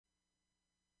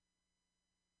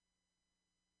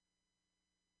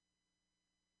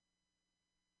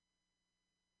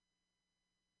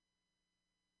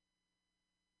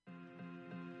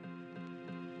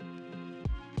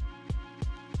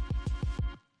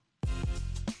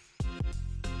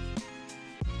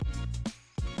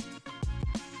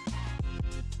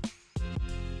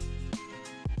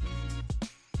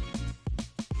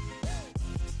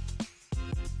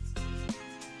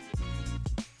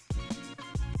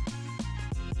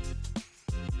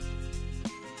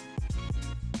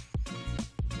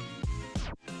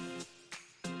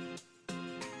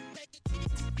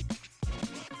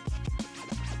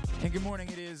Hey, good morning.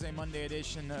 It is a Monday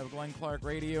edition of Glenn Clark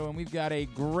Radio, and we've got a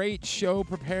great show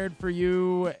prepared for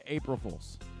you. April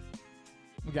Fools.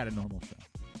 We got a normal show.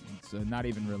 It's not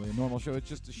even really a normal show. It's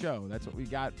just a show. That's what we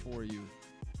got for you.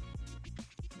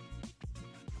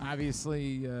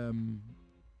 Obviously,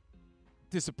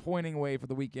 disappointing way for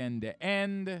the weekend to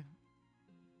end.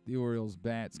 The Orioles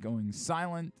bats going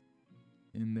silent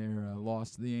in their loss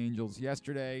to the Angels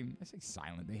yesterday. I say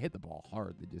silent. They hit the ball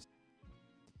hard. They just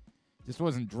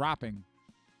wasn't dropping.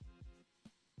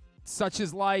 Such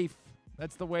is life.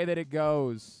 That's the way that it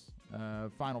goes.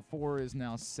 Final Four is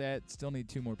now set. Still need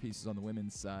two more pieces on the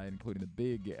women's side, including the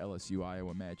big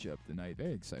LSU-Iowa matchup tonight.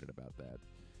 Very excited about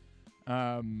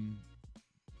that.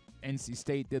 NC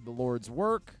State did the Lord's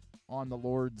work on the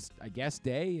Lord's, I guess,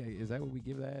 day. Is that what we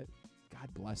give that?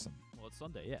 God bless them. Well, it's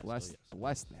Sunday, yeah. Bless them.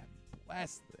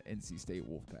 Bless the NC State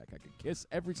Wolfpack. I could kiss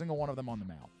every single one of them on the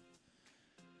mouth.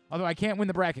 Although I can't win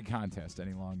the bracket contest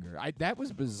any longer. That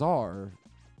was bizarre.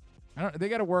 They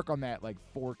got to work on that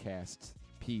forecast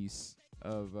piece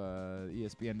of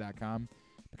ESPN.com,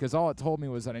 because all it told me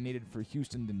was that I needed for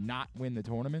Houston to not win the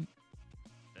tournament.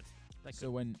 That was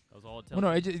all it told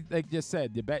me. It just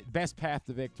said the best path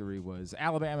to victory was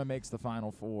Alabama makes the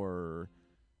Final Four,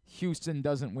 Houston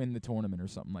doesn't win the tournament or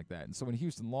something like that. And so when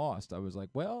Houston lost, I was like,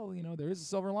 well, there is a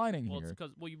silver lining here. Well, it's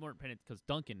because you weren't paying it because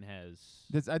Duncan has.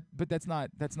 But that's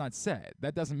not said.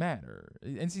 That doesn't matter.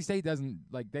 NC State doesn't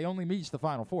they only reached the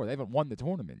Final Four. They haven't won the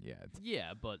tournament yet.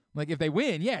 Yeah, but if they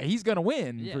win, yeah, he's gonna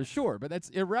win for sure. But that's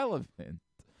irrelevant.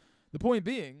 The point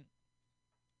being,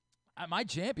 my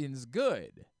champion's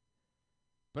good,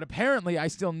 but apparently I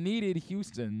still needed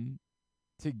Houston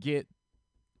to get.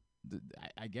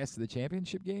 I guess the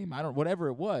championship game. Whatever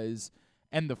it was,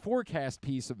 and the forecast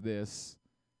piece of this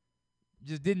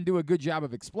just didn't do a good job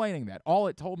of explaining that. All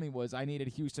it told me was I needed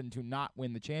Houston to not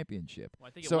win the championship. Well,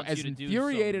 I think so as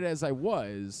infuriated as I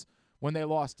was when they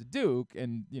lost to Duke,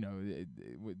 and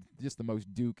just the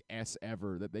most Duke-esque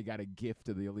ever that they got a gift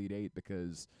to the Elite Eight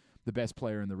because the best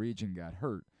player in the region got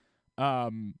hurt.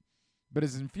 But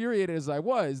as infuriated as I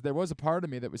was, there was a part of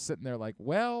me that was sitting there like,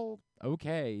 well,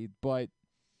 okay, but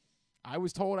I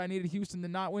was told I needed Houston to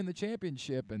not win the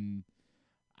championship, and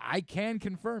I can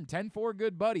confirm, 10-4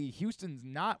 good buddy, Houston's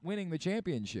not winning the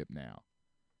championship now.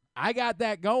 I got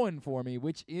that going for me,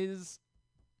 which is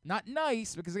not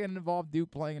nice because it involved Duke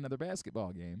playing another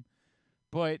basketball game.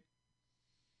 But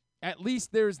at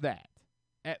least there's that.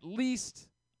 At least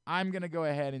I'm going to go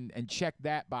ahead and check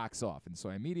that box off. And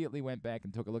so I immediately went back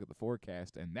and took a look at the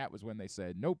forecast, and that was when they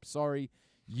said, nope, sorry,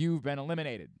 you've been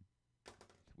eliminated.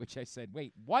 Which I said,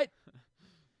 wait, what?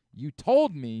 You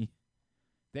told me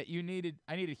that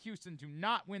I needed Houston to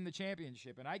not win the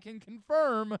championship, and I can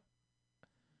confirm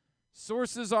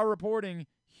sources are reporting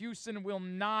Houston will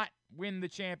not win the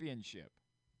championship.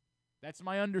 That's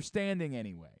my understanding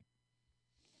anyway.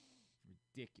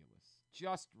 Ridiculous.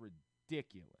 Just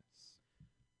ridiculous.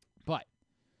 But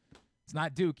it's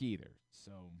not Duke either,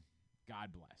 so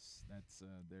God bless.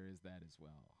 There is that as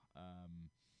well.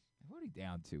 What are we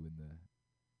down to in the...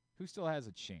 Who still has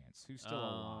a chance? Who's still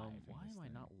alive? Why am I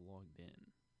not logged in?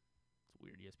 It's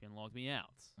weird. ESPN logged me out.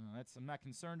 I'm not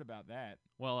concerned about that.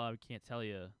 Well, I can't tell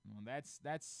you. Well, that's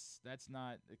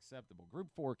not acceptable. Group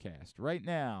forecast right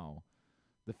now.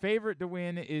 The favorite to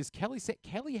win is Kelly.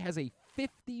 Kelly has a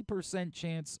 50%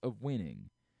 chance of winning.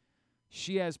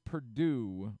 She has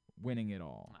Purdue winning it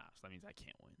all. So that means I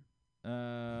can't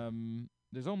win.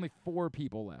 There's only 4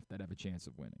 people left that have a chance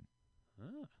of winning.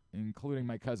 Including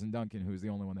my cousin Duncan, who's the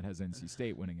only one that has NC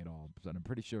State winning it all. But I'm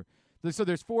pretty sure. So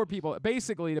there's 4 people.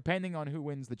 Basically, depending on who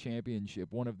wins the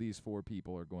championship, one of these 4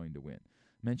 people are going to win.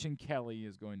 Mentioned Kelly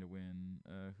is going to win.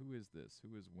 Who is this?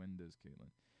 Who is Wenda's Caitlin?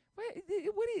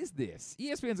 What is this?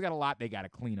 ESPN's got a lot they got to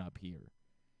clean up here.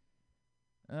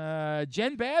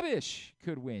 Jen Babish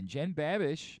could win. Jen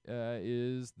Babish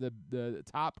is the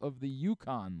top of the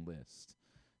UConn list.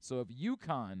 So if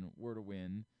UConn were to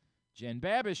win, Jen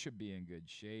Babish should be in good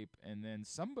shape. And then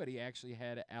somebody actually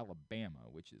had Alabama,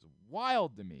 which is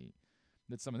wild to me.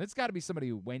 That's got to be somebody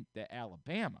who went to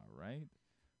Alabama, right?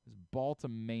 This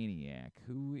Baltimaniac.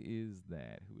 Who is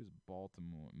that? Who is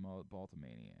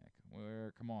Baltimaniac?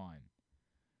 Come on.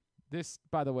 This,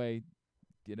 by the way,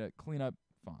 clean up.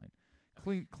 Fine.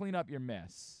 Clean up your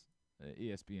mess,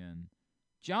 ESPN.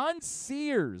 John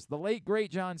Sears, the late,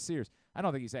 great John Sears. I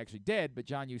don't think he's actually dead, but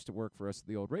John used to work for us at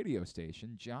the old radio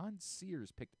station. John Sears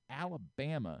picked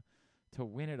Alabama to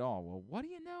win it all. Well, what do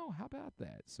you know? How about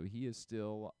that? So he is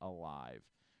still alive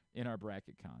in our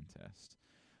bracket contest.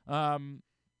 I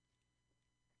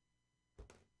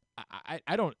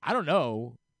don't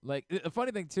know. Like, the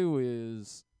funny thing too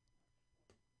is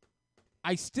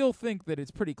I still think that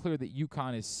it's pretty clear that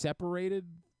UConn is separated.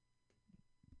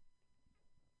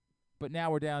 But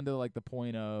now we're down to like the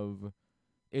point of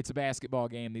it's a basketball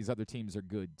game. These other teams are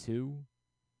good too.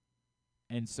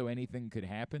 And so anything could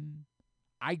happen.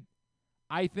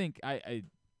 I think I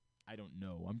don't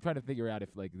know. I'm trying to figure out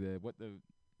if like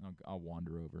I'll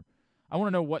wander over. I want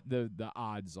to know what the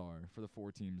odds are for the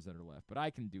 4 teams that are left, but I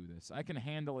can do this. I can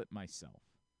handle it myself.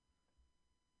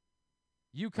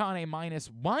 UConn a minus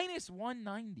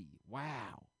 190.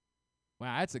 Wow,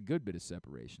 that's a good bit of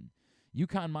separation.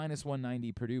 UConn minus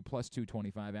 190, Purdue plus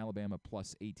 225, Alabama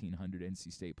plus 1,800,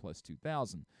 NC State plus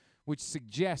 2,000, which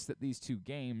suggests that these two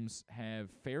games have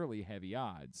fairly heavy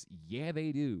odds. Yeah,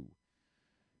 they do.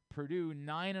 Purdue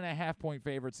 9.5-point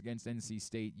favorites against NC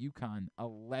State. UConn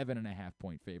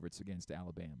 11.5-point favorites against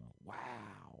Alabama.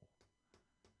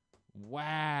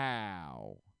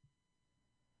 Wow.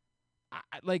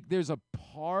 Like there's a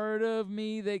part of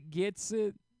me that gets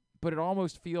it, but it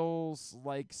almost feels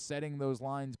like setting those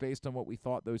lines based on what we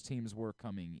thought those teams were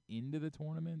coming into the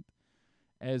tournament,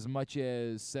 as much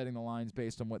as setting the lines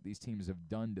based on what these teams have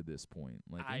done to this point.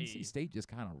 Like NC State just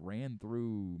kind of ran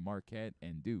through Marquette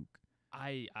and Duke.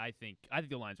 I think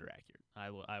the lines are accurate.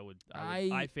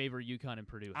 I favor UConn and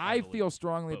Purdue. I feel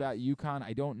strongly about UConn.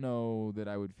 I don't know that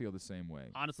I would feel the same way.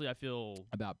 Honestly, I feel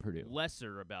about Purdue.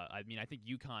 Lesser about. I mean, I think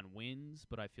UConn wins,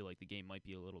 but I feel like the game might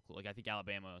be a little like I think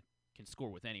Alabama can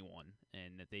score with anyone,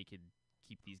 and that they could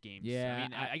keep these games. Yeah, I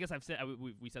mean, I guess I've said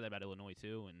we said that about Illinois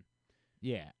too, and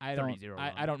yeah, I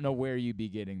don't know where you'd be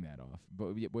getting that off,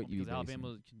 but what you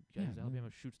Alabama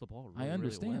shoots the ball. Really, I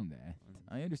understand really well.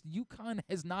 that. I understand. UConn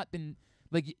has not been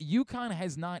UConn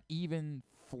has not even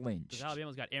flinched. Because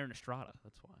Alabama's got Aaron Estrada.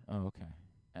 That's why. Oh, okay.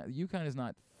 UConn has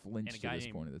not flinched at this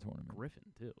point of the tournament. Griffin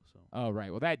too. So. Oh, right.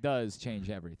 Well, that does change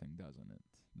everything, doesn't it?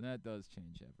 That does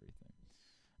change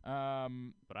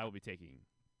everything. But I will be taking,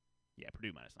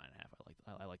 Purdue minus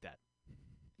 9.5. I like that.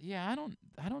 Yeah,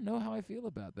 I don't know how I feel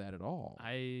about that at all.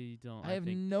 I have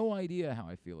no idea how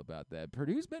I feel about that.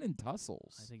 Purdue's been in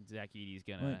tussles. I think Zach Edey's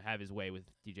gonna have his way with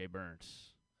DJ Burns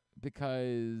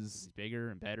because he's bigger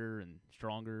and better and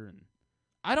stronger. And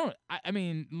I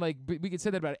mean, like we could say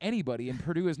that about anybody, and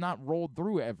Purdue has not rolled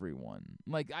through everyone.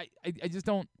 Like I just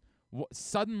don't.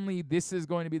 Suddenly, this is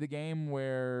going to be the game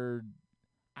where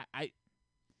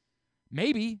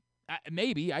maybe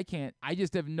I can't. I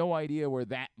just have no idea where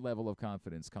that level of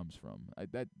confidence comes from.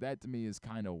 That to me is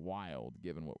kind of wild,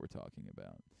 given what we're talking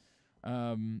about.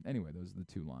 Anyway, those are the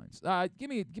 2 lines. Give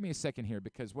me a second here,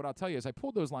 because what I'll tell you is I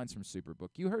pulled those lines from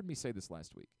Superbook. You heard me say this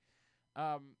last week.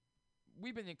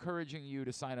 We've been encouraging you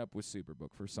to sign up with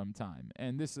Superbook for some time,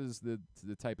 and this is the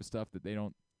type of stuff that they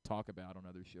don't talk about on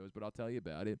other shows, but I'll tell you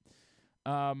about it.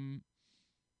 I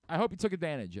hope you took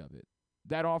advantage of it.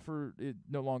 That offer, it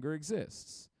no longer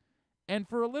exists. And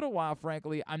for a little while,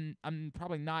 frankly, I'm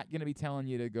probably not going to be telling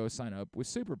you to go sign up with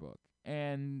Superbook.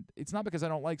 And it's not because I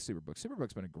don't like Superbook.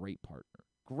 Superbook's been a great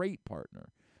partner.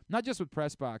 Not just with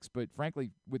PressBox, but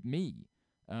frankly with me.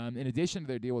 In addition to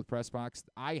their deal with PressBox,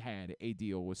 I had a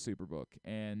deal with Superbook,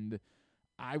 and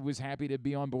I was happy to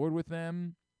be on board with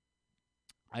them.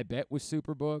 I bet with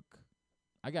Superbook.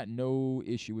 I got no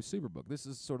issue with Superbook. This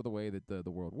is sort of the way that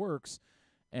the world works,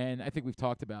 and I think we've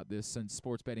talked about this since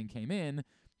sports betting came in,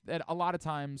 that a lot of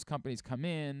times companies come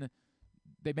in,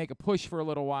 they make a push for a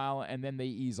little while, and then they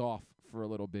ease off for a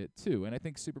little bit too. And I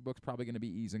think Superbook's probably going to be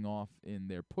easing off in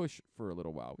their push for a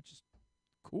little while, which is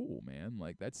cool, man.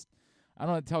 Like I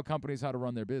don't have to tell companies how to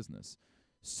run their business.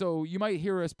 So you might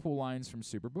hear us pull lines from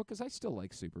Superbook, because I still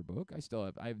like Superbook.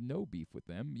 I have no beef with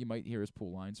them. You might hear us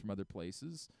pull lines from other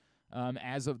places.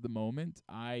 As of the moment,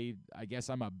 I guess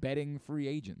I'm a betting free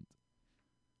agent.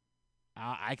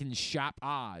 I can shop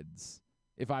odds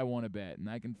if I want to bet, and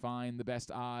I can find the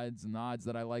best odds and the odds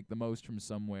that I like the most from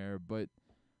somewhere. But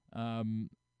I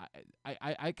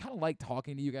kind of like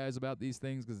talking to you guys about these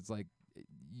things, because it's like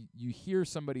you hear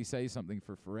somebody say something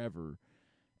for forever,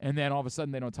 and then all of a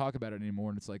sudden they don't talk about it anymore,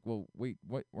 and it's like, well, wait,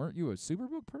 what? Weren't you a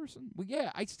Superbook person? Well,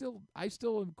 yeah, I still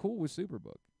am cool with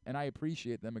Superbook, and I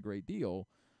appreciate them a great deal.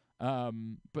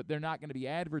 But they're not going to be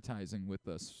advertising with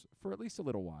us for at least a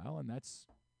little while, and that's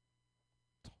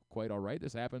quite all right.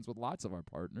 This happens with lots of our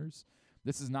partners.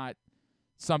 This is not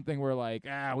something where like,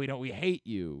 we hate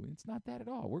you. It's not that at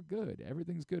all. We're good.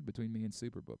 Everything's good between me and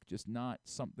Superbook. Just not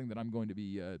something that I'm going to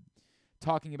be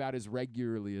talking about as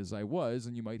regularly as I was,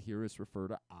 and you might hear us refer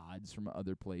to odds from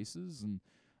other places, and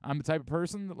I'm the type of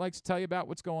person that likes to tell you about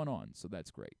what's going on, so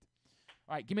that's great.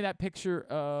 All right, give me that picture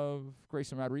of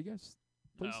Grayson Rodriguez,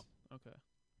 please. Oh, okay.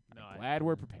 No, Glad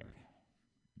we're prepared.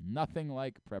 Nothing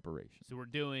like preparation. So we're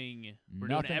doing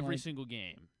every single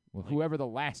game. Well, Like- whoever the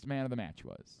last man of the match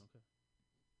was.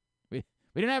 Okay.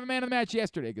 We didn't have a man of the match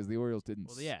yesterday because the Orioles didn't.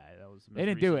 Well, yeah, that was. The They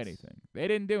didn't do anything. They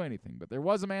didn't do anything. But there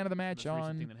was a man of the match Most recent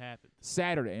on thing that happened.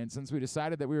 Saturday, and since we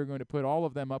decided that we were going to put all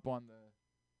of them up on the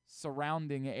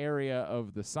surrounding area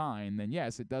of the sign, then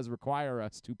yes, it does require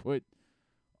us to put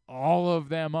all of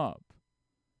them up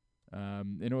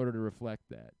in order to reflect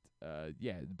that.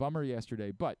 Yeah, bummer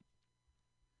yesterday, but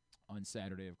on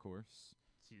Saturday, of course.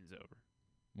 Season's over.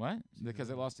 What? Because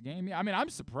they lost a game? Yeah, I mean, I'm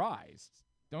surprised.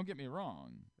 Don't get me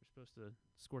wrong. They're supposed to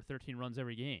score 13 runs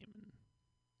every game.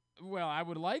 Well, I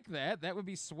would like that. That would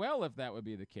be swell if that would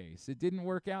be the case. It didn't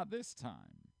work out this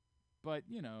time. But,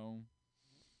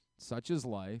 such is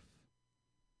life.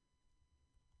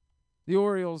 The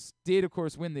Orioles did, of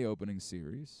course, win the opening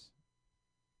series.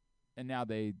 And now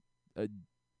they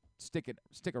stick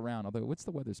around. Although, what's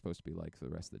the weather supposed to be like for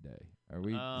the rest of the day?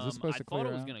 Is this supposed to clear I thought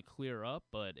it was out? going to clear up,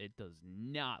 but it does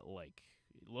not.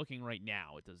 Looking right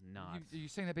now, it does not. Are you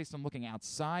saying that based on looking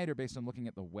outside or based on looking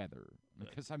at the weather?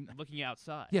 Because I'm looking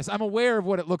outside. Yes, I'm aware of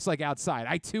what it looks like outside.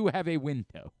 I, too, have a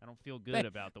window. I don't feel good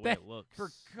about the way it looks. For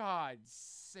God's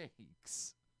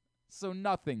sakes. So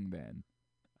nothing, then.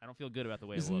 I don't feel good about the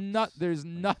way it looks. There's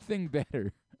nothing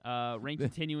better. Rain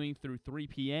continuing through 3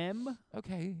 p.m.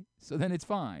 Okay, so then it's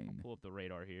fine. Pull up the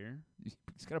radar here. He's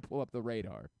going to pull up the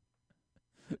radar.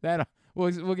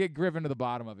 We'll get Griffin to the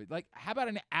bottom of it. How about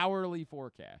an hourly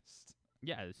forecast?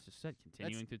 Yeah, it's just said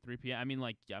continuing through 3 p.m. I mean,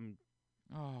 I'm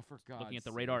Oh, for God's looking at the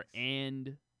sakes. radar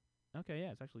and okay,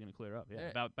 yeah, it's actually going to clear up. Yeah, Eh.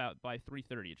 about by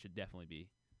 3:30 it should definitely be.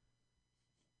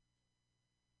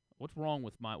 What's wrong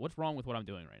with what I'm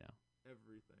doing right now?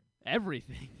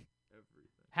 Everything.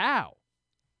 How?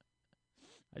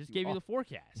 I just gave you the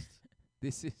forecast.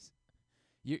 This is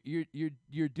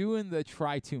you're doing the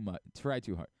try too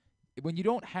hard. When you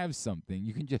don't have something,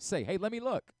 you can just say, "Hey, let me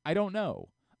look. I don't know.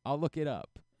 I'll look it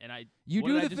up." And You what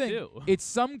do did I the just thing. do? It's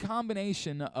some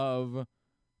combination of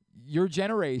your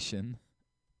generation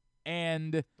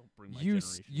and Don't bring my you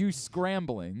generation.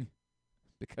 scrambling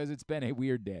because it's been a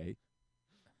weird day.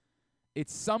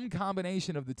 It's some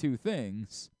combination of the two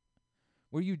things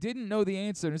where you didn't know the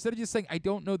answer. Instead of just saying, "I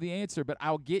don't know the answer, but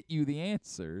I'll get you the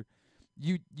answer,"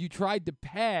 you tried to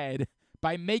pad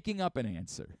by making up an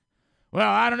answer. Well,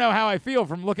 I don't know how I feel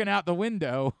from looking out the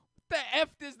window. What the F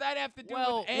does that have to do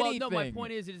with anything? no, my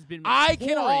point is it has been I can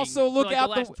pouring also look for out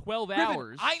the last 12 Griffin,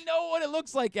 hours. I know what it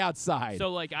looks like outside.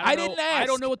 So I didn't I don't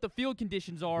ask. know what the field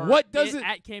conditions are What does it-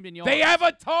 at Camden Yards. They have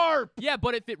a tarp. Yeah,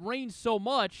 but if it rains so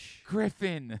much,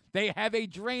 Griffin, they have a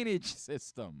drainage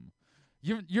system.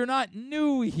 You're not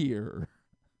new here.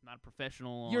 not a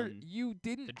professional You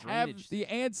didn't the have drainage the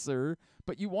answer,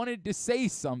 but you wanted to say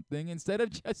something instead of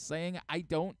just saying, "I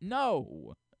don't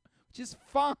know," which is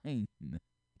fine.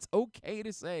 It's okay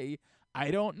to say, "I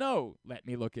don't know. Let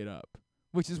me look it up,"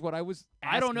 which is what I was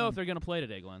asking. I don't know if they're going to play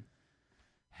today, Glenn.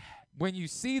 When you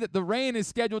see that the rain is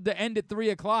scheduled to end at 3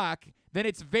 o'clock, then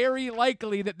it's very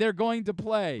likely that they're going to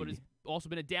play. But it's also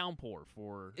been a downpour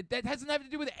for That has nothing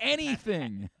to do with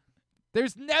anything.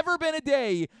 There's never been a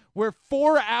day where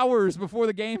 4 hours before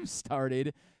the game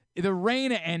started, the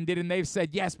rain ended, and they've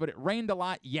said, yes, but it rained a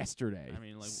lot yesterday. I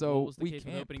mean, so what was the we case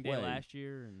with can't opening play. day last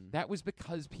year? And That was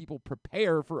because people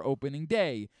prepare for opening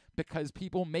day, because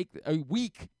people make a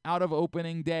week out of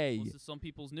opening day. this is some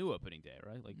people's new opening day,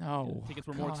 right? No. tickets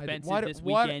were more God, expensive this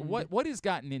weekend. What has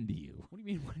gotten into you? What do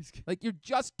you mean? What is Like, you're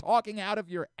just talking out of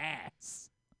your ass.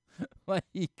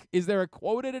 Is there a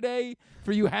quota today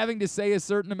for you having to say a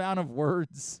certain amount of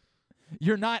words?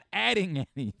 You're not adding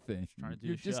anything. trying to do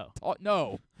You're the just show.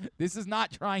 no, this is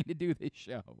not trying to do this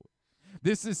show.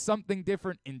 This is something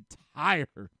different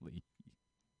entirely.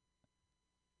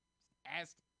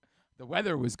 Asked the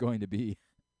weather was going to be,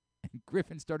 and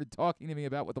Griffin started talking to me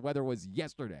about what the weather was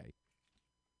yesterday.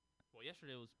 Well,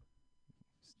 yesterday was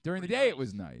During the Pretty day, nice. it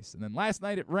was nice, and then last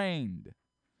night it rained.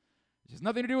 It has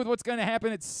nothing to do with what's going to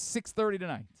happen at 6:30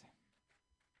 tonight.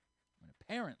 And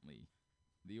apparently,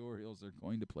 the Orioles are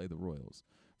going to play the Royals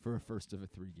for a first of a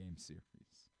 3-game series.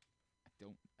 I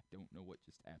don't know what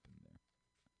just happened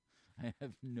there. I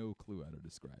have no clue how to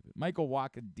describe it. Michael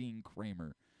Wacha, Dean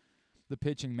Kramer, the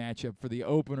pitching matchup for the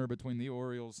opener between the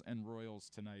Orioles and Royals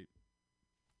tonight,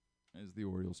 as the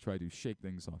Orioles try to shake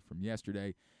things off from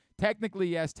yesterday. Technically,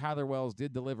 yes, Tyler Wells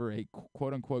did deliver a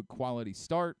quote-unquote quality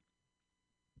start.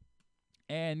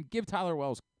 And give Tyler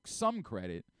Wells some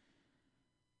credit.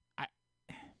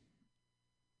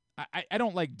 I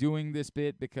don't like doing this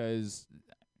bit because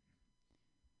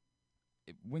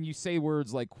when you say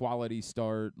words like quality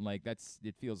start,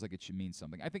 it feels like it should mean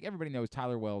something. I think everybody knows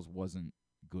Tyler Wells wasn't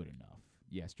good enough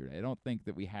yesterday. I don't think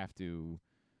that we have to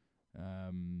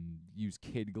use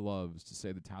kid gloves to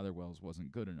say that Tyler Wells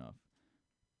wasn't good enough.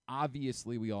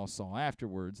 Obviously, we all saw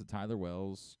afterwards that Tyler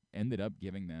Wells ended up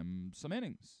giving them some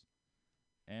innings.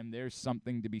 And there's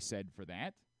something to be said for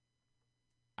that.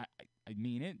 I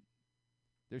mean it.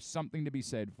 There's something to be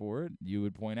said for it. You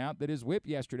would point out that his whip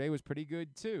yesterday was pretty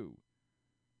good, too.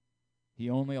 He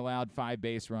only allowed 5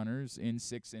 base runners in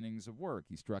 6 innings of work.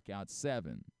 He struck out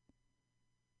 7.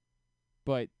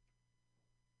 But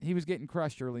he was getting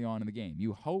crushed early on in the game.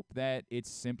 You hope that it's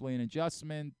simply an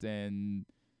adjustment and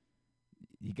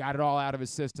he got it all out of his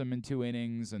system in 2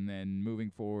 innings, and then moving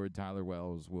forward, Tyler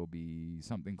Wells will be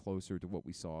something closer to what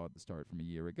we saw at the start from a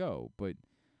year ago. But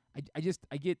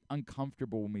I get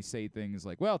uncomfortable when we say things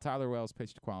like, well, Tyler Wells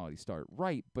pitched a quality start.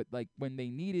 Right, but like when they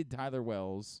needed Tyler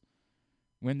Wells,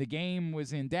 when the game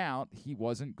was in doubt, he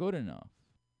wasn't good enough.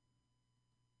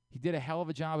 He did a hell of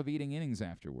a job of eating innings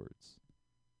afterwards.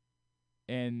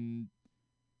 And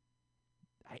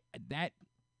that,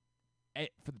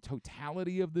 for the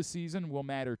totality of the season, will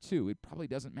matter too. It probably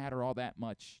doesn't matter all that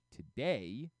much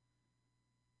today.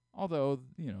 Although,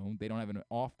 they don't have an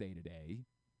off day today.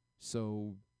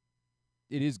 So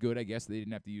it is good, I guess, they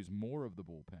didn't have to use more of the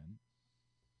bullpen.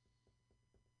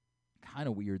 Kind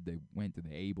of weird they went to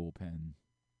the A bullpen.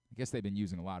 I guess they've been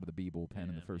using a lot of the B bullpen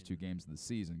in the first 2 games of the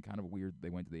season. Kind of weird they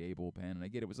went to the A bullpen. And I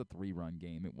get it was a 3-run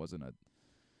game. It wasn't a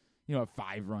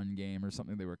 5-run game or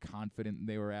something. They were confident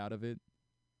they were out of it.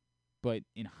 But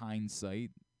in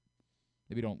hindsight,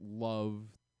 maybe don't love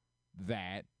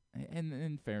that. And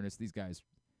in fairness, these guys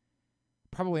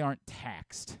probably aren't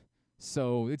taxed.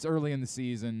 So it's early in the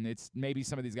season. It's maybe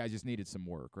some of these guys just needed some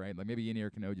work, right? Like maybe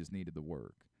Ynier Cano just needed the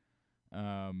work.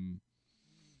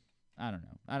 I don't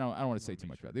know. I don't want to say too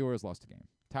much about it. The Orioles lost a game.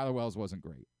 Tyler Wells wasn't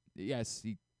great. Yes,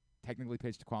 he technically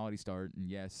pitched a quality start, and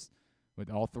yes, with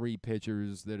all 3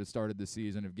 pitchers that have started this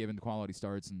season have given quality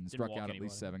starts and struck out at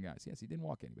least 7 guys. Yes, he didn't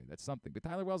walk anybody. That's something. But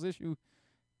Tyler Wells' issue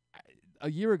a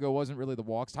year ago wasn't really the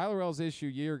walks. Tyler Wells' issue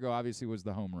a year ago obviously was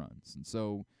the home runs. And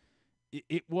so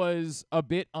it was a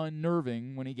bit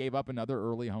unnerving when he gave up another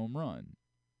early home run.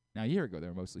 Now, a year ago, they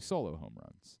were mostly solo home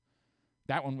runs.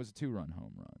 That one was a 2-run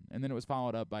home run. And then it was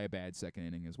followed up by a bad second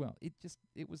inning as well.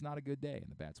 It was not a good day,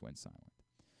 and the bats went silent.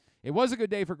 It was a good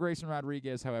day for Grayson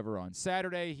Rodriguez, however, on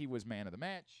Saturday. He was man of the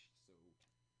match. So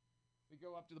we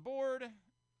go up to the board,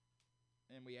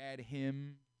 and we add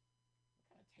him.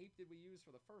 What kind of tape did we use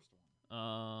for the first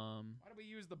one? Why did we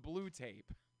use the blue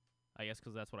tape? I guess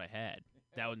because that's what I had.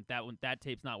 That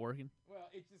tape's not working. Well,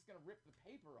 it's just gonna rip the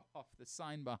paper off the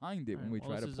sign behind it All when right, we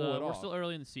try to pull it off. We're still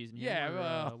early in the season. Here.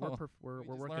 Yeah, we're we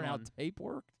working learn how on. tape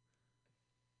worked.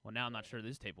 Well, now I'm not sure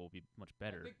this tape will be much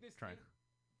better. I think this Trying.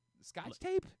 Scotch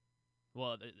tape?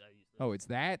 Well, Oh, it's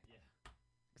that. Yeah.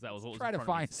 Because that was what was Try in to front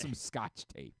of me find today. some Scotch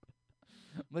tape.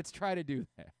 Let's try to do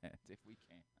that if we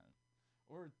can,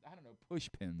 or I don't know, push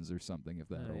pins or something if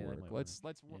that'll yeah, that work. might Let's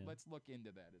work. let's look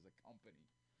into that as a company.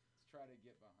 Let's try to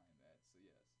get behind that. So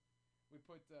yes, we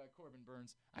put Corbin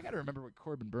Burns. I got to remember what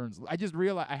Corbin Burns. I just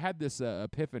realized I had this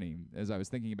epiphany as I was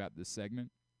thinking about this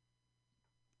segment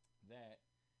that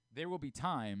there will be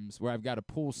times where I've got to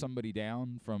pull somebody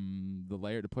down from the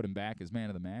layer to put him back as man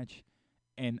of the match,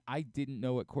 and I didn't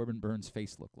know what Corbin Burns'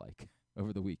 face looked like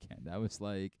over the weekend. I was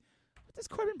like, what does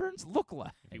Corbin Burns look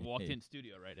like? If you walked in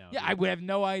studio right now. Yeah, I would have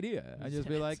no idea. I'd just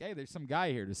be like, hey, there's some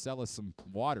guy here to sell us some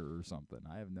water or something.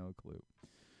 I have no clue.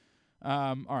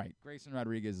 All right, Grayson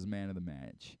Rodriguez is man of the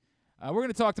match. We're going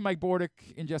to talk to Mike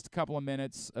Bordick in just a couple of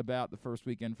minutes about the first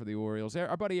weekend for the Orioles.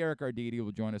 Our buddy Eric Arditti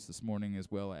will join us this morning, as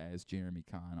well as Jeremy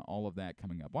Conn. All of that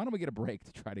coming up. Why don't we get a break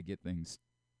to try to get things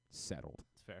settled?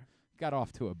 It's fair. Got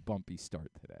off to a bumpy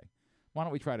start today. Why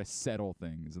don't we try to settle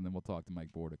things, and then we'll talk to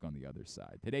Mike Bordick on the other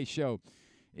side. Today's show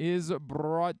is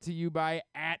brought to you by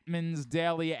Atman's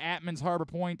Deli. Atman's Harbor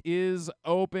Point is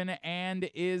open and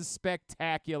is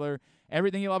spectacular.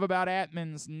 Everything you love about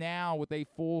Atman's now with a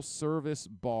full-service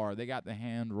bar. They got the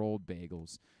hand-rolled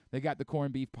bagels. They got the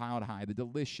corned beef piled high, the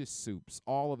delicious soups,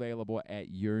 all available at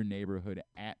your neighborhood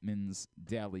Atman's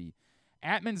Deli.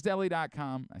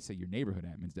 AtmansDeli.com. I say your neighborhood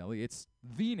Atman's Deli. It's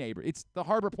the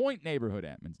Harbor Point neighborhood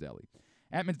Atman's Deli.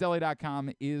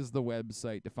 AtmansDeli.com is the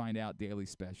website to find out daily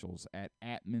specials at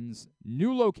Atman's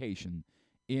new location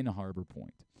in Harbor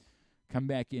Point. Come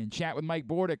back in. Chat with Mike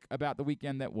Bordick about the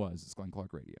weekend that was. It's Glenn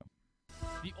Clark Radio.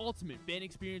 The ultimate fan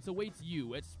experience awaits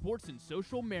you at Sports and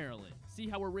Social Maryland. See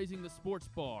how we're raising the sports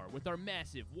bar with our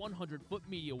massive 100-foot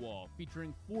media wall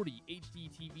featuring 40 HD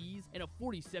TVs and a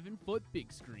 47-foot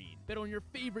big screen. Bet on your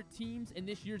favorite teams and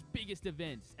this year's biggest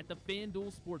events at the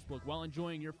FanDuel Sportsbook while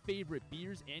enjoying your favorite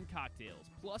beers and cocktails,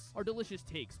 plus our delicious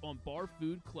takes on bar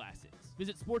food classics.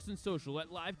 Visit Sports and Social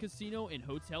at Live Casino and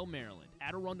Hotel Maryland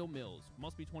at Arundel Mills.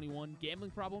 Must be 21.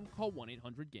 Gambling problem? Call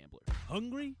 1-800-GAMBLER.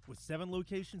 Hungry? With 7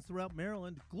 locations throughout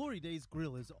Maryland, Glory Days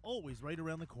Grill is always right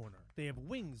around the corner. They have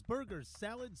wings, burgers,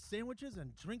 salads, sandwiches,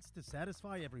 and drinks to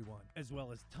satisfy everyone, as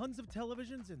well as tons of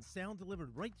televisions and sound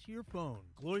delivered right to your phone.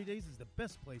 Glory Days is the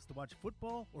best place to watch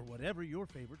football or whatever your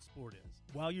favorite sport is.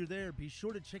 While you're there, be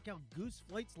sure to check out Goose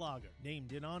Flights Lager,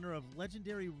 named in honor of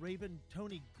legendary Raven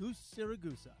Tony Goose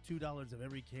Siragusa. $2 of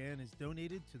every can is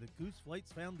donated to the Goose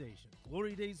Flights Foundation.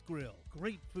 Glory Days Grill.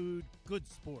 Great food, good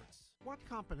sports. What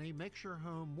company makes your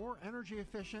home more energy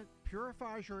efficient,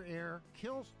 purifies your air,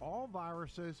 kills all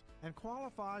viruses, and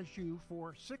qualifies you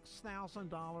for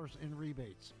 $6,000 in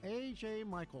rebates? A.J.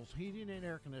 Michaels Heating and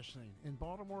Air Conditioning in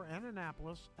Baltimore and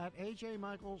Annapolis at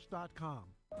ajmichaels.com.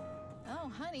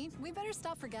 Oh, honey, we better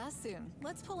stop for gas soon.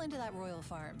 Let's pull into that Royal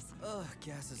Farms. Ugh,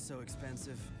 gas is so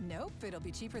expensive. Nope, it'll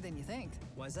be cheaper than you think.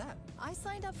 Why's that? I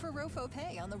signed up for Rofo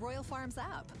Pay on the Royal Farms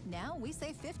app. Now we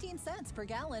save 15 cents per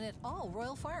gallon at all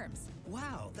Royal Farms.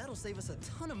 Wow, that'll save us a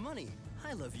ton of money.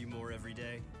 I love you more every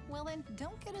day. Well then,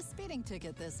 don't get a speeding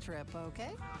ticket this trip,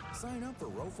 okay? Sign up for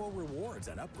Rofo Rewards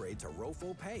and upgrade to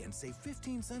Rofo Pay and save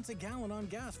 15 cents a gallon on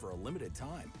gas for a limited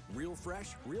time. Real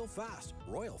fresh, real fast.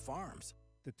 Royal Farms.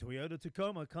 The Toyota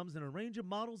Tacoma comes in a range of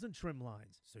models and trim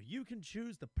lines, so you can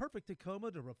choose the perfect Tacoma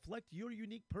to reflect your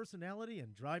unique personality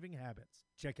and driving habits.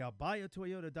 Check out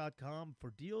buyatoyota.com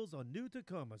for deals on new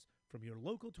Tacomas from your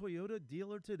local Toyota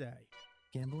dealer today.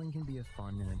 Gambling can be a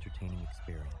fun and entertaining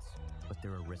experience, but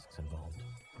there are risks involved.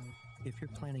 If you're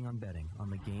planning on betting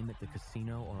on the game at the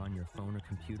casino or on your phone or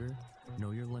computer, know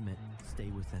your limit, stay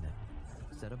within it.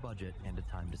 Set a budget and a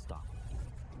time to stop.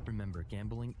 Remember,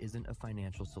 gambling isn't a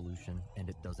financial solution, and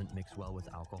it doesn't mix well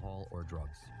with alcohol or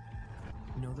drugs.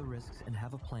 Know the risks and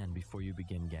have a plan before you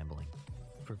begin gambling.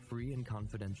 For free and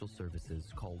confidential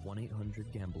services, call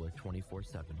 1-800-GAMBLER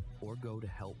 24/7 or go to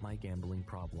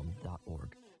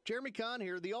helpmygamblingproblem.org. Jeremy Conn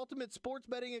here. The ultimate sports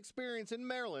betting experience in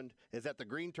Maryland is at the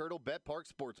Green Turtle Bet Park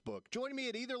Sportsbook. Join me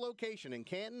at either location in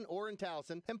Canton or in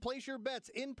Towson and place your bets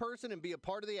in person and be a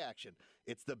part of the action.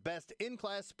 It's the best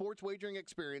in-class sports wagering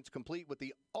experience, complete with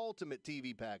the ultimate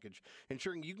TV package,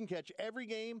 ensuring you can catch every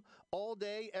game all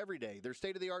day, every day. Their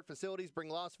state-of-the-art facilities bring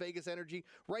Las Vegas energy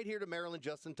right here to Maryland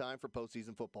just in time for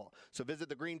postseason football. So visit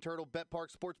the Green Turtle Bet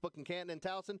Park Sportsbook in Canton and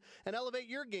Towson and elevate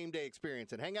your game day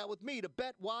experience and hang out with me to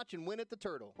bet, watch, and win at the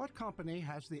Turtle. What company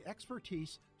has the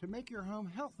expertise to make your home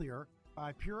healthier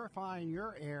by purifying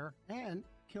your air and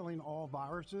killing all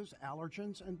viruses,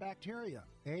 allergens, and bacteria?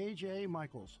 A.J.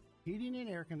 Michaels Heating and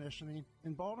Air Conditioning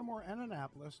in Baltimore and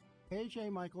Annapolis,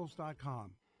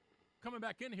 ajmichaels.com. Coming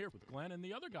back in here with Glenn and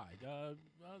the other guy,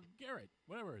 Garrett,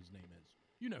 whatever his name is.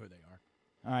 You know who they are.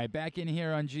 All right, back in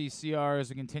here on GCR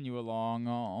as we continue along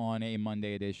on a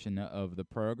Monday edition of the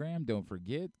program. Don't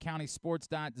forget,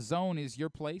 countysports.zone is your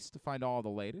place to find all the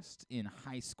latest in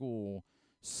high school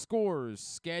scores,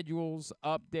 schedules,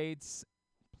 updates,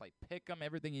 play pick'em,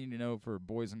 everything you need to know for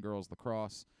boys and girls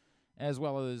lacrosse, as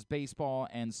well as baseball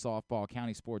and softball.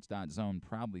 Countysports.zone,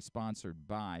 proudly sponsored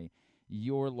by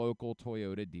your local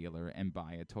Toyota dealer and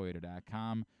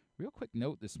buyatoyota.com. Real quick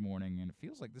note this morning, and it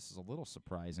feels like this is a little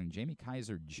surprising. Jamie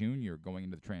Kaiser Jr. going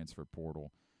into the transfer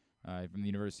portal from the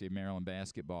University of Maryland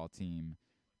basketball team.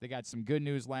 They got some good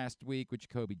news last week with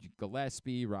Jacoby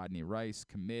Gillespie, Rodney Rice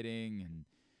committing, and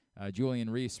Julian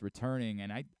Reese returning.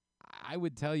 And I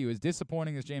would tell you, as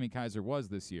disappointing as Jamie Kaiser was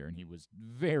this year, and he was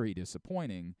very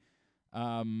disappointing,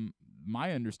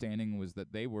 my understanding was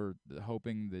that they were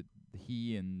hoping that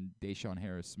he and Deshaun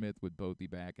Harris-Smith would both be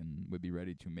back and would be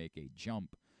ready to make a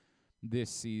jump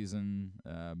this season.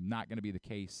 Not going to be the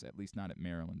case, at least not at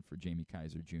Maryland, for Jamie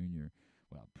Kaiser Jr.,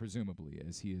 well, presumably,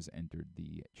 as he has entered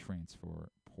the transfer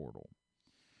portal.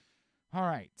 All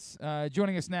right,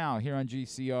 joining us now here on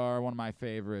GCR, one of my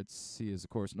favorites. He is,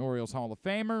 of course, an Orioles Hall of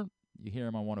Famer. You hear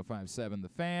him on 105.7 The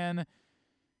Fan.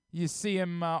 You see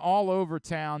him all over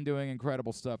town doing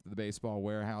incredible stuff to the Baseball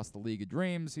Warehouse, the League of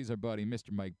Dreams. He's our buddy,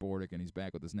 Mr. Mike Bordick, and he's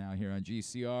back with us now here on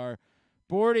GCR.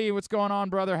 Bordy, what's going on,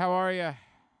 brother? How are you?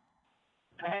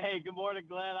 Hey, good morning,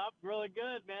 Glenn. I'm really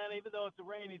good, man. Even though it's a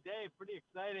rainy day, pretty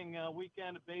exciting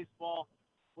weekend of baseball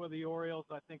for the Orioles.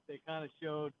 I think they kind of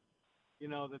showed,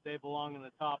 that they belong in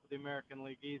the top of the American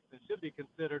League East and should be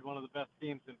considered one of the best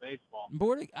teams in baseball.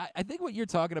 Bordick, I think what you're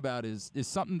talking about is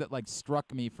something that like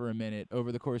struck me for a minute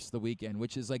over the course of the weekend,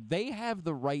 which is like they have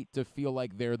the right to feel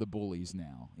like they're the bullies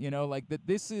now. Like that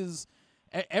this is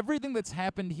everything that's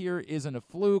happened here isn't a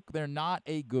fluke. They're not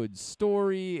a good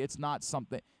story. It's not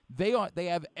something they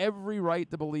have every right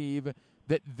to believe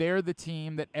that they're the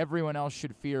team that everyone else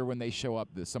should fear when they show up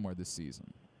somewhere this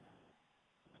season.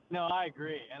 No, I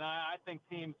agree, and I think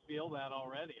teams feel that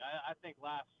already. I think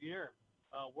last year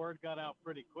word got out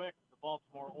pretty quick. The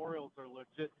Baltimore Orioles are a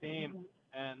legit team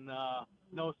and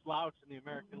no slouch in the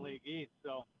American League East.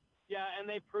 So, yeah, and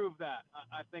they proved that.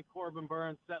 I think Corbin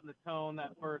Burns setting the tone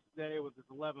that first day with his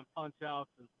 11 punch-outs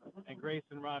and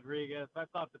Grayson Rodriguez. I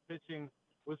thought the pitching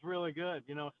was really good,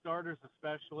 starters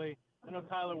especially. I know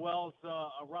Tyler Wells,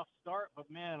 a rough start,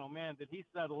 but man, oh man, did he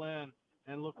settle in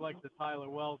and look like the Tyler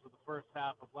Wells of the first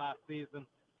half of last season.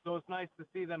 So it's nice to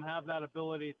see them have that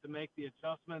ability to make the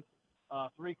adjustments,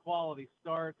 3 quality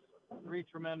starts, 3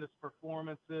 tremendous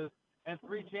performances, and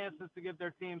 3 chances to give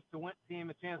their team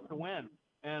a chance to win.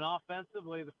 And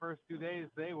offensively, the first 2 days,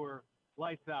 they were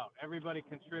lights out. Everybody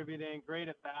contributing, great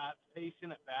at bats,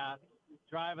 patient at bats,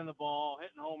 driving the ball,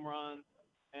 hitting home runs.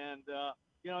 And,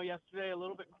 yesterday a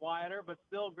little bit quieter, but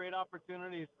still great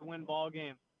opportunities to win ball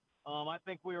games. I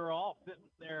think we were all sitting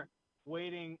there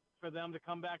waiting for them to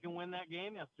come back and win that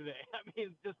game yesterday. I mean,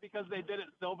 just because they did it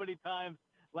so many times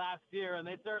last year, and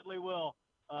they certainly will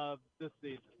this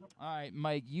season. All right,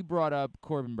 Mike, you brought up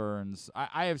Corbin Burns.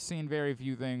 I have seen very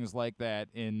few things like that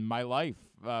in my life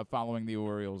following the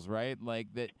Orioles, right?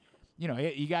 Like that,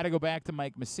 you got to go back to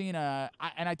Mike Messina,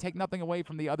 and I take nothing away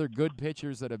from the other good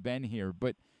pitchers that have been here,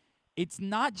 but it's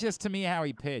not just to me how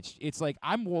he pitched. It's like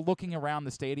I'm looking around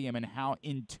the stadium and how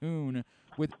in tune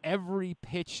with every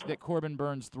pitch that Corbin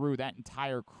Burns threw that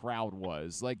entire crowd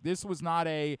was. Like this was not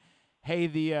a, hey,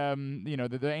 the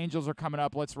Angels are coming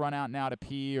up, let's run out now to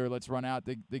pee or let's run out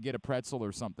to get a pretzel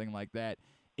or something like that.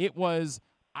 It was,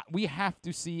 we have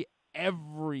to see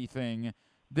everything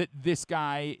that this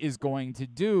guy is going to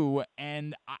do,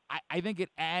 and I think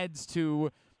it adds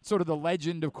to sort of the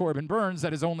legend of Corbin Burns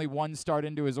that is only one start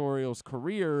into his Orioles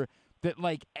career, that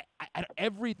like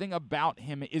everything about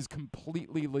him is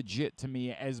completely legit to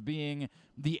me as being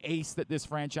the ace that this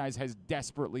franchise has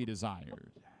desperately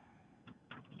desired.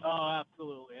 Oh,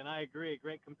 absolutely, and I agree.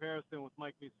 Great comparison with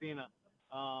Mike Mussina.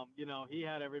 He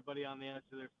had everybody on the edge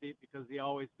of their seat because he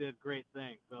always did great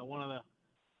things. One of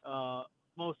the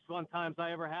most fun times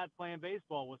I ever had playing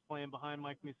baseball was playing behind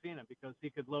Mike Mussina because he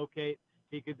could locate.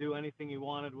 He could do anything he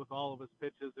wanted with all of his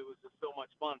pitches. It was just so much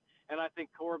fun. And I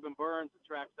think Corbin Burns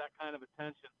attracts that kind of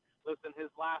attention. Listen, his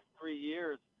last 3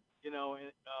 years,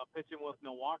 pitching with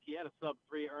Milwaukee, he had a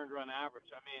sub-3 earned run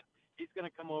average. I mean, he's going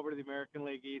to come over to the American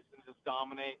League East and just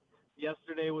dominate.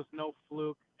 Yesterday was no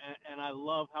fluke, and I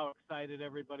love how excited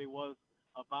everybody was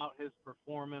about his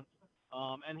performance.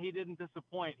 And he didn't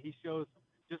disappoint. He shows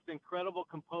just incredible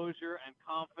composure and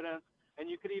confidence. And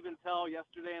you could even tell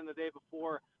yesterday and the day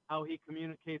before how he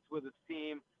communicates with his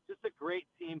team. Just a great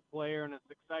team player, and is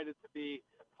excited to be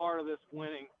part of this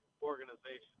winning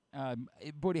organization.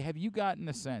 Bordy, have you gotten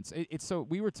the sense? So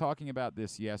we were talking about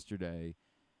this yesterday.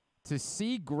 To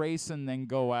see Grayson then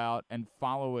go out and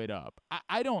follow it up,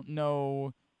 I don't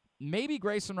know. Maybe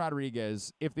Grayson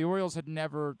Rodriguez, if the Orioles had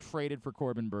never traded for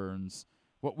Corbin Burns,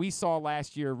 what we saw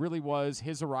last year really was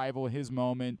his arrival, his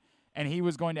moment, and he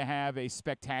was going to have a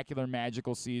spectacular,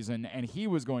 magical season, and he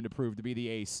was going to prove to be the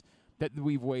ace that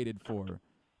we've waited for.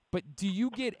 But do you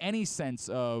get any sense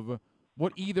of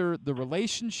what either the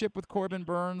relationship with Corbin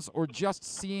Burns or just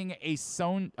seeing a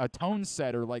tone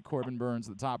setter like Corbin Burns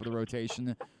at the top of the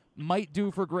rotation might do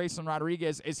for Grayson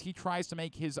Rodriguez as he tries to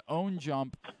make his own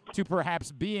jump to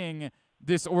perhaps being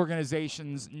this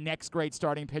organization's next great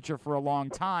starting pitcher for a long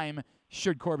time,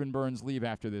 should Corbin Burns leave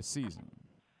after this season?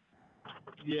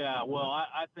 Yeah, well,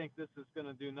 I think this is going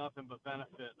to do nothing but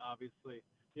benefit, obviously.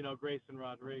 Grayson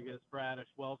Rodriguez, Bradish,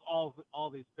 Wells, all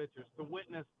these pitchers. To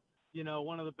witness,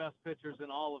 one of the best pitchers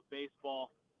in all of baseball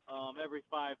every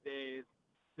 5 days,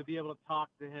 to be able to talk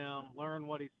to him, learn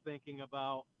what he's thinking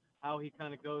about, how he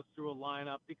kind of goes through a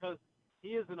lineup, because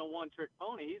he isn't a one-trick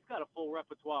pony. He's got a full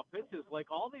repertoire of pitches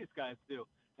like all these guys do.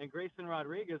 And Grayson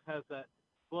Rodriguez has that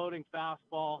floating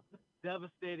fastball,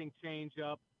 devastating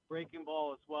changeup, breaking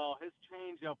ball as well. His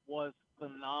changeup was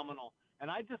phenomenal.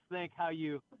 And I just think how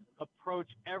you approach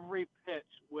every pitch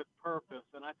with purpose.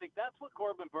 And I think that's what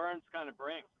Corbin Burns kind of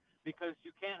brings, because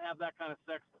you can't have that kind of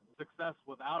success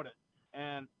without it.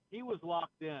 And he was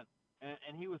locked in,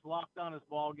 and he was locked on his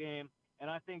ball game. And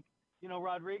I think,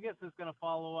 Rodriguez is going to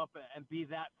follow up and be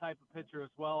that type of pitcher as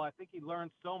well. I think he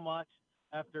learned so much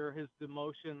after his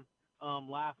demotion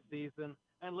last season.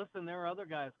 And listen, there are other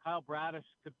guys. Kyle Bradish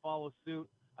could follow suit.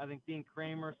 I think Dean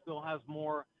Kramer still has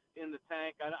more in the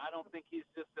tank. I don't think he's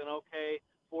just an okay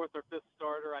fourth or fifth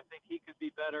starter. I think he could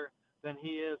be better than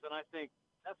he is. And I think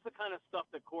that's the kind of stuff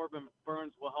that Corbin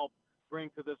Burns will help bring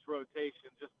to this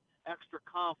rotation. Just extra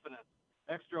confidence,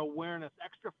 extra awareness,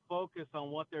 extra focus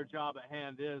on what their job at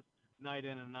hand is night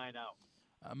in and night out.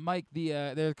 Mike,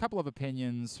 there are a couple of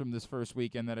opinions from this first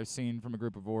weekend that I've seen from a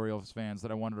group of Orioles fans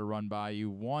that I wanted to run by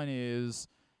you. One is,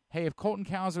 hey, if Colton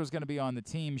Cowser is going to be on the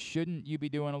team, shouldn't you be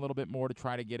doing a little bit more to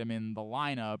try to get him in the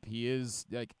lineup? He is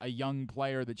like a young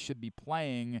player that should be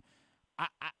playing.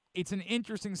 It's an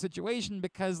interesting situation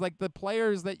because like the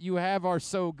players that you have are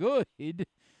so good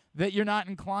that you're not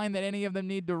inclined that any of them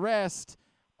need to rest.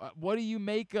 What do you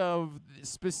make of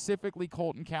specifically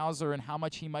Colton Cowser and how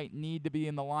much he might need to be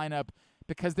in the lineup?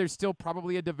 Because there's still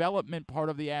probably a development part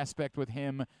of the aspect with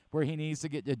him where he needs to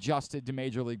get adjusted to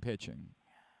Major League pitching.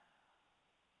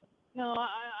 No,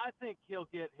 I think he'll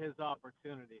get his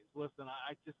opportunities. Listen,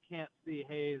 I just can't see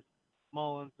Hayes,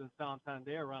 Mullins, and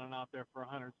Santander running out there for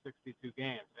 162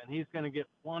 games. And he's going to get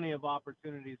plenty of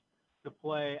opportunities to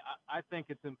play. I think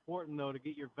it's important, though, to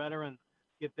get your veterans,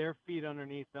 get their feet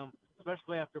underneath them,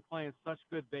 especially after playing such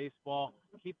good baseball,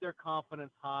 keep their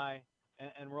confidence high,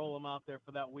 and roll them out there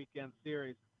for that weekend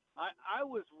series. I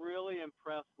was really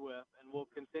impressed with, and will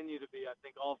continue to be, I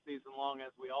think, all season long,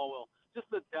 as we all will, just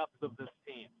the depth of this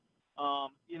team.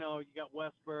 You got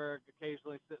Westberg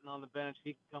occasionally sitting on the bench.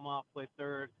 He can come off, play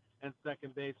third and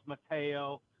second base.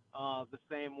 Mateo, the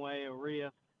same way.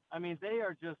 Arias. I mean, they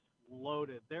are just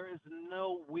loaded. There is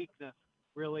no weakness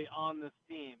really on this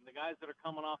team. The guys that are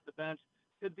coming off the bench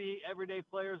could be everyday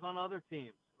players on other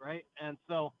teams, right? And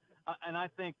so, and I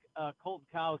think Colton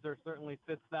Cowser certainly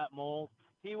fits that mold.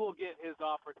 He will get his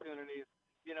opportunities.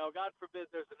 God forbid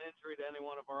there's an injury to any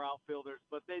one of our outfielders,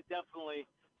 but they definitely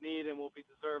need and will be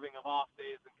deserving of off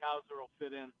days, and Cowser will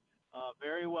fit in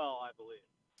very well, I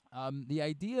believe. The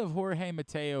idea of Jorge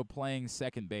Mateo playing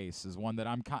second base is one that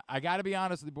I got to be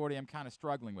honest with you, Bordy, I'm kind of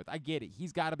struggling with. I get it.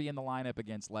 He's got to be in the lineup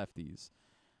against lefties.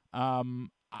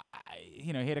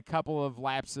 He had a couple of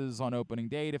lapses on opening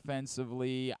day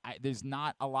defensively. There's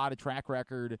not a lot of track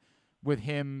record with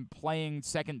him playing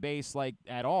second base like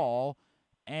at all.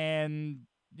 And,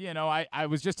 I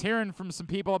was just hearing from some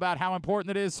people about how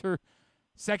important it is for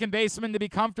second baseman to be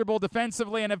comfortable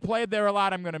defensively and have played there a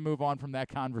lot. I'm going to move on from that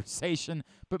conversation.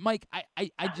 But, Mike,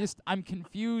 I'm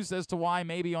confused as to why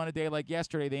maybe on a day like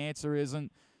yesterday the answer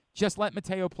isn't just let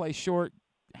Mateo play short,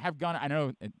 have Gunnar. I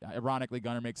know, ironically,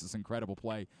 Gunnar makes this incredible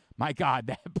play. My God,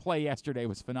 that play yesterday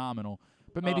was phenomenal.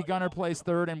 But maybe Gunnar plays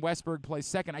third and Westberg plays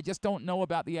second. I just don't know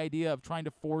about the idea of trying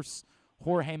to force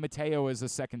Jorge Mateo as a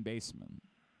second baseman.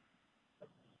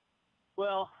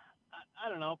 Well, I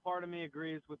don't know. Part of me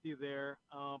agrees with you there,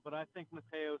 but I think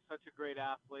Mateo is such a great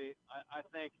athlete. I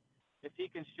think if he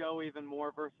can show even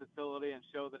more versatility and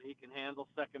show that he can handle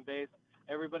second base,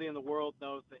 everybody in the world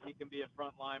knows that he can be a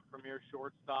frontline premier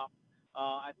shortstop.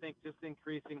 I think just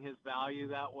increasing his value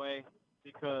that way,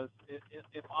 because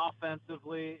if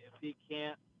offensively, if he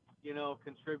can't,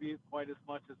 contribute quite as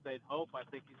much as they'd hope, I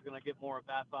think he's going to get more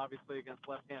at-bats, obviously, against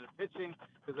left-handed pitching,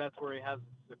 because that's where he has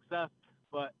success.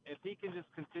 But if he can just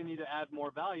continue to add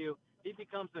more value, he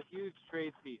becomes a huge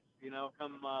trade piece,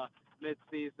 come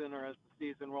mid-season or as the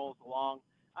season rolls along.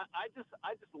 I just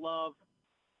love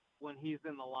when he's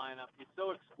in the lineup. He's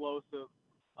so explosive.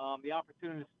 The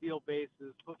opportunity to steal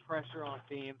bases, put pressure on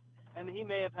teams. And he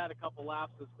may have had a couple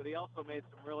lapses, but he also made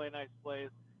some really nice plays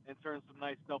and turned some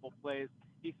nice double plays.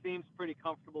 He seems pretty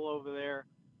comfortable over there.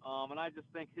 And I just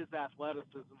think his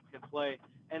athleticism can play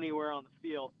anywhere on the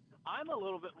field. I'm a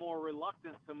little bit more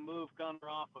reluctant to move Gunnar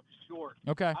off of short.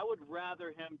 Okay. I would rather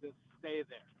him just stay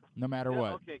there. No matter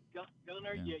what. Okay,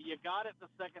 Gunnar, you got it the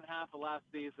second half of last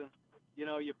season.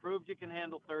 You proved you can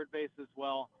handle third base as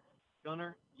well.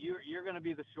 Gunnar, you're going to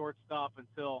be the shortstop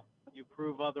until you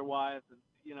prove otherwise, and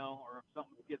or if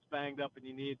something gets banged up and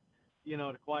you need,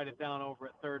 to quiet it down over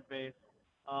at third base.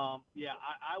 I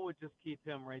would just keep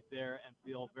him right there and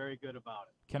feel very good about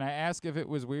it. Can I ask if it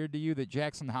was weird to you that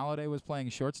Jackson Holliday was playing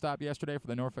shortstop yesterday for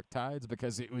the Norfolk Tides?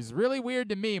 Because it was really weird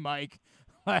to me, Mike.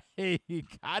 Like,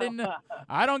 I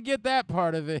don't get that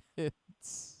part of it. Yeah,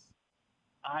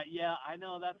 I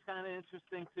know that's kind of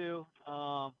interesting too.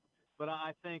 But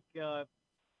I think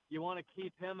you want to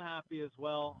keep him happy as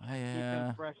well. Yeah. Keep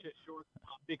him fresh at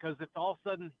shortstop, because if all of a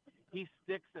sudden he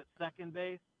sticks at second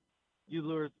base, you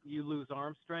lose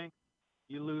arm strength.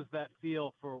 You lose that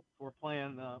feel for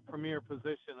playing the premier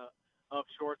position of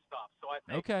shortstop. So I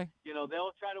think, Okay.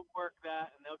 They'll try to work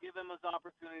that, and they'll give him his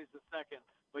opportunities a second,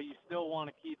 but you still want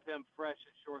to keep him fresh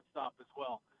at shortstop as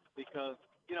well because,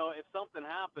 if something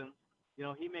happens,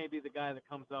 he may be the guy that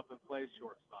comes up and plays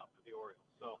shortstop for the Orioles.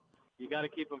 So you got to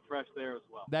keep him fresh there as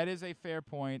well. That is a fair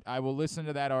point. I will listen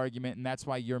to that argument, and that's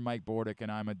why you're Mike Bordick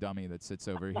and I'm a dummy that sits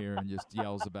over here and just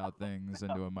yells about things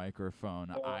into a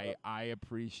microphone. I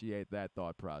appreciate that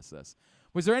thought process.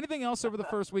 Was there anything else over the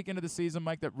first weekend of the season,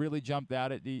 Mike, that really jumped out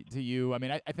to you? I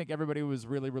mean, I think everybody was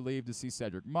really relieved to see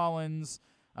Cedric Mullins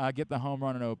get the home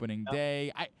run on opening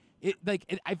day.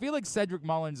 I feel like Cedric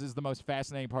Mullins is the most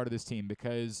fascinating part of this team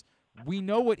because we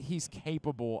know what he's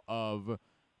capable of,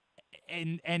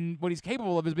 and what he's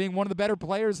capable of is being one of the better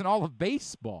players in all of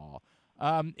baseball.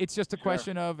 It's just a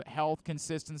question of health,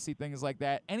 consistency, things like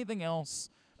that. Anything else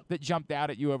that jumped out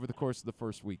at you over the course of the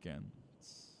first weekend?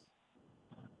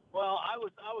 Well, I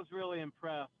was really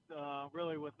impressed,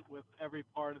 really with every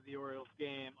part of the Orioles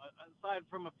game. Aside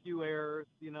from a few errors,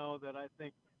 that I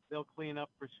think they'll clean up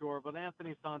for sure. But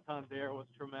Anthony Santander was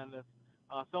tremendous.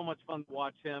 So much fun to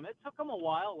watch him. It took him a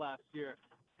while last year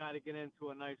to kind of get into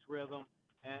a nice rhythm,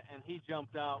 and he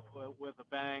jumped out with a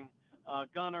bang.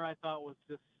 Gunnar, I thought, was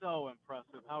just so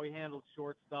impressive. How he handled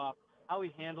shortstop, how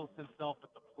he handles himself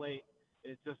at the plate.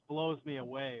 It just blows me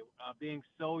away. Being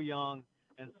so young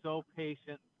and so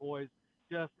patient and poised,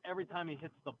 just every time he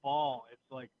hits the ball, it's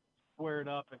like squared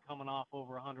up and coming off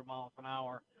over 100 miles an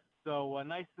hour. So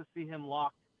nice to see him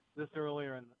locked this early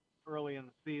in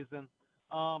the season.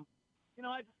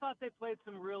 I just thought they played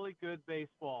some really good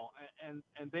baseball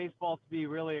and baseball to be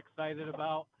really excited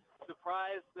about.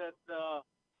 Surprised that,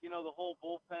 the whole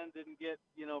bullpen didn't get,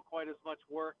 quite as much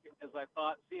work as I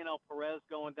thought. Seeing El Perez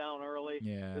going down early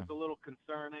is a little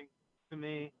concerning to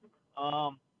me.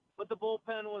 But the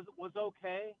bullpen was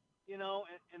okay,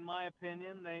 in my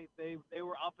opinion. They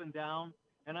were up and down,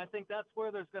 and I think that's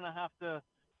where there's going to have to,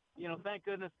 thank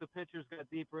goodness the pitchers got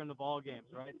deeper in the ball games,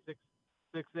 right?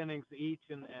 Six innings each,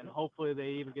 and hopefully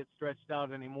they even get stretched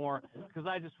out anymore, because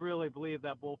I just really believe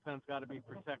that bullpen's got to be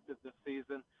protected this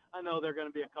season. I know there are going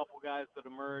to be a couple guys that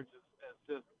emerge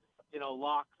as just,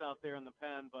 locks out there in the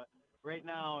pen, but right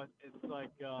now it's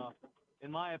like, in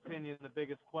my opinion, the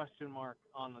biggest question mark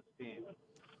on this team.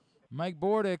 Mike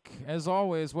Bordick, as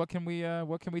always, what can we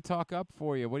talk up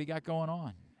for you? What do you got going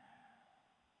on?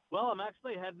 Well, I'm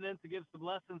actually heading in to give some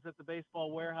lessons at the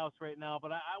Baseball Warehouse right now,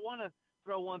 but I want to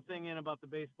throw one thing in about the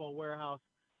Baseball Warehouse.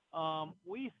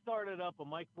 We started up a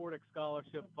Mike Bordick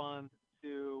Scholarship Fund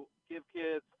to give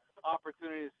kids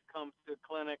opportunities to come to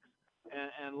clinics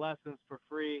and lessons for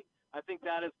free. I think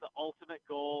that is the ultimate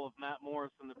goal of Matt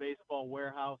Morris and the Baseball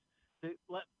Warehouse, to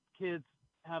let kids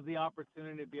have the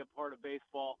opportunity to be a part of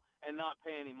baseball and not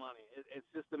pay any money. It's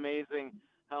just amazing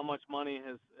how much money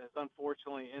has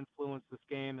unfortunately influenced this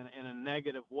game in a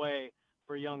negative way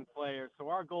for young players. So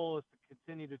our goal is to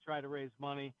continue to try to raise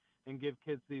money and give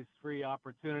kids these free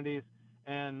opportunities.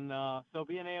 And so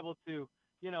being able to,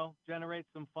 generate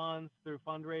some funds through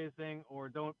fundraising or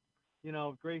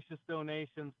gracious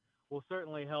donations will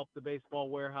certainly help the Baseball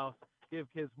Warehouse give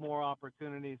kids more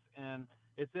opportunities. And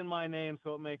it's in my name,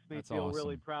 so it makes me feel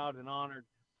really proud and honored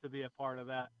to be a part of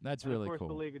that. That's and really of course, cool.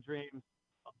 The League of Dreams,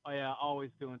 always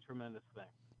doing tremendous things.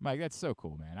 Mike, that's so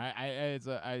cool,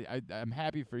 man. I'm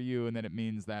happy for you, and that it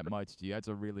means that much to you. That's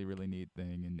a really, really neat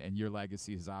thing, and your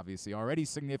legacy is obviously already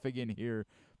significant here,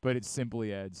 but it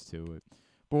simply adds to it.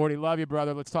 Bordy, love you,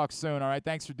 brother. Let's talk soon, all right?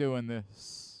 Thanks for doing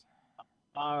this.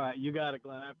 All right, you got it,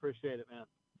 Glenn. I appreciate it, man.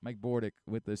 Mike Bordick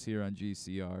with us here on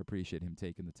GCR. Appreciate him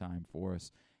taking the time for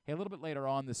us. Hey, a little bit later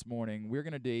on this morning, we're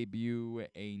going to debut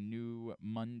a new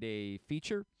Monday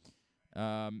feature.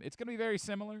 It's going to be very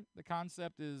similar. The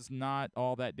concept is not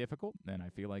all that difficult, and I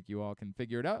feel like you all can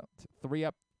figure it out. 3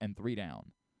 up and 3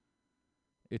 down.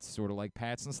 It's sort of like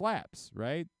pats and slaps,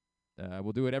 right?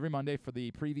 We'll do it every Monday for the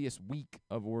previous week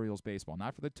of Orioles baseball,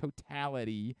 not for the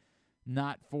totality,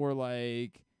 not for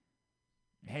like,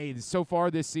 hey, so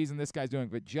far this season this guy's doing,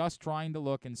 but just trying to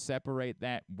look and separate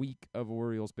that week of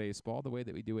Orioles baseball the way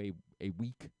that we do a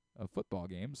week of football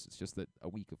games. It's just that a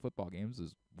week of football games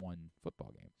is one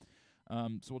football game.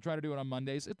 So we'll try to do it on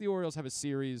Mondays. If the Orioles have a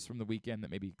series from the weekend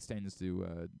that maybe extends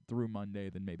to through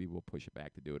Monday, then maybe we'll push it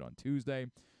back to do it on Tuesday.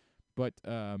 But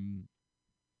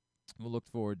we'll look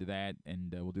forward to that,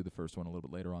 and we'll do the first one a little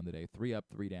bit later on today. 3 up,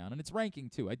 3 down, and it's ranking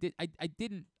too. I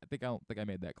don't think I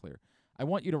made that clear. I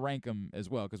want you to rank them as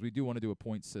well, because we do want to do a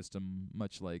point system,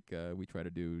 much like we try to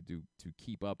do to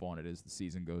keep up on it as the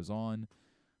season goes on.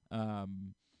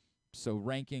 So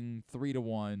ranking 3 to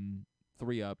 1.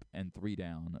 3 up and 3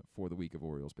 down for the week of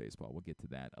Orioles baseball. We'll get to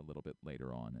that a little bit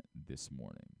later on this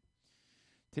morning.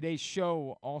 Today's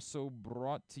show also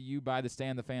brought to you by the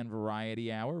Stan the Fan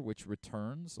Variety Hour, which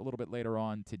returns a little bit later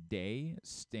on today.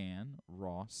 Stan,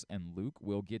 Ross, and Luke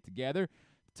will get together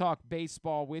to talk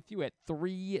baseball with you at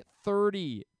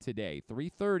 3:30 today.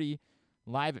 3:30,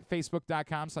 live at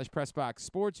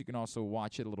facebook.com/PressBoxSports. You can also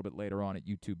watch it a little bit later on at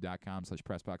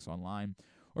youtube.com/PressBoxOnline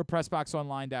or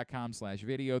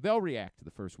PressBoxOnline.com/video. They'll react to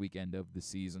the first weekend of the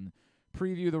season,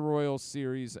 preview the Royals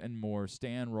series, and more.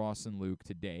 Stan, Ross, and Luke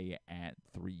today at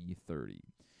 3:30.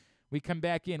 We come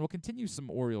back in. We'll continue some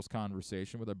Orioles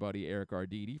conversation with our buddy Eric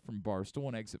Arditti from Barstool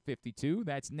on Exit 52.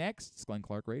 That's next. It's Glenn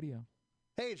Clark Radio.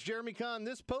 Hey, it's Jeremy Conn.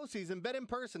 This postseason, bet in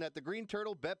person at the Green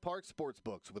Turtle Bet Park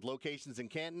Sportsbooks with locations in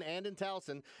Canton and in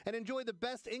Towson, and enjoy the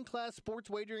best in-class sports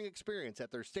wagering experience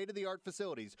at their state-of-the-art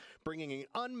facilities, bringing an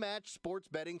unmatched sports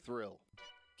betting thrill.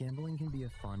 Gambling can be a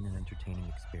fun and entertaining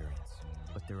experience,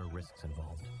 but there are risks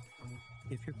involved.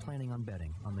 If you're planning on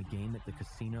betting on the game at the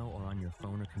casino or on your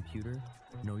phone or computer,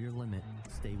 know your limit,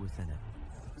 stay within it.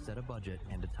 Set a budget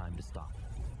and a time to stop.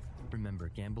 Remember,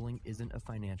 gambling isn't a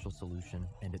financial solution,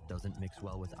 and it doesn't mix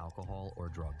well with alcohol or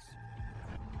drugs.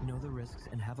 Know the risks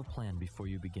and have a plan before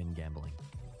you begin gambling.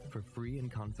 For free and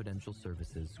confidential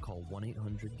services, call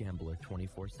 1-800-GAMBLER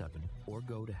 24/7 or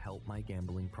go to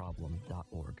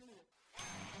helpmygamblingproblem.org.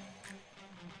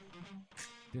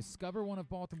 Discover one of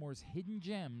Baltimore's hidden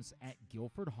gems at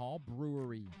Guilford Hall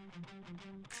Brewery.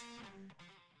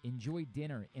 Enjoy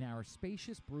dinner in our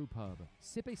spacious brew pub,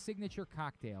 sip a signature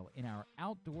cocktail in our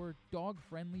outdoor,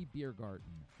 dog-friendly beer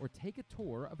garden, or take a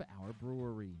tour of our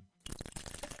brewery.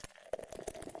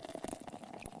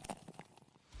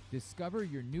 Discover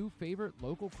your new favorite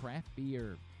local craft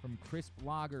beer. From crisp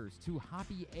lagers to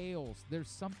hoppy ales, there's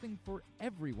something for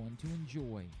everyone to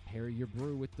enjoy. Pair your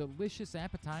brew with delicious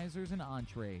appetizers and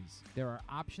entrees. There are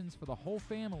options for the whole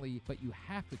family, but you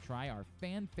have to try our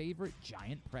fan-favorite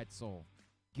giant pretzel.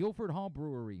 Guilford Hall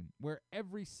Brewery, where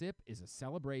every sip is a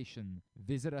celebration.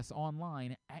 Visit us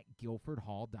online at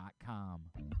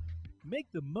guilfordhall.com.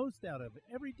 Make the most out of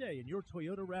every day in your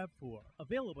Toyota RAV4,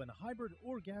 available in hybrid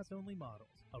or gas-only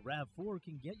models. A RAV4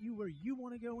 can get you where you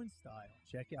want to go in style.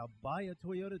 Check out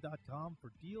buyatoyota.com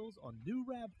for deals on new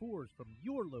RAV4s from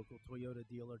your local Toyota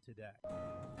dealer today.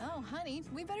 Oh, honey,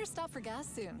 we better stop for gas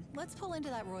soon. Let's pull into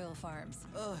that Royal Farms.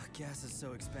 Ugh, gas is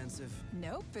so expensive.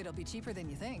 Nope, it'll be cheaper than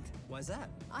you think. Why's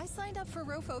that? I signed up for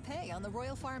Rofo Pay on the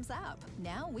Royal Farms app.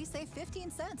 Now we save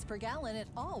 15 cents per gallon at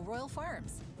all Royal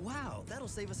Farms. Wow, that'll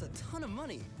save us a ton of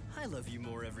money. I love you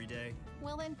more every day.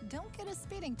 Well, then, don't get a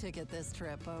speeding ticket this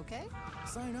trip, okay?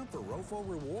 Sign up for Rofo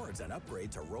Rewards and upgrade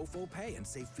to Rofo Pay and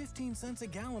save 15 cents a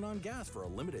gallon on gas for a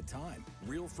limited time.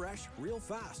 Real fresh, real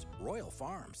fast. Royal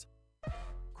Farms.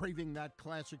 Craving that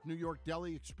classic New York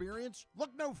deli experience?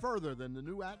 Look no further than the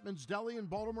new Atman's Deli in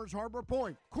Baltimore's Harbor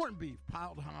Point. Corned beef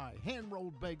piled high,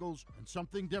 hand-rolled bagels, and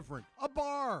something different. A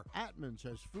bar! Atman's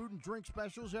has food and drink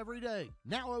specials every day.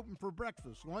 Now open for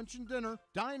breakfast, lunch, and dinner.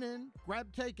 Dine in,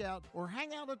 grab takeout, or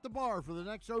hang out at the bar for the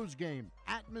next O's game.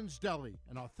 Atman's Deli,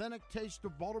 an authentic taste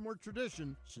of Baltimore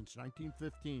tradition since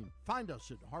 1915. Find us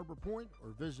at Harbor Point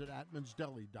or visit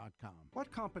atmansdeli.com.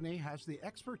 What company has the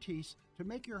expertise to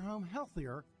make your home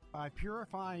healthier by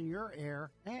purifying your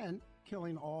air and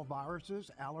killing all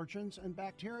viruses, allergens, and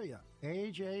bacteria?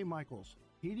 A.J. Michaels,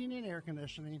 Heating and Air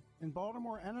Conditioning in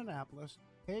Baltimore and Annapolis.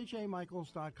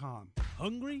 AJMichaels.com.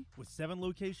 Hungry? With 7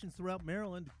 locations throughout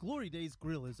Maryland, Glory Days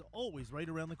Grill is always right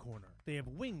around the corner. They have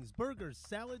wings, burgers,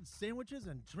 salads, sandwiches,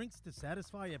 and drinks to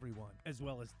satisfy everyone, as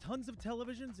well as tons of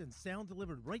televisions and sound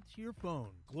delivered right to your phone.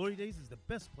 Glory Days is the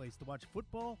best place to watch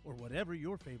football or whatever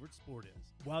your favorite sport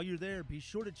is. While you're there, be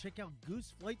sure to check out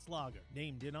Goose Flights Lager,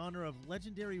 named in honor of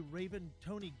legendary Raven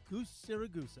Tony Goose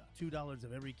Siragusa. $2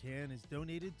 of every can is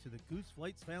donated to the Goose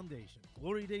Flights Foundation.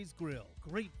 Glory Days Grill.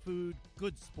 Great food,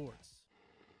 good sports.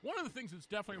 One of the things that's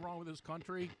definitely wrong with this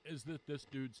country is that this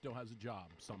dude still has a job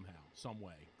somehow, some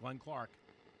way. Glenn Clark.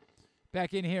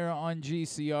 Back in here on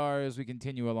GCR as we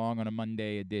continue along on a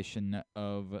Monday edition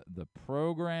of the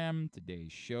program.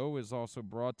 Today's show is also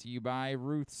brought to you by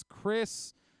Ruth's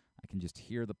Chris. I can just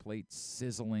hear the plate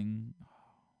sizzling. Oh,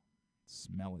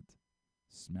 smell it.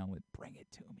 Smell it. Bring it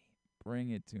to me.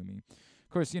 Bring it to me.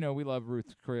 Of course, you know, we love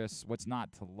Ruth's Chris. What's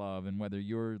not to love? And whether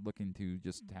you're looking to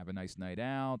just have a nice night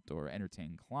out or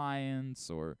entertain clients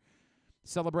or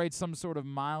celebrate some sort of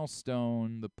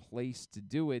milestone, the place to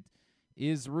do it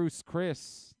is Ruth's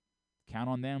Chris. Count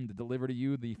on them to deliver to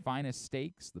you the finest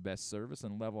steaks, the best service,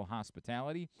 and level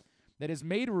hospitality that has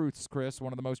made Ruth's Chris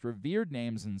one of the most revered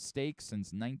names in steaks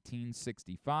since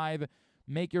 1965.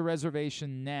 Make your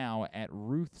reservation now at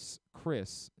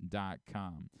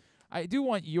ruthschris.com. I do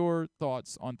want your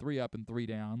thoughts on 3 Up and 3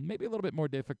 Down. Maybe a little bit more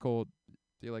difficult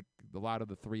feel like a lot of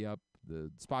the 3-up,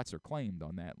 the spots are claimed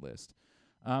on that list.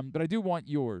 But I do want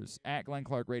yours at Glenn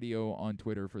Clark Radio on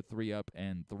Twitter for 3-up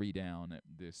and 3-down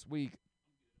this week.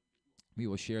 We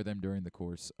will share them during the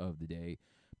course of the day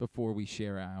before we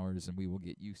share ours, and we will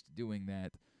get used to doing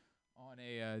that on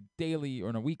a daily or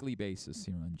on a weekly basis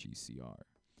here on GCR.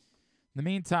 In the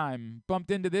meantime,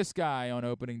 bumped into this guy on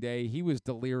opening day. He was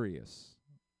delirious.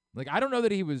 Like, I don't know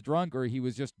that he was drunk or he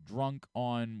was just drunk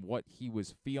on what he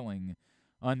was feeling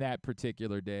on that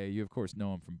particular day. You, of course,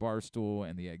 know him from Barstool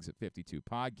and the Exit 52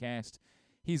 podcast.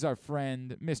 He's our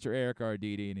friend, Mr. Eric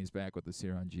Arditti, and he's back with us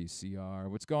here on GCR.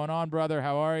 What's going on, brother?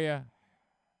 How are you?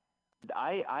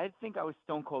 I think I was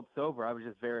stone cold sober. I was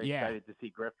just very excited to see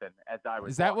Griffin as I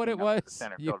was. Is that what it was? The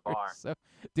center field bar.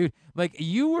 Dude, like,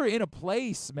 you were in a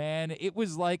place, man. It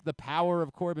was like the power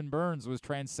of Corbin Burns was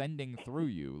transcending through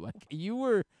you. Like, you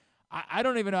were. I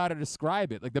don't even know how to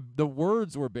describe it. Like, the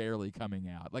words were barely coming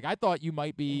out. Like, I thought you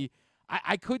might be –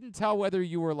 I couldn't tell whether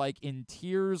you were, like, in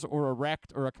tears or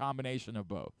erect or a combination of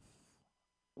both.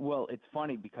 Well, it's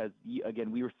funny because,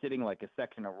 again, we were sitting like a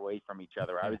section away from each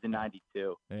other. I was in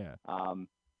 92. Yeah.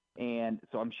 And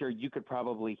so I'm sure you could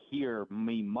probably hear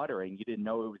me muttering. You didn't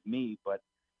know it was me, but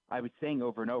I was saying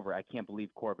over and over, I can't believe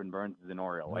Corbin Burns is an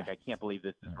Oriole. Like, I can't believe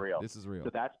this is real. This is real. So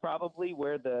that's probably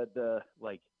where the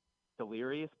like –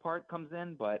 delirious part comes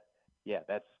in, but yeah,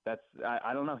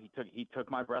 I don't know. He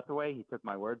took my breath away. He took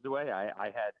my words away.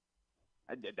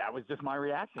 That was just my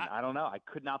reaction. I don't know. I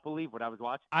could not believe what I was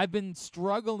watching. I've been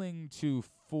struggling to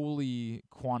fully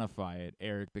quantify it,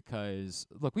 Eric, because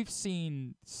look, we've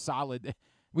seen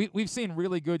we've seen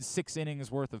really good 6 innings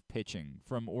worth of pitching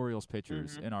from Orioles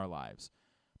pitchers in our lives.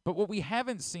 But what we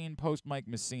haven't seen post Mike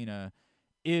Messina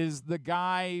is the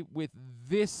guy with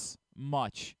this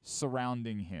much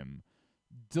surrounding him,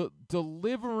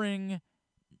 delivering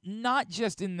not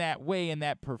just in that way, in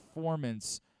that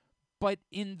performance, but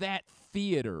in that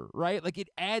theater, right? Like, it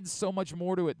adds so much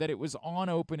more to it that it was on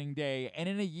opening day, and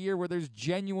in a year where there's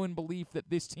genuine belief that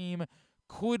this team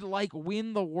could, like,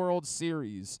 win the World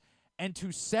Series, and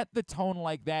to set the tone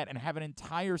like that and have an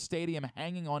entire stadium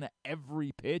hanging on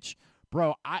every pitch,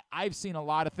 bro, I've seen a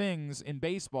lot of things in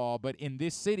baseball, but in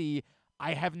this city,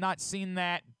 I have not seen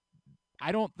that,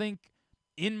 I don't think,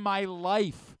 in my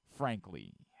life,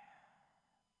 frankly.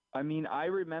 I mean, I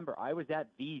remember I was at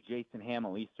the Jason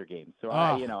Hamill Easter game, so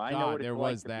I know what it's there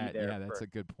like was to that. be there. Yeah, that's a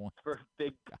good point. For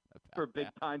big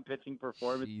time pitching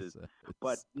performances. Jesus.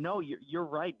 But no, you're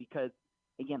right, because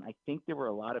again, I think there were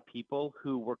a lot of people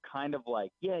who were kind of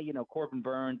like, yeah, Corbin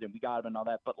Burns and we got him and all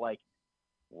that, but like,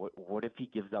 what if he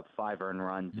gives up 5 earned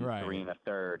runs and 3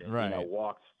 1/3 and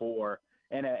walks 4,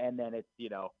 and then it's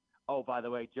oh, by the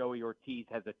way, Joey Ortiz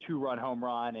has a 2-run home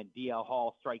run and DL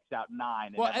Hall strikes out 9.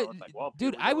 And everyone's like, well,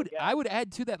 dude, I would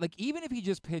add to that, like, even if he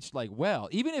just pitched like well,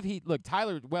 even if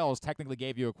Tyler Wells technically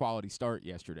gave you a quality start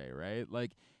yesterday, right?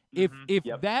 Like, if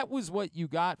that was what you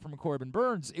got from Corbin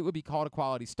Burns, it would be called a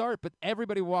quality start. But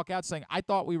everybody would walk out saying, I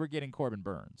thought we were getting Corbin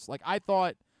Burns. Like, I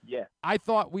thought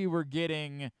we were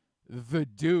getting the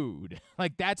dude.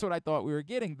 Like, that's what I thought we were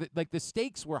getting. Like, the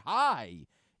stakes were high,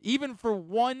 even for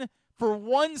one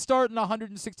start in a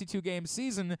 162-game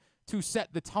season to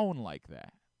set the tone like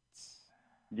that.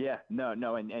 Yeah,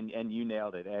 no, and you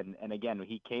nailed it. And again,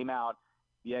 he came out,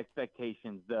 the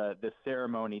expectations, the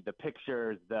ceremony, the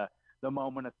pictures, the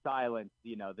moment of silence,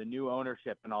 the new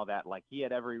ownership and all that. Like,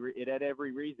 it had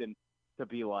every reason to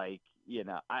be like,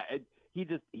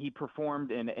 he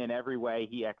performed in every way.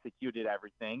 He executed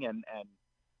everything, and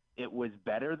it was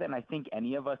better than I think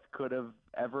any of us could have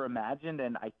ever imagined.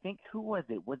 And I think, who was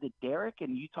it? Was it Derek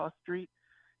in Utah Street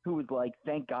who was like,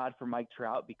 thank God for Mike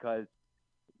Trout because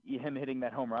him hitting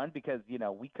that home run, because,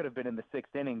 we could have been in the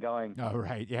 6th inning going, oh,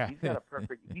 right. Yeah. He's got a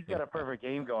perfect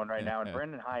game going right now. And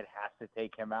Brendan Hyde has to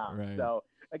take him out. Right. So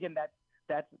again,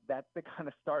 that's the kind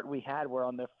of start we had where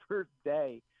on the first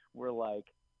day we're like,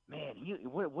 man,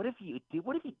 what if he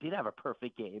did have a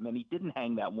perfect game and he didn't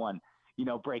hang that one,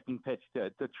 breaking pitch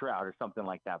to Trout or something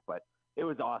like that. But it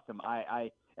was awesome.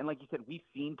 And like you said, we've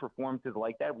seen performances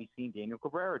like that. We've seen Daniel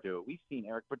Cabrera do it. We've seen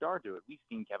Eric Bedard do it. We've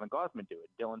seen Kevin Gausman do it,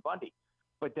 Dylan Bundy.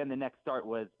 But then the next start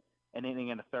was an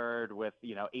inning and a third with,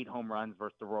 8 home runs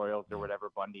versus the Royals or whatever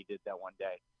Bundy did that one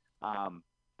day.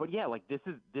 But yeah, like, this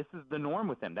is the norm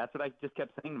with him. That's what I just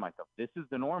kept saying to myself. This is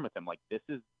the norm with him. Like, this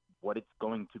is what it's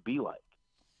going to be like.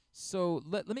 So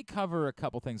let me cover a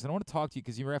couple things. And I want to talk to you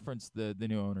because you referenced the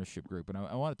new ownership group, and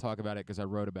I want to talk about it because I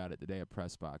wrote about it today at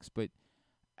Press Box. But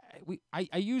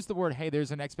I used the word, hey,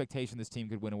 there's an expectation this team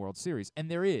could win a World Series,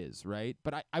 and there is, right?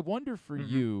 But I wonder for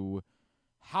you,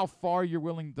 how far you're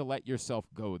willing to let yourself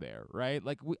go there, right?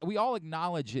 Like we all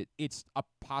acknowledge it's a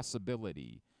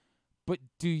possibility. But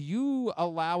do you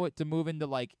allow it to move into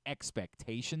like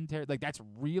expectation like that's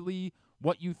really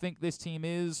what you think this team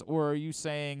is, or are you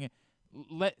saying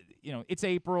it's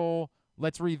April,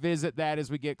 let's revisit that as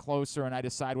we get closer and I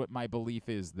decide what my belief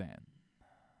is then?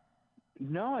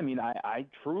 No, I mean, I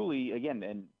truly, again,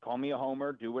 and call me a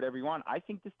homer, do whatever you want. I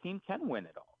think this team can win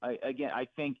it all.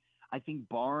 I think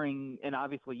barring, and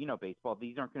obviously, baseball,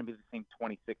 these aren't going to be the same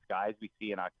 26 guys we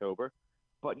see in October.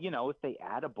 But, if they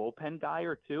add a bullpen guy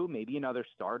or two, maybe another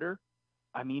starter,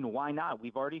 I mean, why not?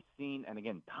 We've already seen, and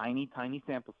again, tiny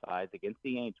sample size against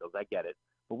the Angels. I get it.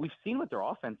 But we've seen what their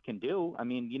offense can do. I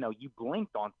mean, you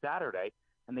blinked on Saturday,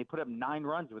 and they put up 9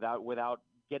 runs without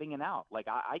getting an out. Like,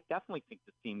 I definitely think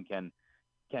this team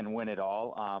can win it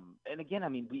all. And again, I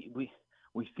mean,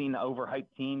 we've seen overhyped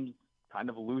teams kind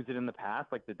of lose it in the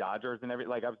past, like the Dodgers and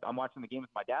Like, I'm watching the game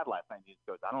with my dad last night, and he just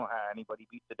goes, I don't know how anybody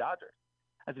beats the Dodgers.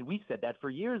 I said, we've said that for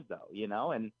years,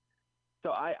 though, and so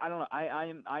I don't know.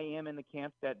 I am in the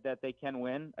camp that they can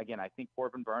win. Again, I think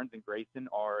Corbin Burns and Grayson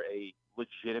are a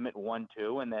legitimate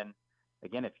 1-2, and then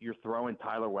again, if you're throwing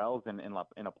Tyler Wells in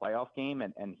a playoff game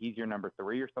and he's your number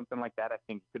 3 or something like that, I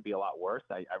think it could be a lot worse.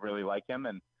 I really like him,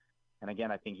 and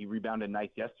again, I think he rebounded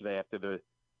nice yesterday after the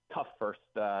tough first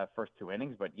 2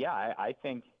 innings. But yeah, I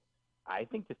think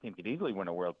this team could easily win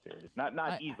a World Series.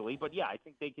 Not easily, but yeah, I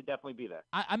think they could definitely be there.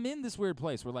 I'm in this weird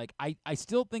place where like I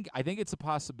still think it's a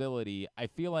possibility. I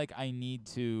feel like I need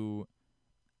to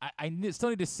still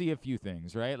need to see a few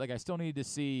things, right? Like I still need to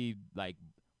see like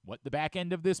what the back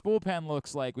end of this bullpen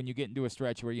looks like when you get into a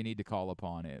stretch where you need to call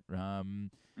upon it.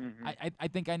 I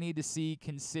think I need to see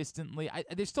consistently.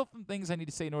 There's still some things I need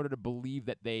to say in order to believe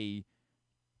that they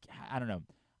 – I don't know.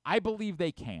 I believe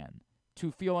they can. To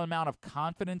feel an amount of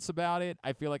confidence about it,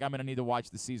 I feel like I'm going to need to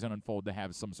watch the season unfold to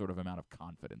have some sort of amount of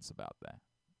confidence about that.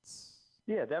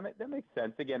 Yeah, that makes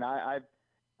sense. Again, I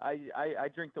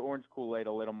drink the orange Kool-Aid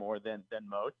a little more than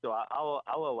most, so I'll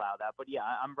allow that. But yeah,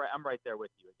 I'm right there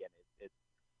with you again. It's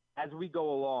as we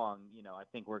go along, I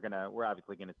think we're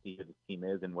obviously gonna see who this team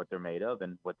is and what they're made of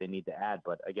and what they need to add.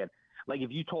 But again, like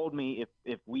if you told me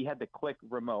if we had the click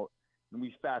remote and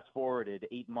we fast forwarded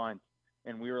 8 months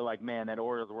and we were like, man, that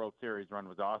Orioles World Series run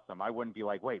was awesome, I wouldn't be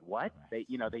like, wait, what? They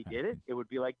did it? It would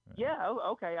be like, yeah,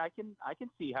 okay, I can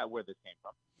see where this came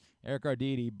from. Eric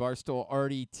Arditti, Barstool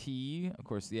Arditti, of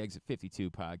course, the Exit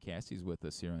 52 podcast. He's with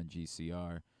us here on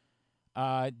GCR.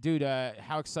 Dude,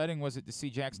 how exciting was it to see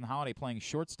Jackson Holliday playing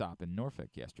shortstop in Norfolk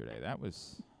yesterday? That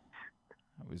was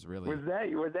really. Was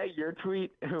that your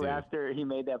tweet? Who, after he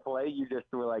made that play, you just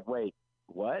were like, wait,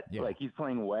 what? Yeah. Like he's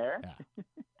playing where? Yeah.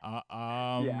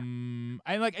 I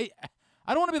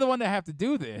don't want to be the one to have to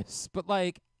do this, but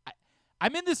like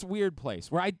I'm in this weird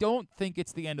place where I don't think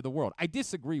it's the end of the world. I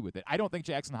disagree with it. I don't think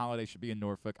Jackson Holliday should be in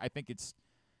Norfolk. I think it's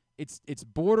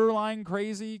borderline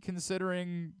crazy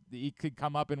considering he could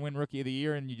come up and win Rookie of the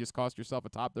Year and you just cost yourself a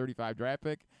top 35 draft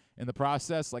pick in the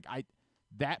process. Like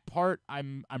that part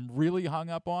I'm really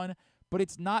hung up on, but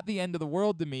it's not the end of the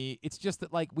world to me. It's just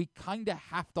that like we kind of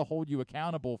have to hold you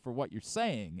accountable for what you're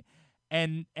saying.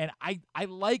 And I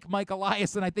like Mike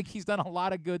Elias, and I think he's done a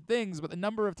lot of good things, but the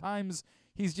number of times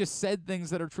he's just said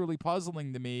things that are truly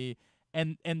puzzling to me,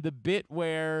 and the bit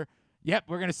where, yep,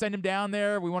 we're going to send him down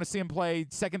there. We want to see him play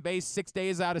second base 6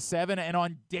 days out of 7, and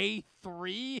on day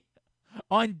 3,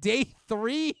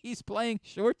 he's playing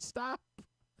shortstop.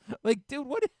 Like, dude,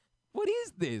 what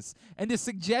is this? And to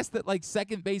suggest that, like,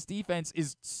 second base defense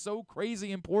is so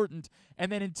crazy important, and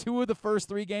then in 2 of the first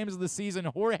 3 games of the season,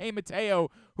 Jorge Mateo,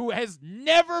 who has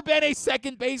never been a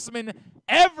second baseman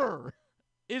ever,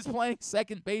 is playing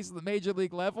second base at the major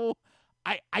league level.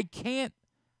 I can't.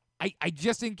 I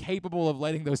just incapable of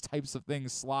letting those types of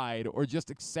things slide or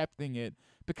just accepting it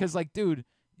because, like, dude,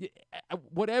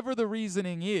 whatever the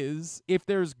reasoning is, if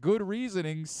there's good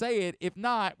reasoning, say it. If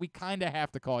not, we kind of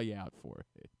have to call you out for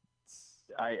it.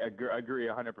 I agree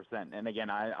 100%. And again,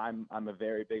 I'm a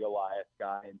very big Elias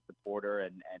guy and supporter,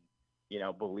 and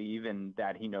believe in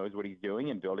that he knows what he's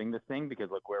doing and building this thing because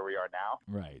look where we are now.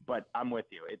 Right. But I'm with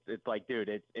you. It's like, dude,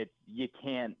 it's you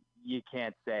can't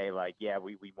say like, yeah,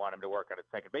 we want him to work on a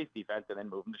second base defense and then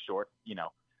move him to short,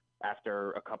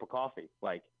 after a cup of coffee.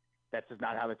 Like that's just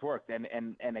not how this works.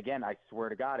 And again, I swear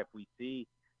to God, if we see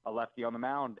a lefty on the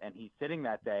mound and he's sitting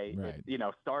that day, right.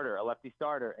 A lefty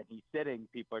starter, and he's sitting,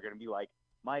 people are going to be like,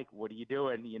 Mike, what are you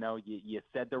doing? You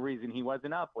said the reason he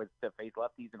wasn't up was to face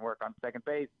lefties and work on second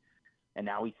base. And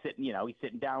now he's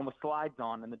sitting down with slides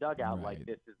on in the dugout. Right. Like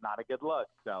this is not a good look.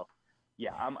 So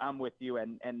yeah, I'm with you.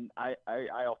 And I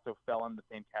also fell in the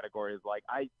same category as like,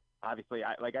 obviously,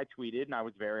 I tweeted, and I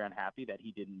was very unhappy that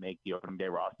he didn't make the opening day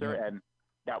roster, and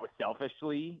that was selfish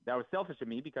of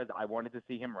me because I wanted to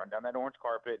see him run down that orange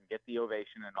carpet and get the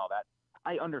ovation and all that.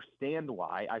 I understand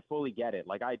why. I fully get it.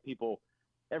 Like, I had people,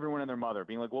 everyone and their mother,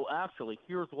 being like, well, actually,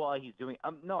 here's why he's doing.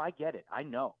 No, I get it. I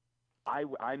know.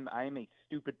 I'm a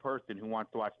stupid person who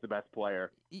wants to watch the best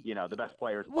player, the best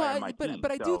players play on my team.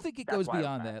 But I do think it goes why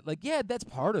beyond that. Like, yeah, that's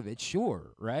part of it,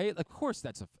 sure, right? Of course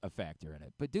that's a factor in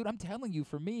it. But, dude, I'm telling you,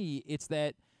 for me, it's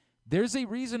that there's a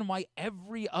reason why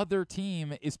every other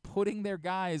team is putting their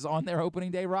guys on their opening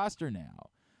day roster now.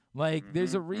 Like,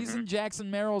 there's a reason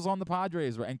Jackson Merrill's on the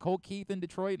Padres, and Colt Keith in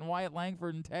Detroit and Wyatt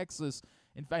Langford in Texas.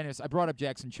 In fairness, I brought up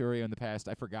Jackson Churio in the past.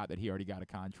 I forgot that he already got a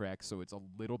contract, so it's a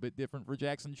little bit different for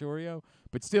Jackson Churio.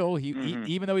 But still, he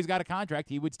even though he's got a contract,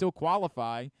 he would still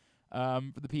qualify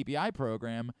for the PPI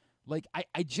program. Like,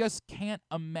 I just can't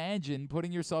imagine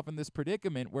putting yourself in this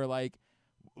predicament where, like,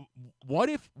 what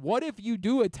if you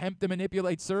do attempt to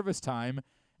manipulate service time,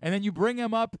 and then you bring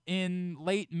him up in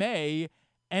late May,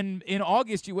 and in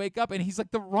August you wake up and he's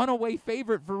like the runaway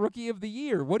favorite for Rookie of the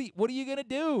Year? What are you gonna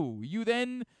do? You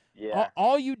then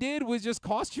all you did was just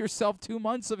cost yourself 2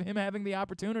 months of him having the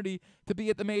opportunity to be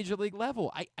at the major league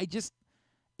level. I just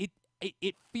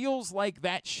it feels like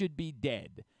that should be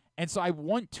dead, and so I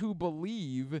want to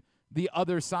believe the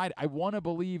other side. I want to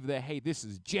believe that, hey, this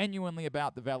is genuinely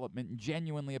about development and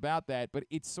genuinely about that, but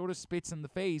it sort of spits in the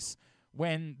face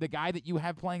when the guy that you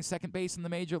have playing second base in the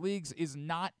major leagues is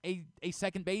not a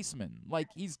second baseman. Like,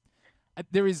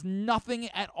 there is nothing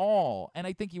at all. And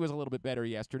I think he was a little bit better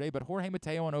yesterday, but Jorge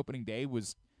Mateo on opening day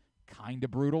was kind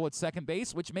of brutal at second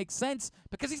base, which makes sense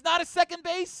because he's not a second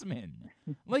baseman.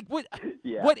 Like, what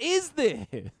is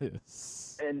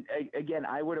this? And again,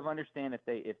 I would have understand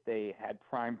if they had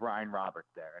prime Brian Roberts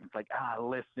there, and it's like,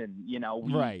 listen,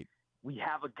 we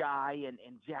have a guy and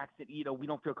Jackson, we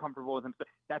don't feel comfortable with him. So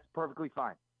that's perfectly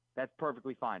fine.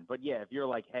 But yeah, if you're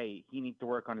like, hey, he needs to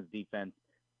work on his defense,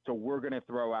 so we're gonna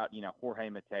throw out Jorge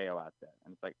Mateo out there,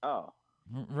 and it's like,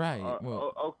 right,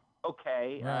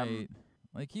 okay, right.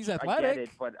 Like, he's athletic. I get it,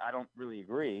 but I don't really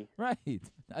agree. Right.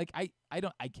 Like, I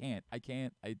can't.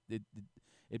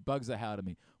 It bugs the hell out of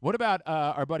me. What about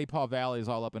our buddy Paul Valley is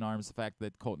all up in arms the fact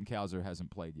that Colton Cowser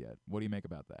hasn't played yet? What do you make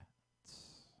about that?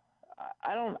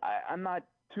 I'm not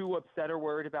too upset or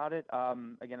worried about it.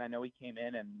 Again, I know he came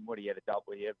in and he had a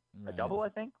double. He had a double, I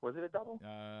think. Was it a double?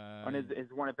 On his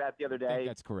one at bat the other day. I think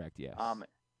that's correct. Yes.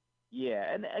 Yeah,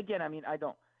 and again, I mean,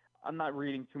 I'm not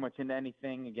reading too much into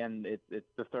anything. Again, it's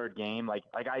the third game. Like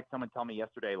I had someone tell me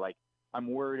yesterday, like, I'm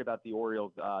worried about the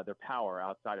Orioles, their power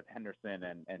outside of Henderson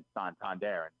and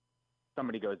Santander. And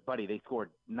somebody goes, buddy, they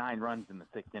scored 9 runs in the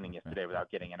 6th inning yesterday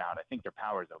without getting an out. I think their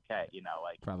power's okay.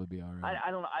 Probably be all right. I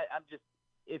don't know. I'm just,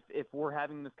 if we're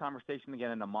having this conversation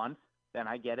again in a month, then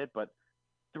I get it. But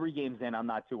 3 games in, I'm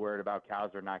not too worried about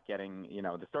Cowser not getting,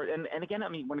 the start. And again, I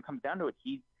mean, when it comes down to it,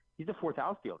 he's a 4th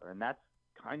outfielder, and that's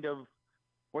kind of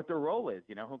what their role is.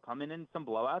 He'll come in some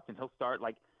blowouts, and he'll start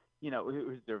like,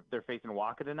 they're facing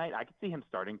Waka tonight. I could see him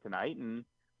starting tonight, and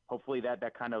hopefully that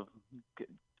kind of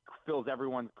fills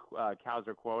everyone's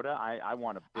Cowser quota. I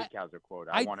want a big Cowser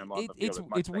quota. I want him on the field as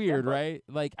much It's as I weird, can, right?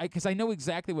 Like, because I know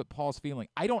exactly what Paul's feeling.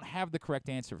 I don't have the correct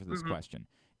answer for this question.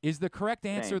 Is the correct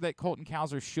answer that Colton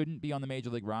Cowser shouldn't be on the major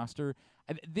league roster?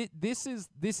 This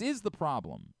is the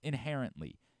problem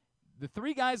inherently. The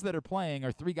 3 guys that are playing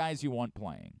are 3 guys you want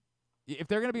playing. If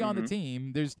they're going to be on the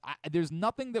team, there's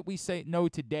nothing that we know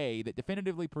today that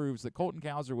definitively proves that Colton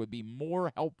Cowser would be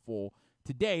more helpful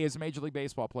today as a Major League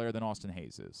Baseball player than Austin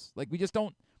Hayes is. Like, we just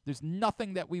don't – there's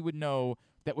nothing that we would know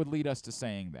that would lead us to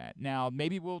saying that. Now,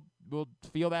 maybe we'll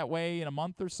feel that way in a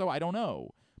month or so. I don't know.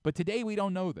 But today we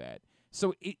don't know that.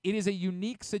 So it is a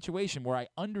unique situation where I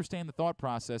understand the thought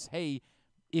process, hey,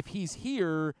 if he's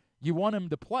here, you want him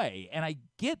to play. And I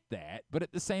get that, but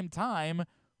at the same time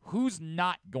 – who's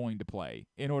not going to play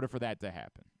in order for that to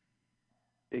happen?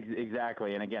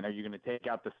 Exactly. And again, are you going to take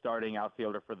out the starting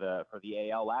outfielder for the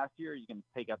AL last year? Are you going to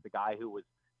take out the guy who was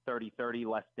 30-30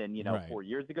 less than 4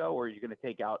 years ago? Or are you going to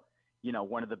take out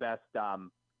one of the best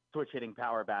switch hitting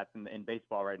power bats in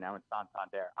baseball right now in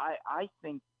Santander? I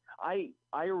think I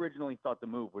originally thought the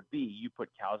move would be you put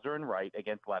Cowser in right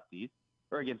against lefties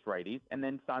or against righties, and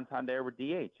then Santander with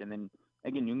DH, and then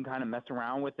again you can kind of mess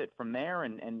around with it from there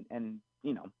and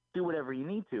do whatever you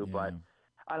need to. But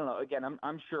I don't know. Again,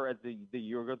 I'm sure as the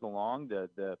year goes along,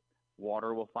 the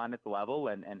water will find its level,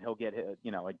 and he'll get a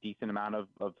decent amount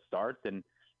of starts and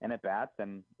at bats,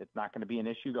 and it's not going to be an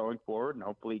issue going forward. And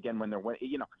hopefully, again, when they're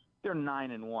they're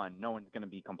 9-1. No one's going to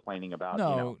be complaining about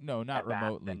no, not at-bats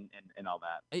remotely. and all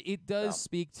that. It does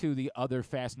speak to the other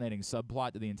fascinating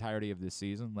subplot to the entirety of this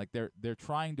season. Like they're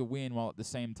trying to win while at the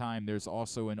same time there's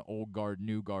also an old guard,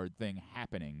 new guard thing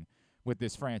happening with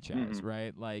this franchise,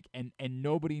 right? Like and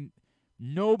nobody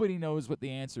knows what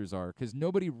the answers are because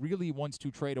nobody really wants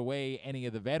to trade away any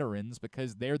of the veterans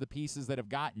because they're the pieces that have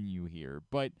gotten you here.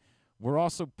 But we're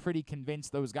also pretty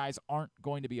convinced those guys aren't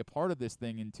going to be a part of this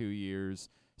thing in 2 years.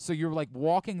 So you're like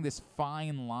walking this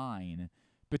fine line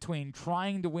between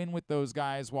trying to win with those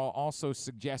guys while also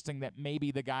suggesting that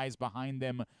maybe the guys behind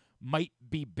them might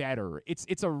be better.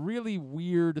 It's a really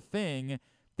weird thing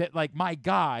that, like, my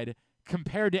God,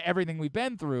 compared to everything we've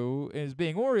been through as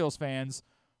being Orioles fans,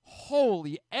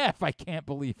 holy F, I can't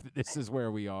believe that this is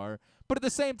where we are. But at the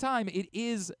same time, it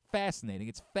is fascinating.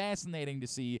 It's fascinating to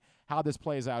see how this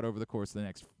plays out over the course of the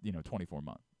next, 24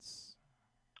 months.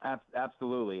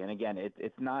 Absolutely, and again,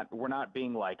 it's not. We're not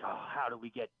being like, oh, how do we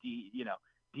get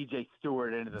DJ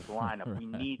Stewart into this lineup? Right. We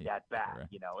need that back.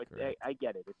 Correct. I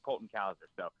get it. It's Colton Cowser,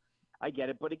 so I get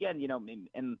it. But again,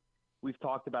 and we've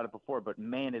talked about it before. But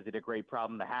man, is it a great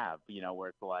problem to have? Where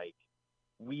it's like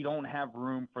we don't have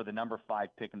room for the number 5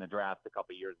 pick in the draft a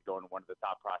couple of years ago and one of the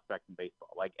top prospects in baseball.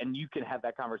 Like, and you can have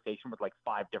that conversation with like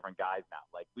 5 different guys now.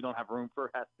 Like, we don't have room for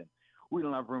Heston. We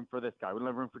don't have room for this guy. We don't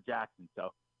have room for Jackson. So.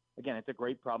 Again, it's a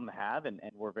great problem to have, and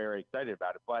we're very excited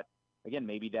about it. But, again,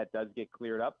 maybe that does get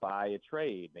cleared up by a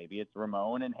trade. Maybe it's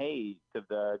Ramon and Hayes to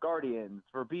the Guardians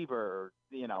for Bieber,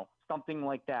 something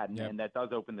like that, and that does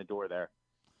open the door there.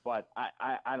 But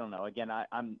I don't know. Again,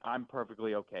 I'm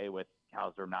perfectly okay with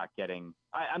Cowser not getting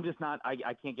 – I'm just not –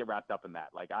 I can't get wrapped up in that.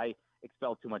 Like, I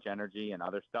expel too much energy and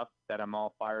other stuff that I'm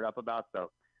all fired up about.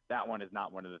 So that one is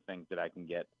not one of the things that I can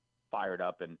get fired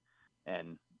up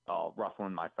and all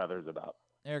ruffling my feathers about.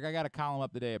 Eric, I got a column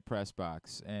up today at Press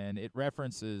Box, and it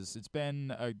references it's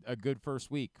been a good first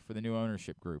week for the new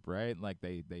ownership group, right? Like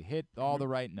they hit all the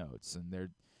right notes, and they're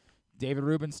David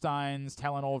Rubenstein's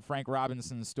telling old Frank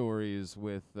Robinson stories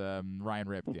with Ryan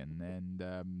Ripken,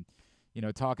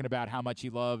 and talking about how much he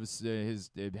loves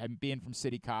his being from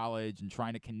City College and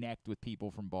trying to connect with people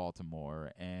from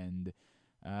Baltimore, and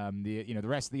the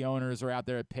rest of the owners are out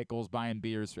there at Pickles buying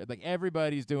beers. Like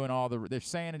everybody's doing they're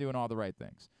saying and doing all the right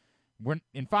things.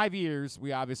 In 5 years,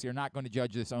 we obviously are not going to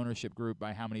judge this ownership group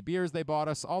by how many beers they bought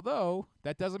us, although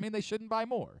that doesn't mean they shouldn't buy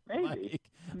more. Maybe.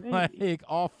 Like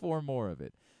all 4 more of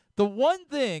it. The one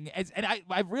thing, and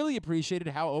I've really appreciated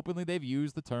how openly they've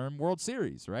used the term World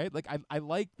Series, right? Like I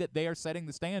like that they are setting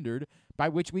the standard by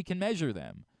which we can measure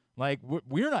them. Like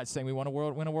we're not saying we want to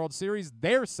win a World Series.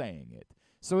 They're saying it.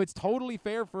 So it's totally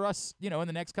fair for us, in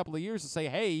the next couple of years to say,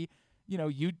 hey,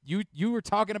 you were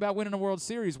talking about winning a World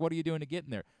Series. What are you doing to get in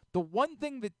there? The one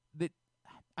thing that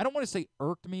I don't want to say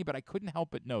irked me, but I couldn't help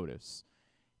but notice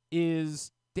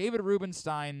is David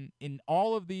Rubenstein in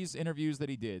all of these interviews that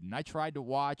he did, and I tried to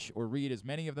watch or read as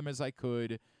many of them as I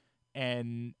could,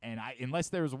 and unless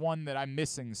there's one that I'm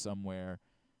missing somewhere,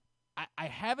 I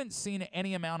haven't seen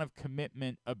any amount of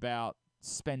commitment about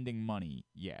spending money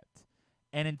yet.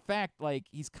 And in fact, like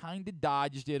he's kind of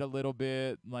dodged it a little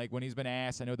bit. Like when he's been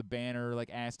asked, I know the Banner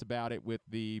asked about it with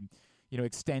the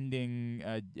extending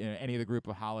any of the group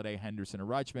of Holiday, Henderson, or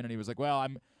Rutschman, and he was like, well,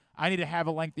 I need to have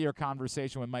a lengthier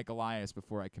conversation with Mike Elias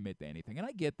before I commit to anything. And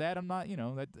I get that. I'm not,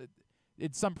 that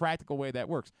it's some practical way that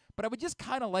works. But I would just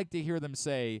kind of like to hear them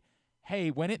say,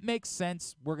 hey, when it makes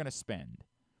sense, we're going to spend.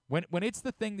 When it's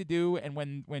the thing to do, and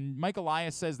when Mike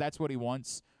Elias says that's what he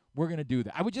wants, we're going to do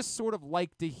that. I would just sort of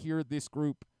like to hear this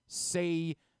group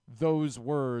say those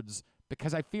words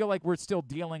because I feel like we're still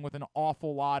dealing with an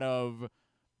awful lot of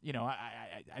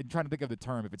I'm trying to think of the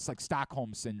term. If it's like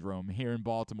Stockholm Syndrome here in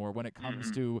Baltimore when it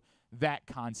comes to that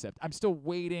concept. I'm still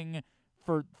waiting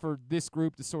for this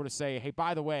group to sort of say, hey,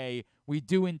 by the way, we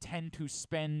do intend to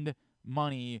spend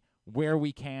money where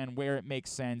we can, where it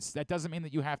makes sense. That doesn't mean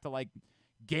that you have to,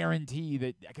 guarantee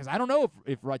that, because I don't know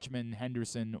if Rutschman,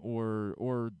 Henderson,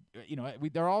 or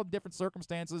they're all different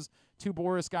circumstances. 2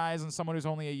 Boris guys and someone who's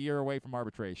only a year away from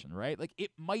arbitration, right? Like,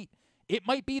 it might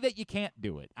be that you can't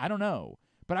do it. I don't know.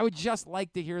 But I would just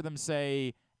like to hear them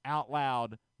say out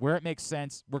loud, where it makes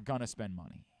sense, we're going to spend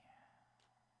money.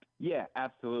 Yeah,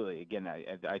 absolutely. Again,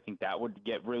 I think that would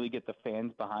really get the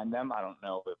fans behind them. I don't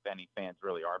know if any fans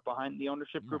really are behind the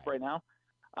ownership group right now.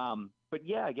 But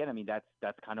yeah, again, I mean,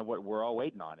 that's kind of what we're all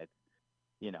waiting on. It's,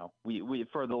 we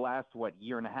for the last,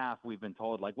 year and a half, we've been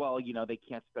told they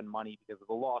can't spend money because of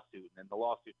the lawsuit, and then the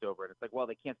lawsuit's over. And it's like, well,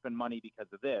 they can't spend money because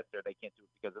of this, or they can't do it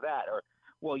because of that, or,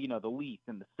 well, the lease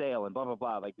and the sale and blah, blah,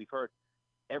 blah. Like we've heard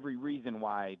every reason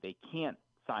why they can't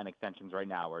sign extensions right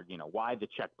now, or why the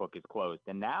checkbook is closed.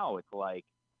 And now it's like,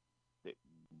 there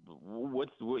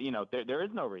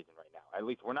is no reason right now. At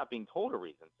least we're not being told a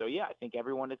reason. So yeah, I think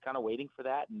everyone is kind of waiting for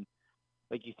that. And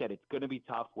like you said, it's going to be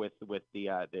tough with the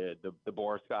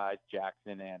Boris guys,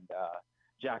 Jackson and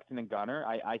Gunner.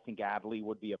 I think Adley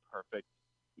would be a perfect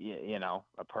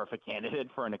candidate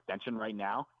for an extension right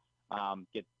now.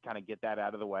 Get that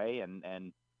out of the way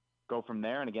and go from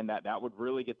there. And again, that would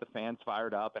really get the fans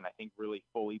fired up, and I think really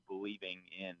fully believing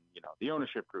in the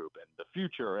ownership group and the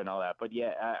future and all that. But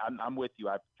yeah, I'm with you.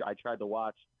 I tried to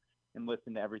watch and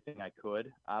listen to everything I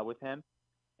could with him,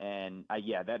 and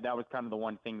that was kind of the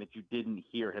one thing that you didn't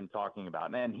hear him talking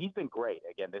about. And he's been great.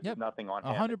 Again, this is nothing on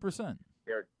him. 100%.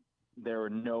 There are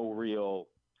no real,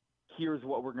 here's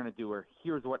what we're going to do, or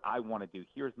here's what I want to do,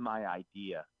 here's my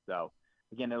idea. So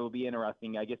again, it'll be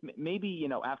interesting. I guess maybe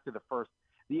after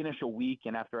the initial week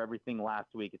and after everything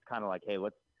last week, it's kind of like, hey,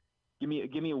 let's give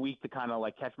me a week to kind of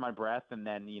like catch my breath, and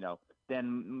then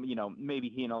maybe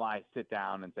he and Elias sit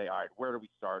down and say, all right, where do we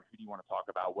start? Who do you want to talk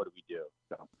about? What do we do?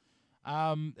 So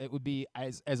it would be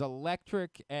as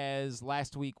electric as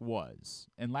last week was,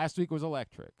 and last week was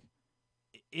electric.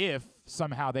 If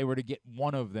somehow they were to get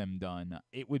one of them done,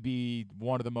 it would be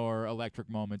one of the more electric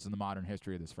moments in the modern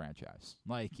history of this franchise.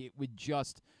 Like, it would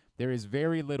there is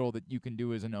very little that you can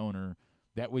do as an owner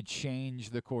that would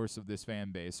change the course of this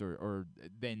fan base, or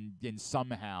then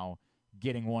somehow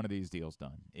getting one of these deals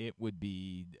done. It would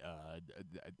be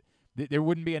there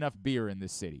wouldn't be enough beer in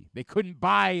this city. They couldn't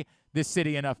buy this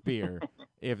city enough beer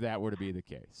if that were to be the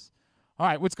case. All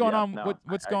right, what's going on?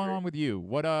 What's going on with you?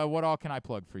 What all can I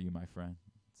plug for you, my friend?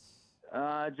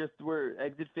 Just we're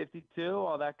exit 52,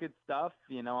 all that good stuff.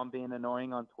 I'm being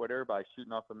annoying on Twitter by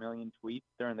shooting off a million tweets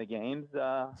during the games,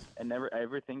 and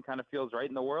everything kind of feels right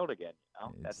in the world again.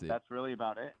 That's really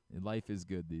about it. Life is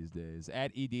good these days.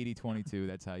 At Arditti22,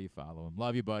 that's how you follow him.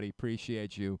 Love you, buddy.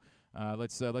 Appreciate you.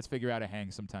 Let's figure out a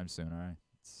hang sometime soon. All right.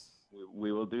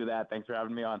 We will do that. Thanks for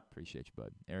having me on. Appreciate you,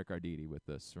 bud. Eric Arditti with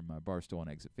us from Barstool on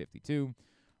Exit 52.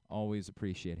 Always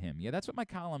appreciate him. Yeah, that's what my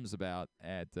column's about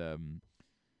at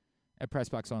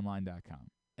PressBoxOnline.com.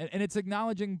 And it's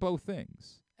acknowledging both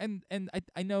things. And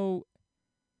I know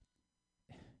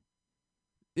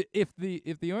if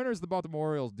the owners of the Baltimore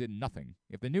Orioles did nothing,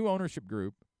 if the new ownership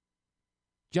group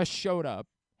just showed up,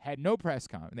 had no press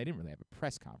conference, they didn't really have a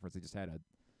press conference, they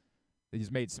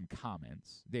just made some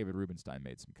comments. David Rubenstein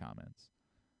made some comments.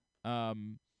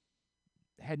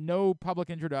 Had no public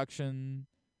introduction,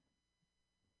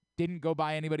 didn't go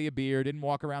buy anybody a beer, didn't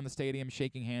walk around the stadium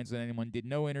shaking hands with anyone, did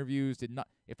no interviews,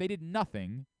 if they did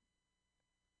nothing,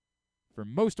 for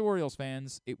most Orioles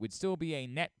fans, it would still be a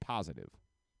net positive.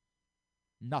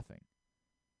 Nothing.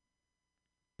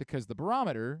 Because the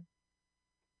barometer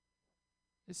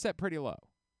is set pretty low.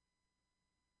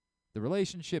 The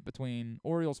relationship between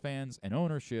Orioles fans and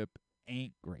ownership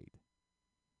ain't great.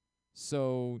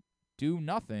 So, do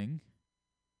nothing.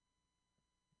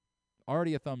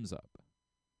 Already a thumbs up.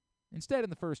 Instead, in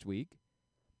the first week,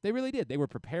 they really did. They were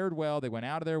prepared well. They went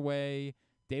out of their way.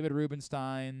 David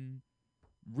Rubenstein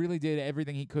really did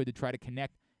everything he could to try to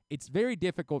connect. It's very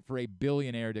difficult for a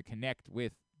billionaire to connect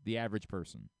with the average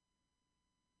person.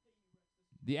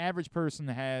 The average person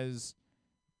has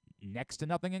next to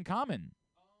nothing in common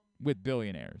with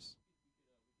billionaires.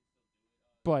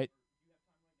 But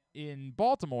in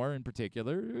Baltimore in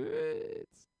particular,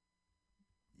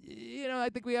 I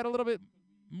think we had a little bit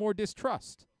more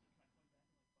distrust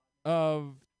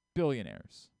of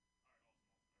billionaires.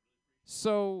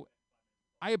 So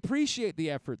I appreciate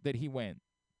the effort that he went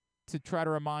to try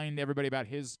to remind everybody about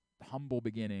his humble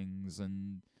beginnings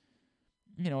and,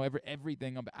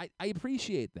 everything. I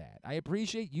appreciate that. I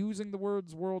appreciate using the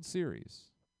words World Series.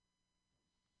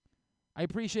 I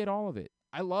appreciate all of it.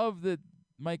 I love that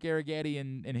Mike Arrighetti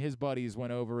and his buddies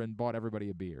went over and bought everybody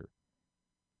a beer.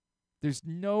 There's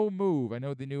no move. I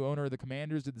know the new owner of the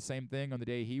Commanders did the same thing on the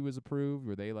day he was approved,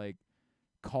 where they,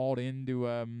 called into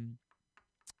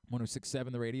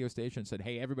 106.7, the radio station, and said,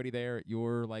 hey, everybody there at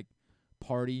your,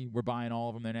 party, we're buying all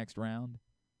of them their next round.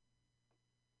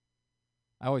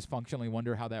 I always functionally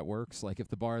wonder how that works. If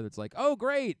the bar that's like, oh,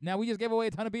 great, now we just gave away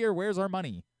a ton of beer, where's our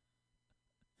money?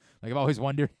 I've always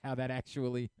wondered how that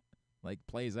actually,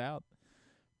 plays out.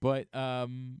 But,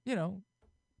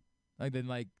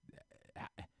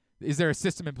 is there a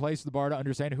system in place for the bar to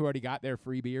understand who already got their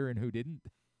free beer and who didn't?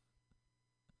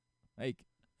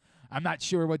 I'm not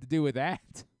sure what to do with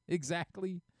that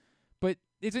exactly. But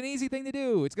it's an easy thing to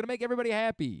do. It's going to make everybody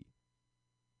happy.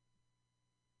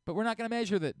 But we're not going to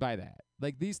measure that by that.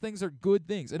 These things are good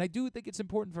things. And I do think it's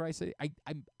important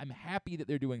I'm happy that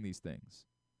they're doing these things.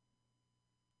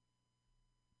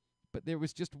 But there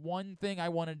was just one thing I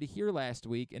wanted to hear last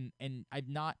week, and I've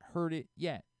not heard it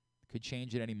yet. Could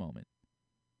change at any moment.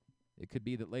 It could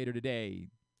be that later today,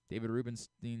 David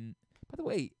Rubenstein. By the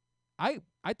way, I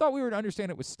thought we were to understand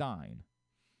it was Stein.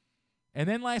 And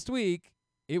then last week,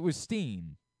 it was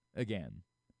Steen again.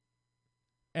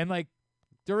 And, like,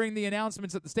 during the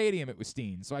announcements at the stadium, it was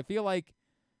Steen. So I feel like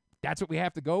that's what we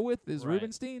have to go with is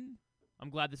Rubenstein. I'm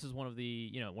glad this is one of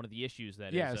the issues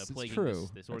that yes, is plaguing true.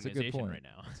 this That's a good organization point. right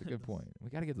now. That's a good point. We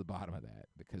got to get to the bottom of that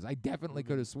because I definitely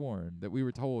could have sworn that we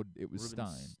were told it was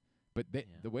Stein. But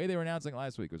the way they were announcing it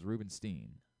last week was Rubenstein.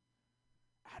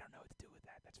 I don't know what to do with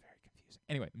that. That's very confusing.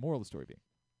 Anyway, the moral of the story being,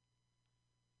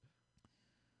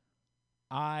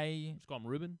 Just call him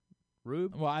Ruben.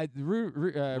 Rube. Well,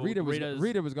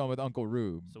 Rita was going with Uncle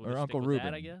Rube So we'll or just Uncle stick with Ruben.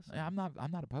 that, I guess? I'm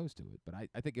not opposed to it, but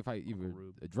I think if you were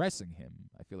addressing him,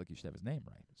 I feel like you should have his name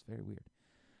right. It's very weird.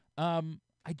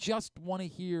 I just want to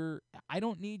hear. I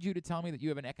don't need you to tell me that you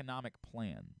have an economic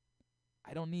plan.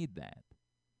 I don't need that.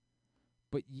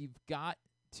 But you've got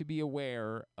to be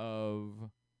aware of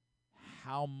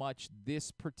how much this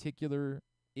particular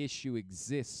issue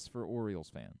exists for Orioles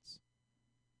fans.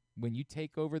 When you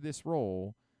take over this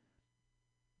role,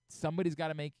 somebody's got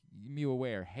to make you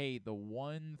aware, hey, the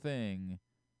one thing,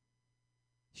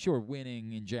 sure,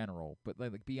 winning in general, but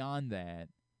like beyond that,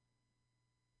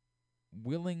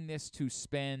 willingness to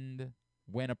spend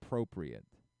when appropriate.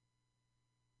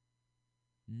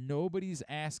 Nobody's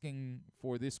asking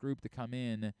for this group to come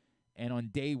in and on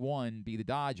day one be the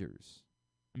Dodgers.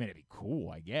 I mean, it'd be cool,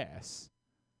 I guess,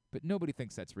 but nobody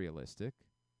thinks that's realistic.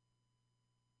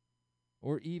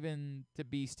 Or even to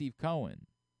be Steve Cohen.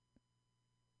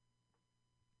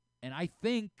 And I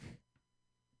think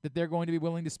that they're going to be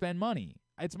willing to spend money.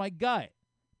 It's my gut,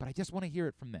 but I just want to hear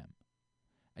it from them.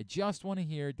 I just want to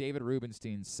hear David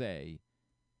Rubenstein say,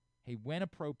 hey, when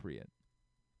appropriate,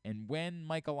 and when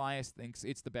Mike Elias thinks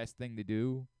it's the best thing to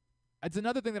do. It's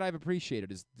another thing that I've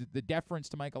appreciated is the deference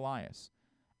to Mike Elias.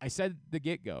 I said the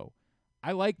get-go,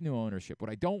 I like new ownership. What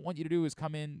I don't want you to do is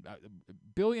come in.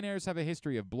 Billionaires have a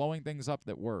history of blowing things up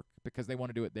that work because they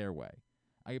want to do it their way.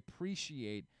 I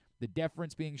appreciate the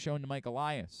deference being shown to Mike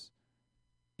Elias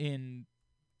in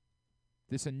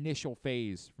this initial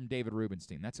phase from David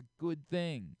Rubenstein. That's a good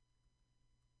thing.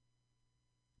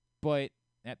 But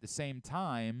at the same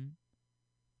time,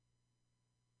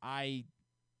 I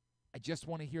just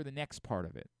want to hear the next part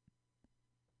of it.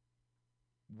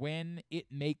 When it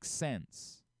makes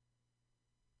sense,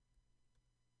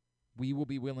 we will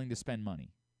be willing to spend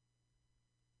money.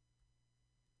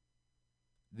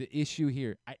 The issue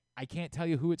here, I can't tell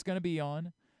you who it's going to be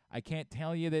on. I can't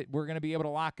tell you that we're going to be able to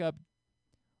lock up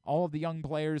all of the young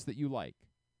players that you like.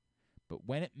 But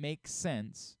when it makes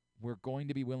sense, we're going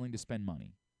to be willing to spend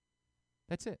money.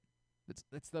 That's it.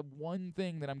 That's the one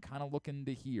thing that I'm kind of looking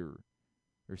to hear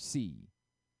or see.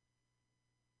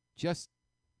 Just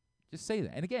say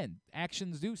that. And again,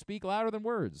 actions do speak louder than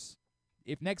words.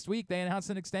 If next week they announce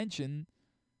an extension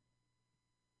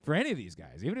for any of these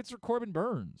guys, even if it's for Corbin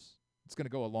Burns, it's going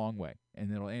to go a long way,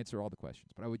 and it'll answer all the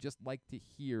questions. But I would just like to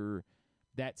hear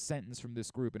that sentence from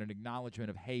this group and an acknowledgement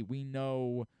of, hey, we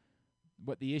know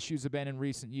what the issues have been in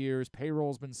recent years.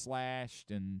 Payroll's been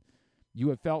slashed, and you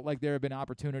have felt like there have been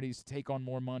opportunities to take on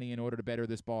more money in order to better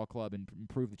this ball club and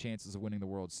improve the chances of winning the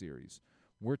World Series.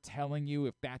 We're telling you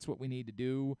if that's what we need to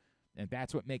do and if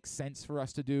that's what makes sense for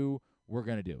us to do, we're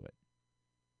going to do it.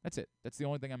 That's it. That's the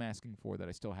only thing I'm asking for that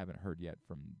I still haven't heard yet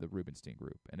from the Rubenstein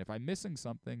group. And if I'm missing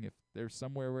something, if there's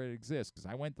somewhere where it exists, because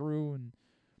I went through and,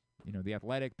 the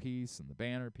Athletic piece and the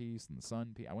Banner piece and the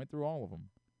Sun piece, I went through all of them.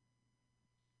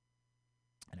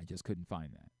 And I just couldn't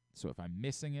find that. So if I'm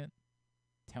missing it,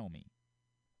 tell me.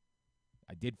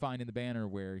 I did find in the Banner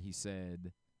where he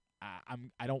said,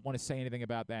 I don't want to say anything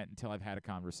about that until I've had a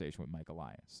conversation with Mike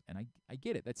Elias. And I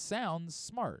get it. That sounds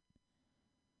smart.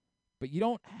 But you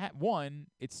don't have,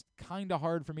 it's kind of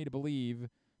hard for me to believe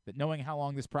that knowing how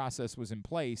long this process was in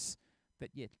place,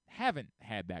 that you haven't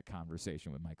had that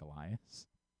conversation with Mike Elias.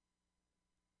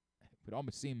 It would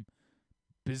almost seem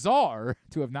bizarre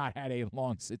to have not had a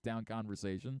long sit-down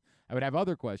conversation. I would have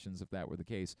other questions if that were the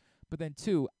case. But then,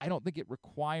 two, I don't think it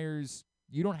requires,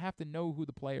 you don't have to know who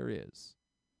the player is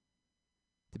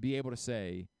to be able to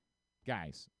say,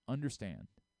 guys, understand.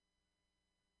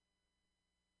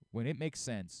 When it makes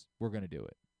sense, we're going to do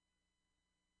it.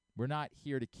 We're not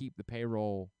here to keep the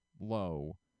payroll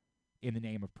low in the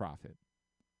name of profit.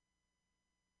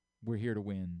 We're here to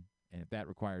win, and if that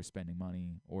requires spending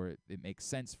money or it makes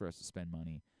sense for us to spend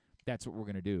money, that's what we're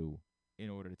going to do in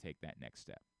order to take that next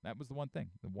step. That was the one thing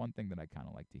that I kind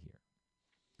of like to hear.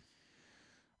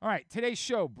 All right, today's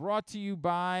show brought to you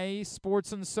by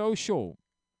Sports and Social.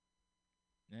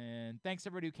 And thanks,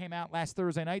 everybody who came out last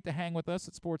Thursday night to hang with us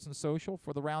at Sports and Social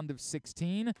for the round of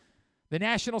 16. The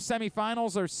national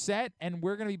semifinals are set, and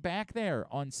we're going to be back there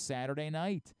on Saturday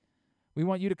night. We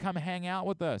want you to come hang out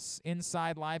with us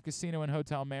inside Live Casino and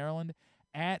Hotel Maryland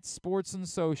at Sports and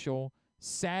Social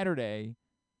Saturday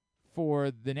for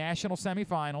the national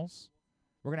semifinals.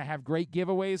 We're going to have great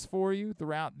giveaways for you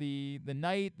throughout the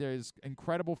night. There's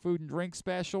incredible food and drink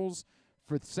specials.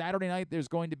 For Saturday night, there's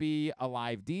going to be a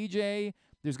live DJ.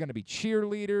 There's going to be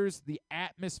cheerleaders. The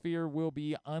atmosphere will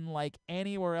be unlike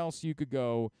anywhere else you could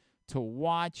go to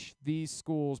watch these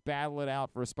schools battle it out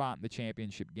for a spot in the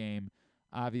championship game.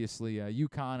 Obviously,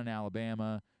 UConn and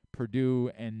Alabama,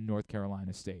 Purdue and North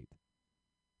Carolina State.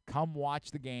 Come watch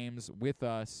the games with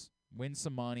us, win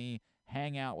some money,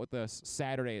 hang out with us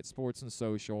Saturday at Sports and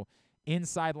Social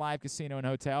inside Live Casino and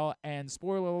Hotel. And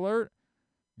spoiler alert,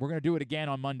 we're going to do it again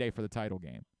on Monday for the title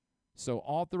game. So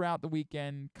all throughout the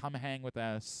weekend, come hang with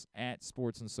us at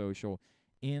Sports and Social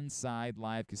inside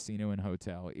Live Casino and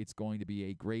Hotel. It's going to be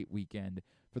a great weekend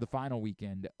for the final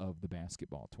weekend of the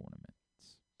basketball tournament.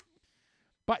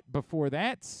 But before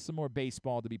that, some more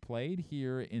baseball to be played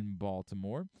here in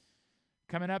Baltimore.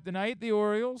 Coming up tonight, the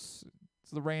Orioles.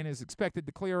 So the rain is expected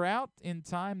to clear out in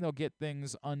time. They'll get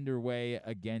things underway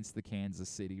against the Kansas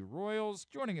City Royals.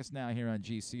 Joining us now here on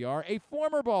GCR, a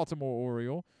former Baltimore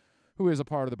Oriole who is a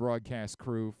part of the broadcast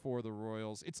crew for the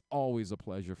Royals. It's always a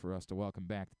pleasure for us to welcome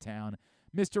back to town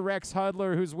Mr. Rex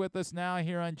Hudler, who's with us now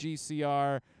here on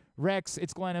GCR. Rex,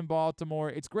 it's Glenn in Baltimore.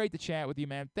 It's great to chat with you,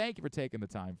 man. Thank you for taking the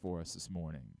time for us this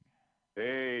morning.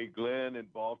 Hey, Glenn in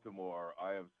Baltimore.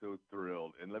 I am so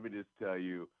thrilled. And let me just tell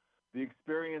you, the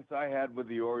experience I had with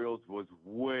the Orioles was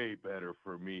way better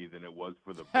for me than it was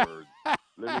for the Birds.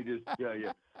 Let me just tell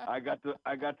you, I got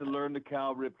to learn the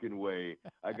Cal Ripken way.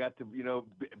 I got to,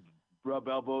 rub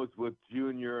elbows with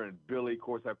Junior and Billy. Of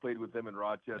course, I played with them in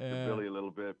Rochester, Billy a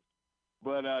little bit.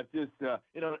 But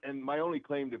and my only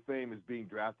claim to fame is being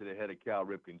drafted ahead of Cal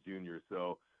Ripken Jr.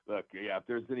 So, look, yeah, if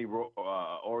there's any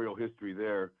Oriole history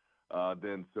there,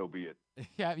 then so be it.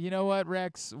 Yeah, you know what,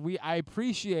 Rex? I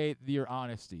appreciate your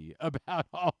honesty about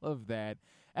all of that.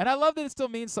 And I love that it still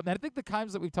means something. I think the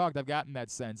times that we've talked, I've gotten that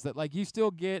sense that, like, you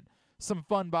still get some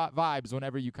fun vibes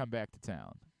whenever you come back to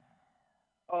town.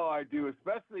 Oh, I do,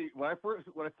 especially when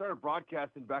I started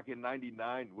broadcasting back in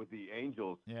 '99 with the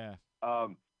Angels. Yeah.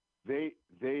 The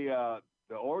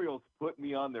Orioles put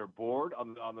me on their board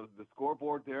on the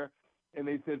scoreboard there, and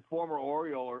they said former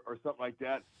Oriole or something like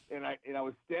that, and I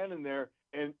was standing there,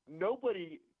 and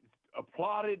nobody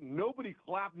applauded, nobody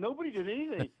clapped, nobody did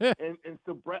anything, and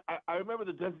so I remember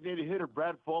the designated hitter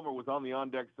Brad Fulmer was on the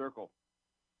on deck circle,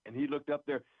 and he looked up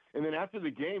there, and then after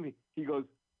the game he goes,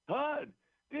 "Hud,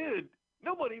 dude,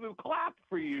 nobody even clapped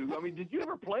for you. I mean, did you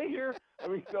ever play here?" I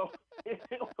mean, so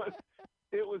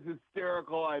it was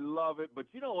hysterical. I love it. But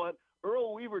you know what?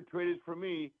 Earl Weaver traded for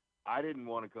me. I didn't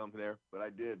want to come there, but I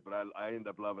did. But I ended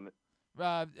up loving it.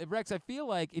 Rex, I feel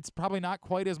like it's probably not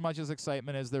quite as much as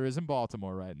excitement as there is in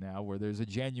Baltimore right now, where there's a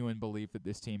genuine belief that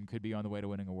this team could be on the way to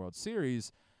winning a World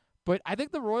Series. But I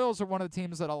think the Royals are one of the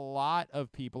teams that a lot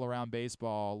of people around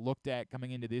baseball looked at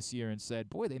coming into this year and said,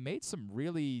 boy, they made some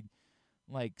really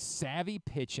savvy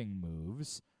pitching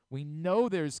moves. We know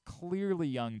there's clearly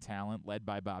young talent led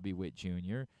by Bobby Witt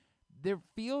Jr. There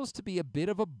feels to be a bit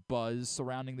of a buzz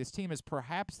surrounding this team as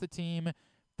perhaps the team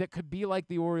that could be like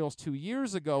the Orioles 2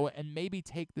 years ago and maybe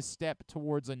take the step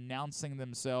towards announcing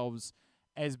themselves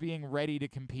as being ready to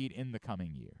compete in the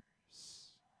coming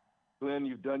years. Glenn,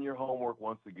 you've done your homework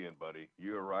once again, buddy.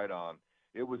 You're right on.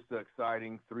 It was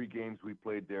exciting. 3 games we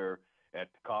played there at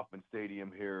Kauffman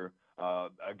Stadium here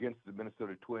against the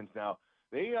Minnesota Twins. Now,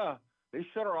 they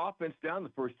shut our offense down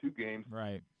the first 2 games.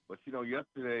 Right. But,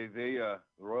 yesterday the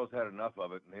Royals had enough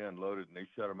of it, and they unloaded, and they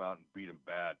shut them out and beat them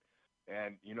bad.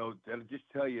 And, that'll just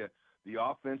tell you, the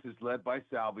offense is led by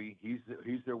Salvi. He's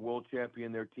their world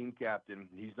champion, their team captain.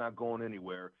 He's not going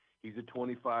anywhere. He's a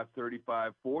 25,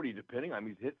 35, 40, depending.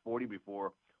 He's hit 40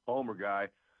 before, homer guy.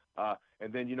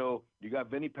 And then, you got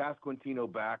Vinny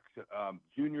Pasquantino back.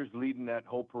 Junior's leading that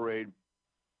whole parade,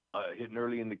 hitting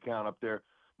early in the count up there.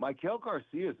 Michael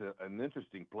Garcia is an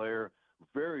interesting player,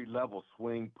 very level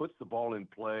swing, puts the ball in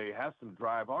play, has some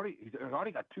drive. He's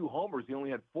already got 2 homers. He only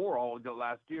had 4 all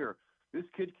last year. This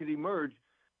kid could emerge.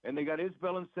 And they got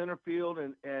Isbell in center field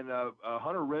and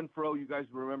Hunter Renfroe. You guys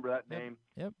remember that name.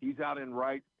 Yep. He's out in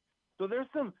right. So there's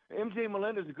some – MJ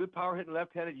Melendez, a good power-hitting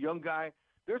left-handed young guy.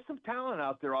 There's some talent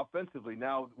out there offensively.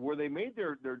 Now, where they made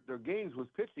their gains was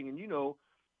pitching. And,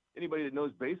 anybody that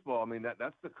knows baseball, I mean,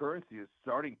 that's the currency is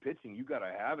starting pitching. You got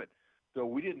to have it. So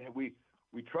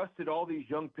we trusted all these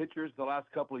young pitchers the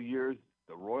last couple of years.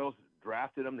 The Royals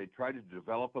drafted them. They tried to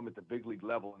develop them at the big league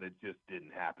level, and it just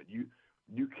didn't happen.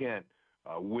 You can't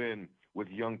win with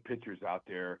young pitchers out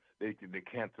there. They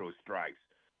can't throw strikes.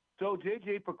 So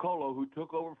J.J. Piccolo, who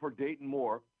took over for Dayton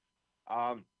Moore,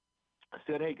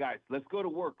 said, "Hey guys, let's go to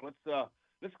work. Let's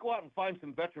go out and find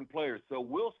some veteran players." So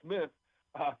Will Smith,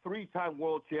 three-time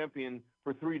world champion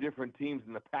for 3 different teams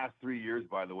in the past 3 years,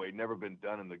 by the way, never been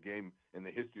done in the game in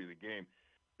the history of the game.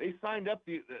 They signed up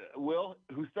Will,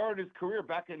 who started his career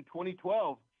back in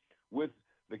 2012 with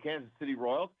the Kansas City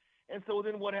Royals. And so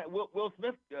then Will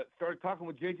Smith started talking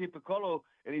with J.J. Piccolo,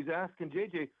 and he's asking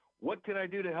J.J., what can I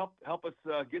do to help us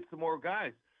get some more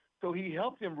guys? So he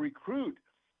helped him recruit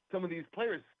some of these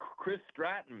players. Chris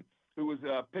Stratton, who was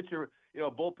a pitcher,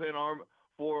 bullpen arm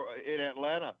in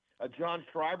Atlanta. John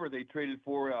Schreiber, they traded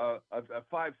for a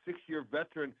 5-6-year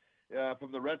veteran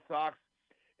from the Red Sox.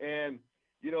 And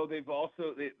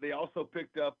they also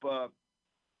picked up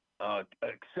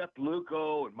Except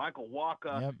Luco and Michael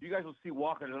Waka. Yep. You guys will see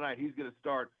Waka tonight. He's going to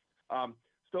start.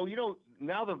 So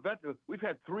now we've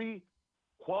had 3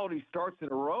 quality starts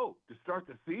in a row to start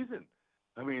the season.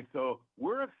 I mean, so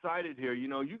we're excited here.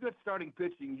 You got starting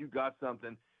pitching, you got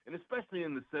something, and especially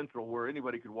in the Central where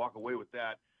anybody could walk away with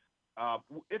that.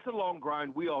 It's a long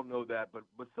grind. We all know that,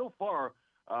 but so far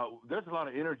there's a lot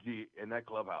of energy in that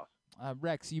clubhouse.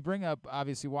 Rex, you bring up,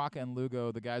 obviously, Waka and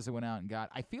Lugo, the guys that went out and got.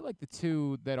 I feel like the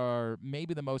 2 that are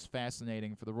maybe the most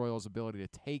fascinating for the Royals' ability to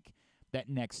take that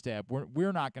next step.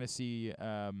 We're not going to see,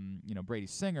 Brady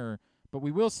Singer, but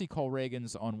we will see Cole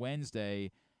Reagans on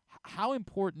Wednesday. How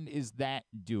important is that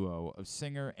duo of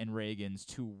Singer and Reagans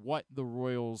to what the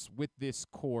Royals, with this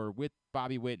core, with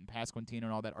Bobby Witt and Pasquantino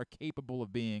and all that, are capable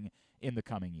of being in the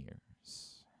coming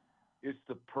years? It's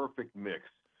the perfect mix.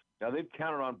 Now, they've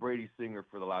counted on Brady Singer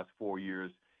for the last 4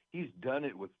 years. He's done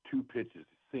it with 2 pitches,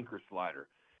 sinker, slider.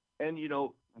 And,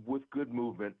 with good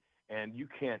movement, and you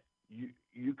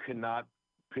cannot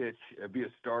pitch, be a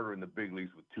starter in the big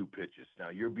leagues with 2 pitches. Now,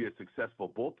 you'll be a successful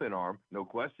bullpen arm, no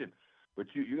question, but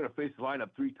you're going to face the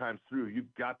lineup 3 times through.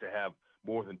 You've got to have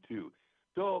more than 2.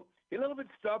 So, a little bit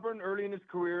stubborn early in his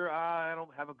career. I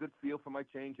don't have a good feel for my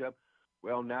changeup.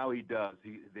 Well, now he does.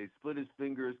 They split his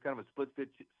fingers, kind of a split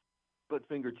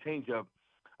finger changeup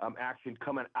action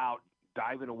coming out,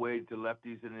 diving away to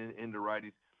lefties and into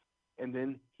righties. And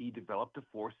then he developed a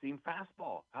 4-seam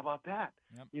fastball. How about that?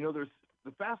 Yep.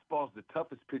 The fastball is the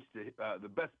toughest pitch, the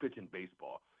best pitch in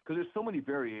baseball, because there's so many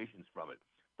variations from it.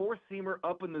 4-seamer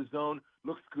up in the zone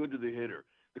looks good to the hitter.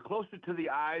 The closer to the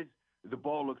eyes, the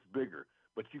ball looks bigger,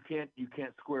 but you can't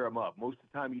square them up. Most of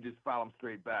the time, you just foul them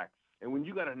straight back. And when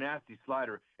you got a nasty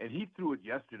slider, and he threw it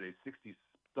yesterday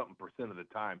 60-something% of the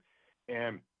time,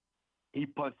 and he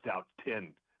punched out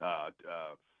 10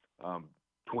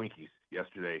 Twinkies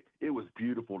yesterday. It was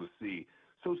beautiful to see.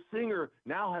 So Singer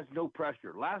now has no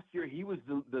pressure. Last year he was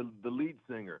the lead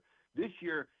singer. This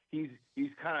year he's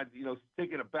kind of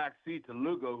taking a back seat to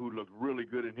Lugo, who looked really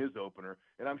good in his opener,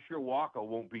 and I'm sure Waka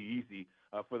won't be easy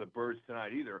for the Birds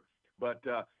tonight either. But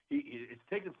it's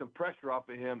taken some pressure off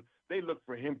of him. They look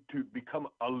for him to become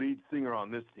a lead singer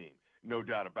on this team, no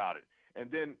doubt about it.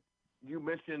 And then you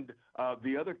mentioned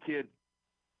the other kid.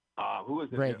 Who is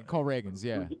it? Cole Reagans,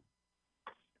 yeah.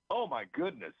 Oh, my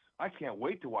goodness. I can't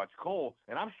wait to watch Cole,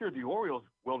 and I'm sure the Orioles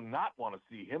will not want to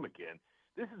see him again.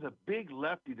 This is a big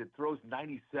lefty that throws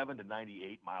 97 to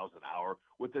 98 miles an hour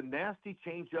with a nasty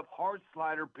changeup, hard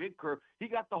slider, big curve. He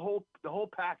got the whole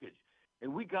package,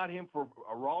 and we got him for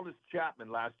Aroldis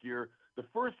Chapman last year. The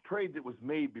first trade that was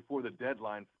made before the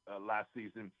deadline last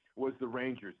season was the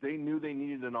Rangers. They knew they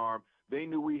needed an arm. They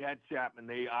knew we had Chapman.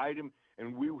 They eyed him,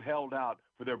 and we held out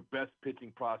for their best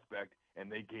pitching prospect,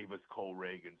 and they gave us Cole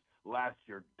Reagans. Last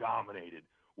year, dominated,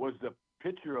 was the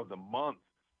pitcher of the month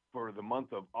for the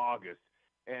month of August.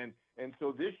 And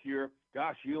so this year,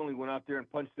 gosh, he only went out there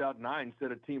and punched out 9,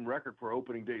 set a team record for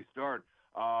opening day start.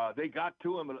 They got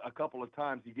to him a couple of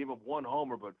times. He gave up 1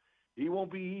 homer, but he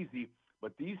won't be easy.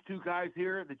 But these 2 guys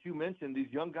here that you mentioned,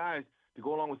 these young guys, to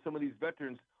go along with some of these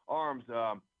veterans' arms,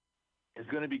 is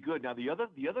going to be good. Now, the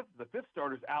 5th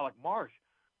starter is Alec Marsh,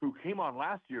 who came on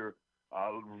last year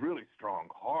really strong,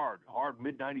 hard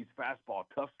mid-90s fastball,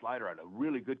 tough slider, and a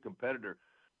really good competitor.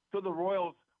 So the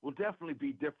Royals will definitely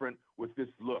be different with this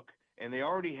look, and they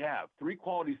already have 3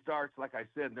 quality starts. Like I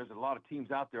said, there's a lot of teams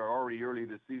out there already early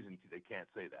this season. They can't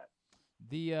say that.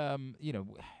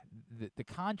 The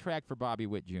contract for Bobby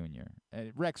Witt Jr.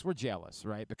 Rex, we're jealous,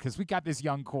 right? Because we got this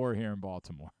young core here in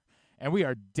Baltimore, and we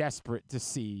are desperate to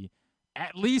see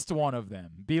at least one of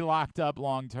them be locked up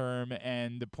long term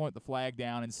and to point the flag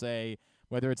down and say,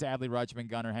 whether it's Adley Rutschman,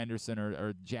 Gunnar Henderson,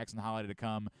 or Jackson Holiday to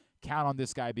come. Count on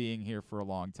this guy being here for a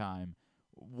long time.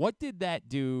 What did that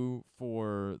do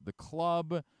for the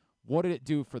club? What did it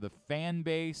do for the fan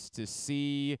base to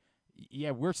see,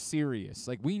 yeah, we're serious.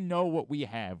 Like, we know what we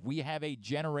have. We have a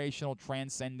generational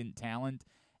transcendent talent,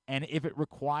 and if it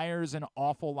requires an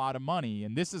awful lot of money,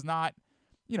 and this is not,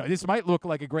 this might look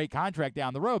like a great contract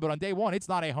down the road, but on day one, it's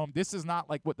not a home. This is not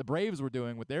like what the Braves were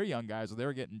doing with their young guys where they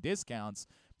were getting discounts.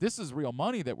 This is real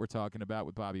money that we're talking about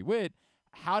with Bobby Witt.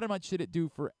 How much should it do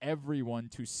for everyone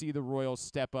to see the Royals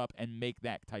step up and make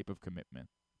that type of commitment?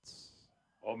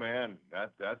 Oh, man,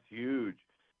 that's huge.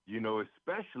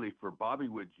 Especially for Bobby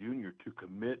Witt Jr. to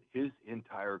commit his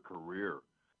entire career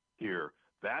here.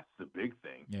 That's the big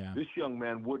thing. Yeah. This young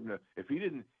man wouldn't have, if he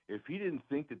didn't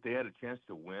think that they had a chance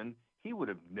to win, he would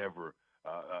have never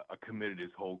committed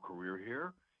his whole career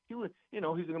here. He would, he's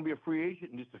going to be a free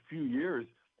agent in just a few years.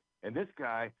 And this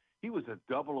guy, he was a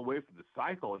double away from the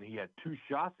cycle, and he had 2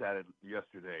 shots at it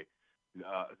yesterday.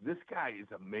 This guy is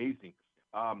amazing.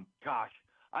 Gosh,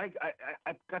 I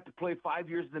got to play 5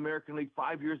 years in the American League,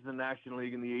 5 years in the National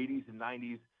League in the 80s and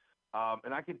 90s.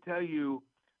 And I can tell you,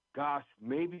 gosh,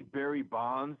 maybe Barry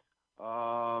Bonds,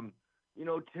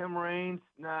 Tim Raines,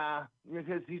 nah,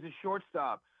 because he's a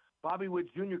shortstop. Bobby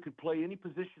Witt Jr. could play any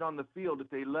position on the field if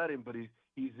they let him, but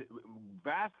he's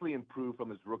vastly improved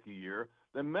from his rookie year.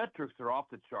 The metrics are off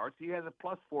the charts. He has a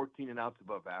plus 14 and outs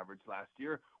above average last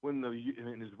year.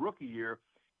 In his rookie year,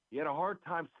 he had a hard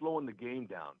time slowing the game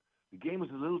down. The game was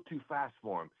a little too fast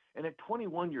for him. And at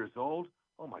 21 years old,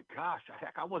 oh my gosh,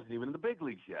 heck, I wasn't even in the big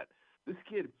leagues yet. This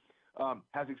kid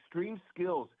has extreme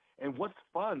skills. And what's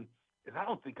fun is I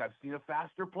don't think I've seen a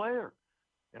faster player.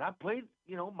 And I played,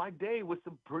 my day with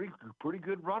some pretty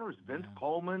good runners, Vince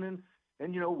Coleman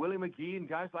and Willie McGee and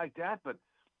guys like that. But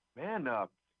man,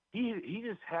 he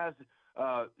just has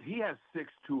he has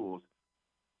 6 tools,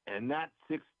 and that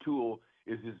 6th tool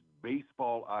is his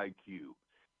baseball IQ.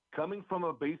 Coming from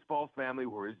a baseball family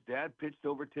where his dad pitched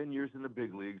over 10 years in the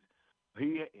big leagues,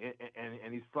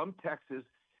 he's from Texas.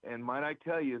 And might I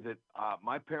tell you that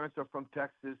my parents are from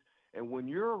Texas, and when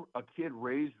you're a kid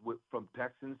raised from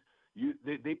Texans,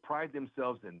 they pride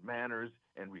themselves in manners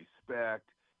and respect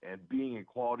and being a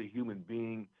quality human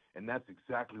being, and that's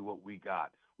exactly what we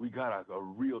got. We got a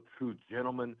real true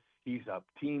gentleman. He's a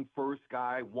team-first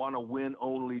guy, want to win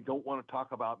only, don't want to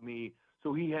talk about me.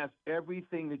 So he has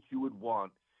everything that you would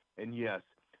want. And yes,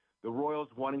 the Royals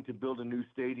wanting to build a new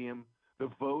stadium. The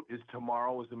vote is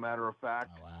tomorrow, as a matter of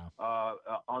fact,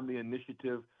 on the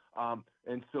initiative.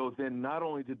 And so then not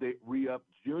only did they re-up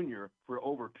Junior for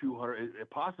over $200, it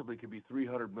possibly could be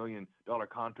 $300 million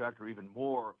contract or even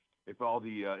more if all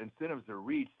the incentives are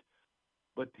reached.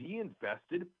 But he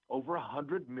invested over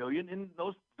 $100 million in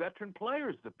those veteran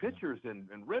players, the pitchers and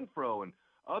Renfroe and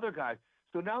other guys.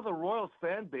 So now the Royals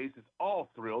fan base is all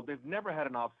thrilled. They've never had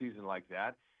an off season like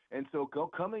that. And so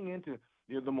coming into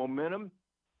the momentum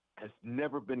has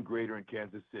never been greater in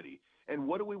Kansas City. And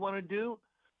what do we want to do?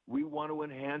 We want to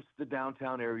enhance the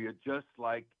downtown area just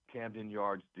like Camden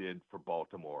Yards did for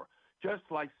Baltimore, just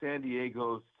like San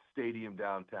Diego's stadium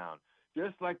downtown,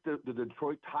 just like the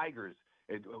Detroit Tigers,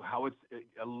 and how it's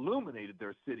illuminated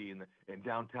their city in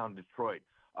downtown Detroit.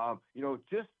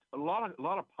 Just a lot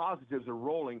of positives are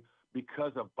rolling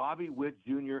because of Bobby Witt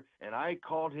Jr., and I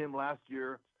called him last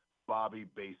year Bobby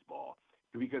Baseball,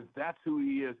 because that's who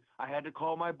he is. I had to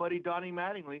call my buddy Donnie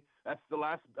Mattingly. That's the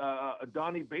last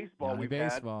Donnie Baseball we've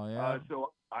had. Yeah.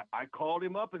 So I called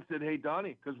him up and said, hey,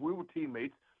 Donnie, because we were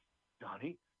teammates,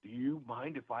 Donnie, do you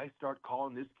mind if I start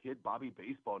calling this kid Bobby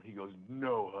Baseball? And he goes,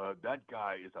 no, that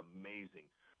guy is amazing.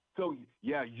 So,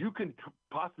 yeah, you can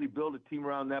possibly build a team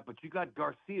around that, but you got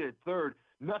Garcia at third.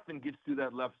 Nothing gets through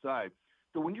that left side.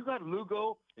 So when you got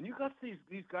Lugo and you got these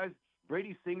guys,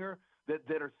 Brady Singer,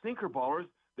 that are sinker ballers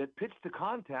that pitch to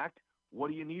contact, what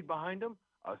do you need behind them?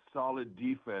 A solid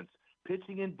defense.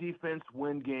 Pitching and defense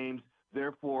win games.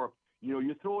 Therefore,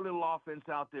 you throw a little offense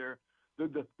out there.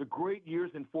 The great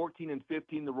years in 14 and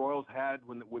 15 the Royals had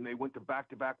when they went to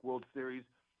back-to-back World Series,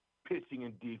 pitching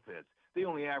and defense. They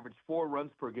only averaged 4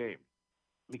 runs per game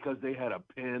because they had a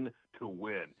pen to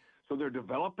win. So they're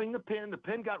developing the pen. The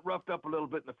pen got roughed up a little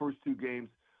bit in the first 2 games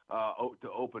to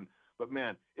open. But,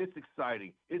 man, it's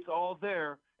exciting. It's all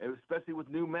there, especially with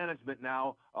new management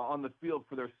now on the field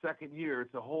for their second year.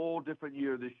 It's a whole different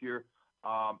year this year.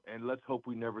 And let's hope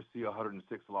we never see a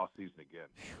 106-loss season again.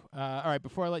 All right,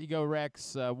 before I let you go,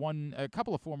 Rex, a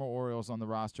couple of former Orioles on the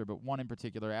roster, but one in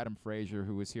particular, Adam Frazier,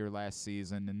 who was here last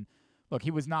season. And, look, he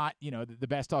was not, the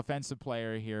best offensive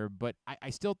player here, but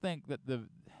I still think that the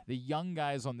young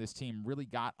guys on this team really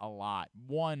got a lot.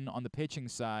 One, on the pitching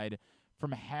side,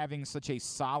 from having such a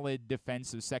solid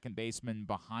defensive second baseman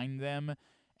behind them.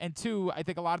 And two, I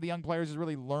think a lot of the young players has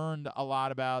really learned a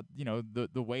lot about,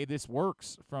 the way this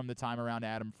works from the time around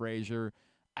Adam Frazier.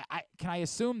 Can I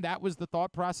assume that was the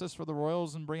thought process for the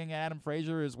Royals in bringing Adam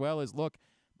Frazier as well as, look,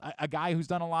 a guy who's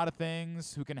done a lot of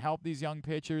things, who can help these young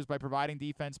pitchers by providing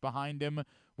defense behind him.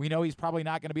 We know he's probably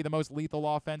not going to be the most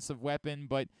lethal offensive weapon,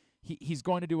 but he's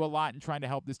going to do a lot in trying to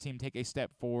help this team take a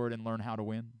step forward and learn how to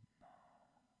win.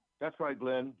 That's right,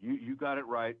 Glenn. You got it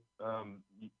right.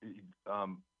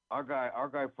 Our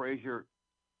guy Frazier,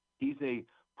 he's a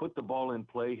put the ball in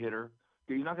play hitter.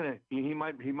 He's not gonna. He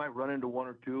might run into one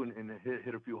or two and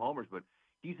hit a few homers, but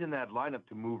he's in that lineup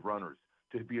to move runners,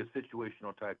 to be a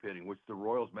situational type hitting, which the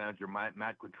Royals manager Matt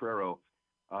Quatrero,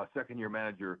 second-year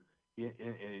manager, he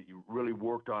really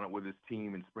worked on it with his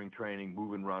team in spring training,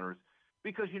 moving runners.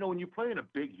 Because when you play in a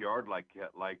big yard like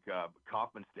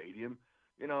Kauffman Stadium,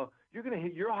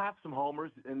 you'll have some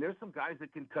homers, and there's some guys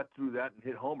that can cut through that and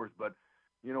hit homers. But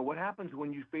what happens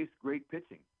when you face great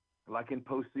pitching, like in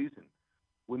postseason,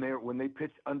 when they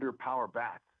pitch under power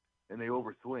bats and they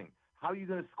overswing? How are you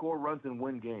going to score runs and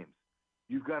win games?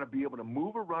 You've got to be able to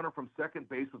move a runner from second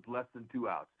base with less than 2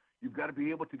 outs. You've got to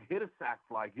be able to hit a sac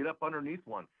fly, get up underneath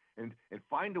one, and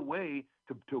find a way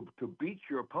to beat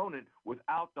your opponent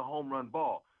without the home run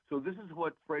ball. So this is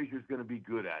what Frazier's going to be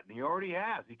good at, and he already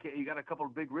has. He got a couple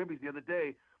of big ribbies the other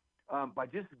day by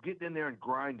just getting in there and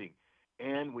grinding.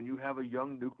 And when you have a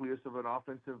young nucleus of an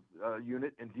offensive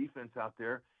unit and defense out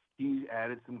there, he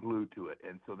added some glue to it.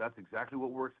 And so that's exactly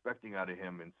what we're expecting out of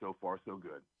him, and so far so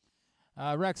good.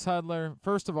 Rex Hudler,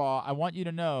 first of all, I want you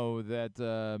to know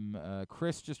that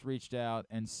Chris just reached out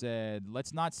and said,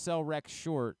 let's not sell Rex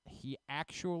short. He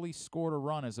actually scored a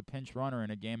run as a pinch runner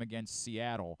in a game against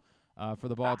Seattle for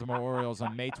the Baltimore Orioles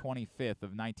on May 25th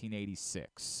of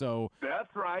 1986. So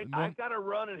that's right. I got a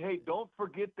run, and hey, don't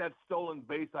forget that stolen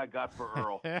base I got for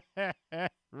Earl.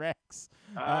 Rex.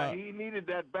 He needed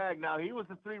that bag. Now, he was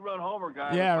the 3-run homer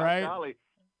guy. Yeah, right. Golly.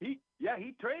 He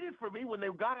traded for me when they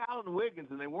got Alan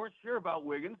Wiggins, and they weren't sure about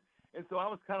Wiggins, and so I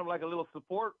was kind of like a little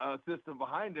support system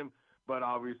behind him. But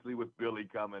obviously, with Billy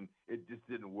coming, it just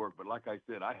didn't work. But like I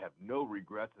said, I have no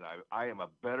regrets, and I am a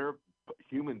better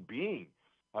human being,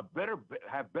 have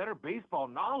better baseball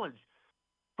knowledge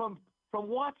from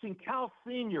watching Cal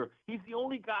Sr. He's the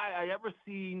only guy I ever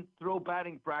seen throw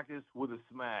batting practice with a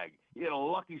smag. He had a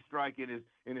lucky strike in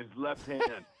his left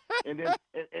hand, and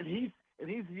he's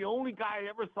the only guy I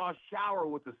ever saw shower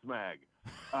with a smag.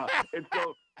 And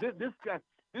so this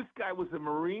guy was a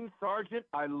Marine sergeant.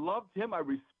 I loved him. I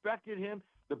respected him.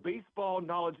 The baseball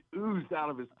knowledge oozed out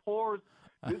of his pores.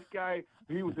 This guy,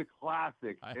 he was a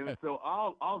classic. And so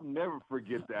I'll never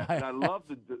forget that. And I love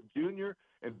the Junior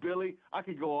and Billy. I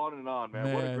could go on and on,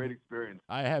 man. What a great experience.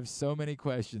 I have so many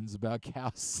questions about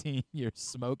Cal Sr.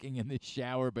 smoking in the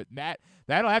shower, but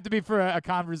that'll have to be for a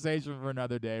conversation for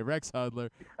another day. Rex Hudler,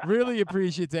 really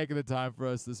appreciate taking the time for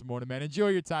us this morning, man. Enjoy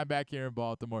your time back here in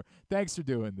Baltimore. Thanks for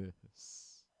doing this.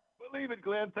 Believe it,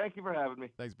 Glenn. Thank you for having me.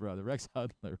 Thanks, brother. Rex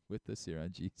Hudler with us here on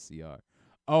GCR.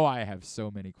 Oh, I have so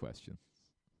many questions.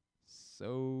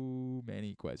 So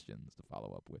many questions to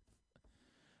follow up with.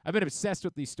 I've been obsessed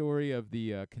with the story of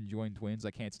the conjoined twins.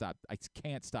 I can't stop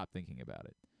thinking about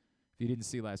it. If you didn't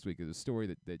see last week, it was a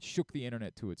story that shook the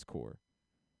internet to its core.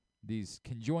 These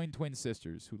conjoined twin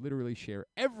sisters who literally share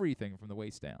everything from the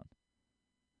waist down.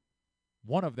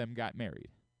 One of them got married.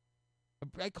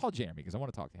 I called Jeremy because I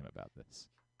want to talk to him about this.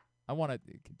 I want to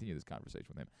continue this conversation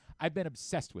with him. I've been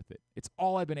obsessed with it. It's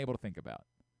all I've been able to think about.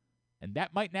 And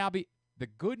that might now be the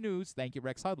good news, thank you,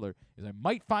 Rex Hudler, is I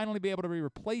might finally be able to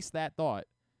replace that thought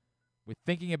with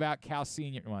thinking about Cal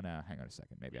Sr. Well, no, hang on a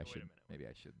second. Maybe I shouldn't. Maybe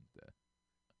I shouldn't.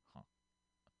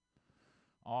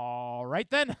 All right,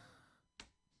 then.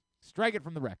 Strike it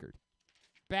from the record.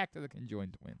 Back to the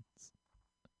conjoined twins.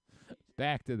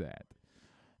 Back to that.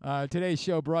 Today's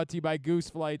show brought to you by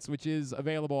Goose Flights, which is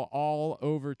available all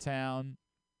over town.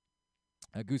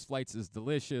 Goose Flights is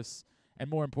delicious, and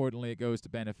more importantly, it goes to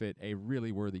benefit a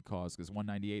really worthy cause because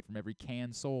 $1.98 from every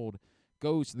can sold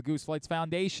goes to the Goose Flights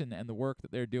Foundation and the work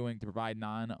that they're doing to provide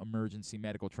non-emergency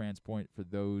medical transport for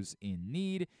those in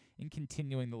need and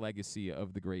continuing the legacy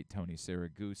of the great Tony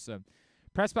Siragusa.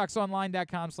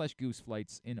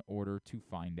 PressBoxOnline.com/GooseFlights in order to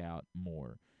find out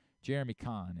more. Jeremy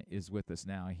Conn is with us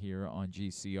now here on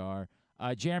GCR.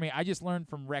 Jeremy, I just learned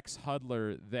from Rex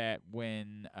Hudler that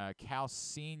when Cal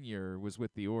Sr. was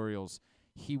with the Orioles,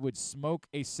 he would smoke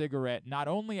a cigarette not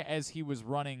only as he was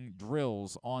running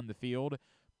drills on the field,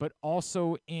 but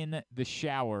also in the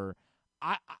shower.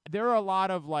 there are a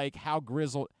lot of like how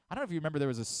grizzled. I don't know if you remember there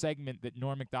was a segment that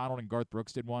Norm Macdonald and Garth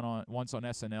Brooks did once on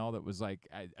SNL that was like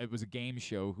it was a game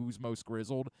show, Who's Most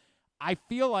Grizzled. I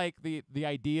feel like the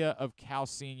idea of Cal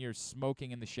Sr.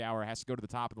 smoking in the shower has to go to the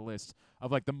top of the list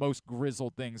of like the most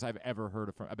grizzled things I've ever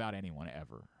heard about anyone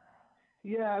ever.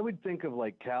 Yeah, I would think of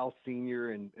like Cal Sr.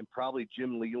 and probably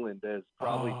Jim Leland as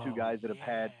probably two guys that have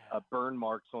had burn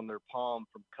marks on their palm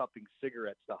from cupping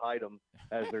cigarettes to hide them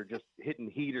as they're just hitting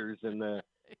heaters in the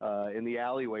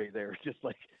alleyway there, just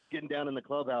like getting down in the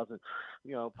clubhouse and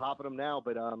popping them now.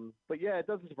 But yeah, it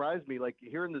doesn't surprise me. Like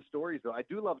hearing the stories though, I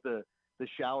do love the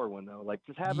shower one though, like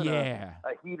just having a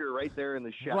heater right there in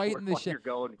the shower, right in the you're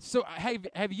going. So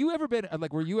have you ever been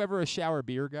like? Were you ever a shower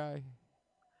beer guy?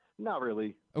 Not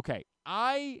really. Okay,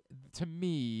 to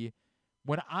me,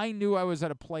 when I knew I was at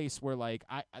a place where like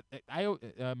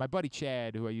my buddy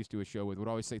Chad, who I used to do a show with, would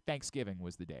always say Thanksgiving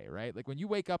was the day, right? Like when you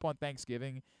wake up on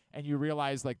Thanksgiving and you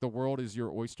realize like the world is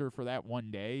your oyster for that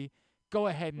one day, go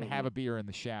ahead and have a beer in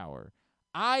the shower.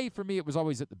 For me, it was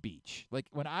always at the beach. Like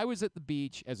when I was at the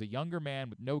beach as a younger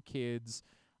man with no kids,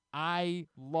 I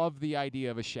love the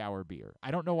idea of a shower beer.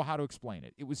 I don't know how to explain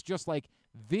it. It was just like,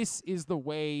 this is the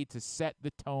way to set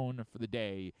the tone for the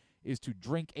day, is to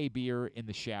drink a beer in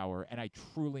the shower, and I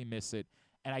truly miss it,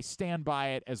 and I stand by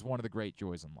it as one of the great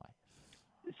joys in life.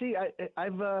 See,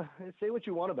 I've say what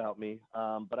you want about me,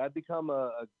 but I've become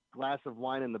a glass of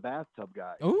wine in the bathtub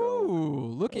guy.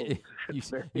 Ooh, look at you!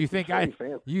 You think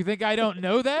I don't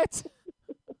know that?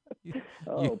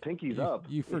 Pinky's up.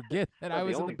 You forget that I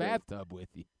was in the bathtub with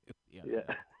you. Yeah.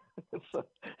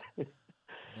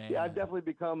 Yeah, I've definitely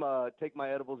become take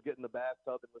my edibles, get in the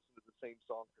bathtub, and listen to the same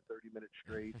song for 30 minutes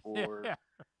straight, or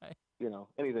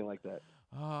anything like that.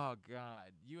 Oh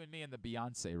God, you and me and the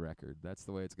Beyonce record. That's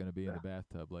the way it's going to be in the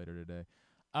bathtub later today.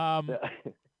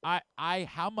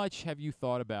 How much have you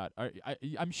thought about?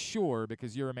 I'm sure,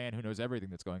 because you're a man who knows everything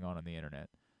that's going on the internet.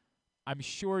 I'm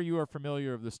sure you are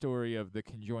familiar of the story of the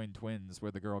conjoined twins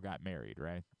where the girl got married,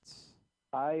 right?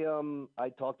 I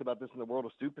talked about this in the World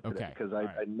of Stupid today because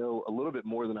I know a little bit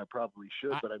more than I probably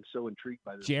should, but I'm so intrigued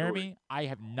by this Jeremy, story. I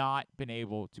have not been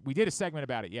able to. We did a segment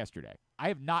about it yesterday. I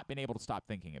have not been able to stop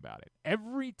thinking about it.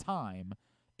 Every time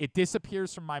it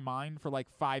disappears from my mind for like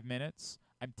 5 minutes,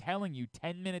 I'm telling you,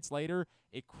 10 minutes later,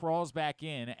 it crawls back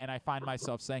in, and I find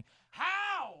myself saying,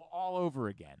 how? All over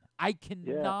again. I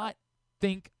cannot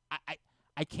think.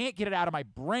 I can't get it out of my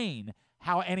brain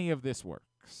how any of this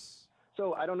works.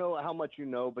 So I don't know how much you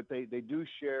know, but they do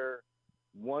share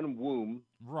one womb.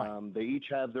 Right. They each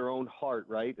have their own heart,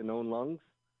 right, and own lungs,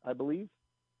 I believe.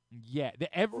 Yeah,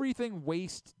 everything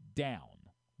waist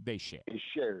down they share. Is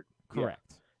shared.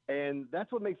 Correct. Yeah. And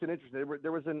that's what makes it interesting.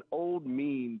 There was an old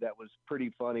meme that was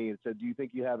pretty funny. It said, "Do you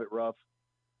think you have it rough?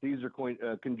 These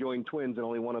are conjoined twins, and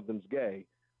only one of them's gay."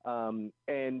 And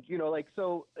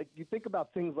you think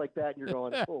about things like that, and you're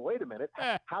going, "Oh, wait a minute.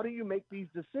 How do you make these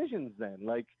decisions then?"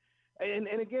 Like. And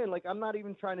again, like, I'm not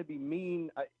even trying to be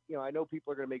mean. I know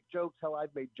people are going to make jokes. Hell,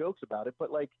 I've made jokes about it. But,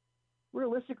 like,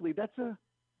 realistically, do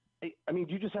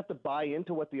you just have to buy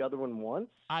into what the other one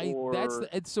wants?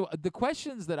 So the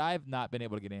questions that I've not been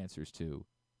able to get answers to,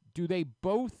 do they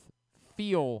both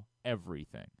feel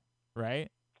everything,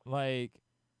 right? Like,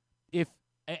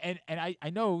 I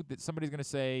know that somebody's going to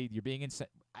say you're being this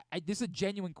is a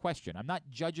genuine question. I'm not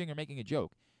judging or making a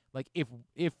joke. Like,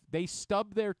 if they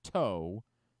stub their toe,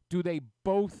 do they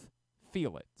both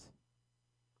feel it?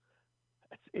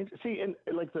 See, and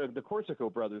like the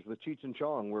Corsico brothers with Cheech and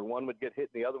Chong, where one would get hit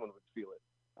and the other one would feel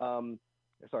it.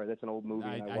 Sorry, that's an old movie.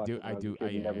 I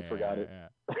never forgot it.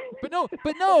 But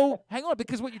no, hang on,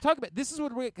 because what you're talking about, this is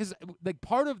what because like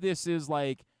part of this is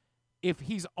like if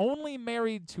he's only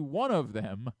married to one of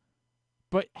them,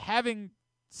 but having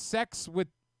sex with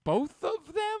both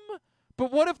of them.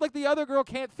 But what if like the other girl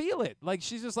can't feel it? Like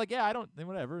she's just like, yeah, I don't,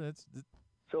 whatever.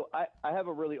 So I have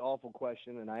a really awful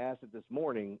question, and I asked it this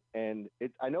morning, and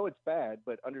I know it's bad,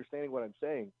 but understanding what I'm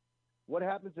saying, what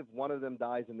happens if one of them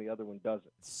dies and the other one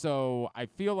doesn't? So I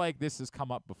feel like this has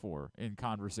come up before in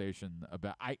conversation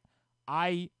about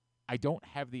I don't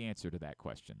have the answer to that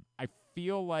question. I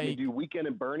feel like do Weekend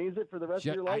and Bernie's it for the rest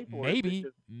of your life?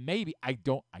 Maybe I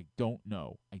don't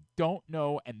know. I don't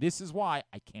know, and this is why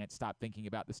I can't stop thinking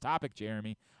about this topic,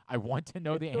 Jeremy. I want to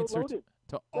know the answer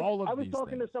to all of these I was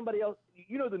talking things. to somebody else.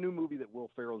 You know the new movie that Will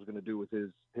Ferrell's going to do with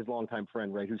his longtime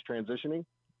friend, right, who's transitioning?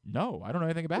 No, I don't know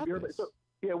anything about this.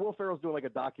 Yeah, Will Ferrell's doing like a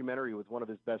documentary with one of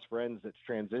his best friends that's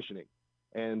transitioning,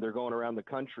 and they're going around the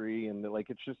country, and they're like,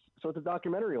 it's a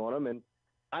documentary on him, and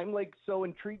I'm like so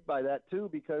intrigued by that too,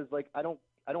 because like I don't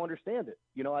understand it,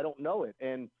 I don't know it,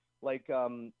 and like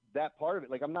that part of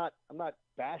it, like I'm not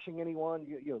bashing anyone.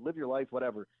 You know, live your life,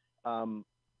 whatever.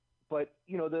 But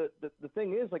you know, the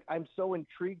thing is, like, I'm so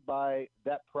intrigued by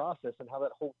that process and how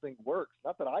that whole thing works.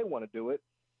 Not that I want to do it,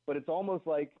 but it's almost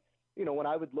like, you know, when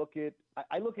I would look at,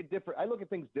 I look at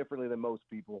things differently than most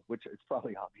people, which is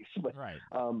probably obvious. But, right.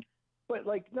 But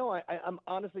like, no, I'm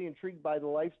honestly intrigued by the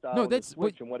lifestyle. No, of the that's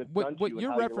Switch and what it's done to you and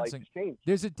you're how your life referencing. has changed.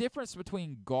 There's a difference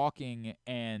between gawking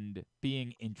and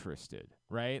being interested,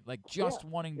 right? Like just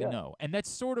wanting to know. And that's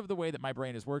sort of the way that my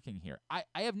brain is working here. I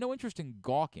have no interest in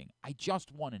gawking. I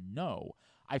just want to know.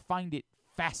 I find it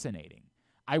fascinating.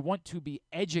 I want to be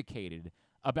educated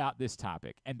about this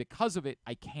topic, and because of it,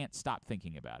 I can't stop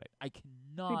thinking about it. I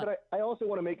cannot. See, but I also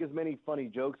want to make as many funny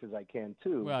jokes as I can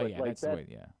too. Well, but yeah, like that's the way.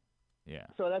 Yeah. Yeah.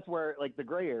 So that's where like the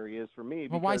gray area is for me.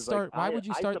 Well, because, why start? Like, why would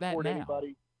you start I that support now?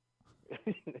 Anybody.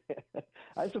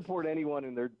 I support anyone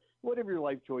in their whatever your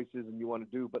life choice is and you want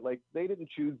to do, but like they didn't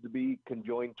choose to be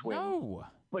conjoined twins. No.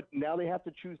 But now they have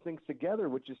to choose things together,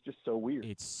 which is just so weird.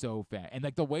 It's so fat, and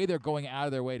like the way they're going out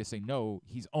of their way to say no,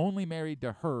 he's only married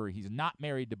to her. He's not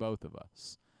married to both of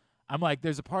us. I'm like,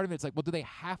 there's a part of it. It's like, well, do they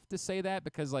have to say that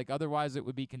because like otherwise it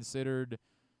would be considered,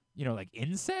 you know, like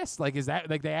incest? Like, is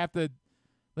that like they have to?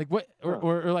 Like what,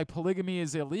 or like polygamy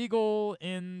is illegal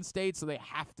in states, so they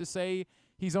have to say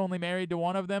he's only married to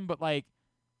one of them. But like,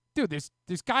 dude,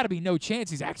 there's got to be no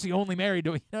chance he's actually only married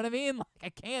to. You know what I mean?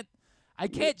 Like I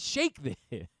can't shake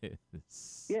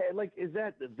this. Yeah, like is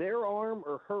that their arm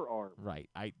or her arm? Right.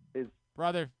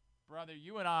 Brother,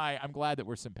 you and I'm glad that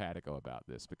we're simpatico about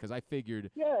this because I figured.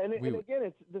 Yeah, and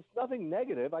again, there's nothing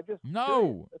negative. I just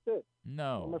no. That's it.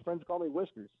 No. My friends call me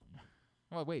Whiskers.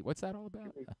 Oh wait, what's that all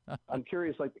about? I'm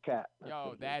curious like the cat.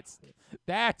 Yo, that's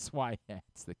why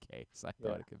that's the case. I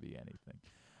thought it could be anything.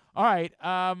 All right,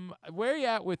 where are you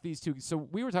at with these two? So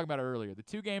we were talking about it earlier. The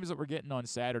two games that we're getting on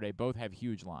Saturday both have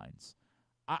huge lines.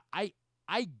 I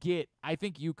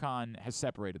think UConn has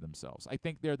separated themselves. I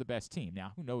think they're the best team.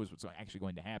 Now, who knows what's actually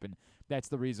going to happen? That's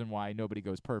the reason why nobody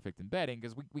goes perfect in betting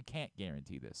because we can't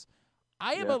guarantee this.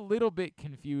 I am a little bit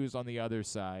confused on the other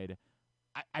side.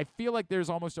 I feel like there's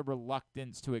almost a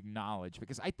reluctance to acknowledge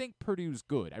because I think Purdue's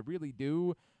good. I really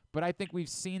do. But I think we've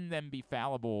seen them be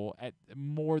fallible at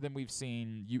more than we've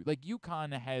seen. Like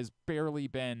UConn has barely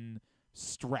been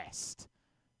stressed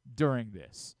during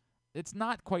this. It's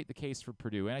not quite the case for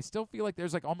Purdue. And I still feel like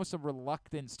there's like almost a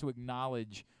reluctance to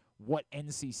acknowledge what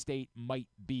NC State might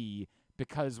be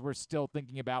because we're still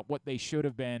thinking about what they should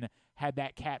have been had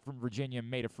that cat from Virginia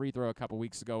made a free throw a couple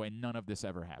weeks ago and none of this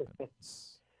ever happened.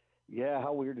 Yeah,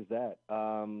 how weird is that?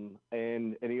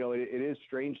 And you know, it is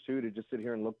strange too to just sit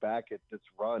here and look back at this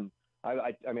run.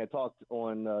 I mean, I talked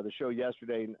on the show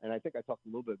yesterday, and I think I talked a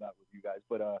little bit about it with you guys.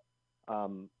 But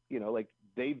you know, like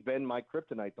they've been my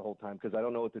kryptonite the whole time because I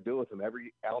don't know what to do with them.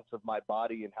 Every ounce of my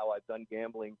body and how I've done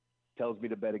gambling tells me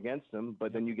to bet against them.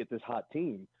 But then you get this hot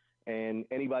team, and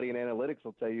anybody in analytics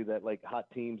will tell you that like hot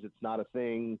teams, it's not a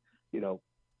thing. You know,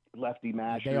 lefty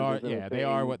mashers. They are, yeah, they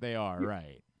are what they are,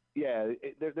 right? Yeah,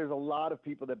 there's a lot of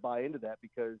people that buy into that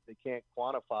because they can't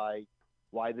quantify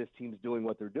why this team's doing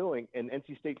what they're doing, and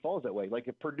NC State falls that way. Like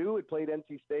if Purdue had played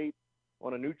NC State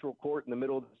on a neutral court in the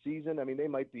middle of the season, I mean, they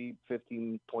might be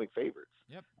 15-point favorites.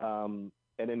 Yep. And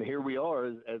then here we are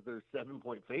as they're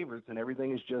 7-point favorites, and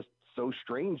everything is just so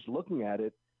strange looking at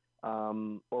it.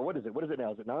 Or what is it? What is it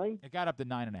now? Is it 9? It got up to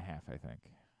 9.5, I think.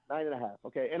 9.5.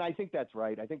 Okay, and I think that's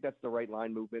right. I think that's the right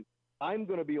line movement. I'm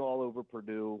going to be all over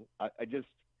Purdue.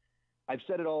 I've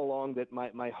said it all along that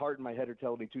my heart and my head are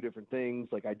telling me two different things.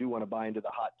 Like I do want to buy into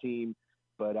the hot team,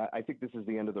 but I think this is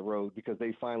the end of the road because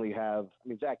they finally have. I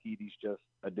mean, Zach Edey's just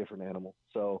a different animal.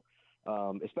 So,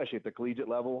 especially at the collegiate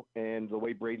level and the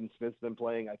way Braden Smith's been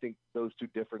playing, I think those two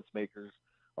difference makers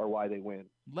are why they win.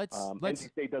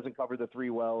 NC State doesn't cover the three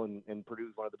well, and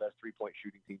Purdue's one of the best 3-point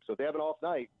shooting teams. So if they have an off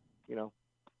night, you know,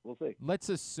 we'll see. Let's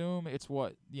assume it's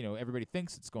what everybody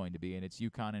thinks it's going to be, and it's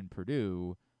UConn and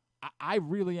Purdue. I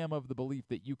really am of the belief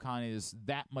that UConn is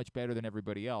that much better than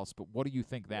everybody else, but what do you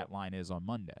think that line is on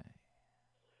Monday?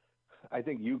 I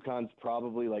think UConn's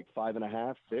probably like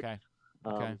 5.5, 6.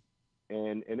 Okay.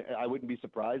 And I wouldn't be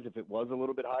surprised if it was a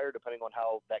little bit higher, depending on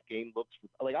how that game looks.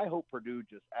 Like I hope Purdue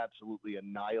just absolutely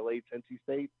annihilates NC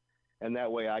State, and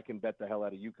that way I can bet the hell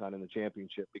out of UConn in the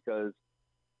championship because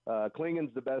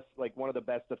Klingen's the best, like one of the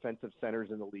best defensive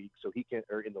centers in the league. So he can,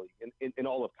 or in the league, in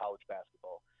all of college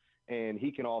basketball. And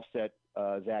he can offset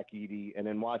Zach Edey, and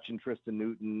then watching Tristan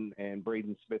Newton and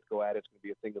Braden Smith go at it's going to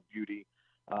be a thing of beauty.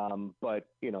 But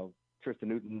you know, Tristan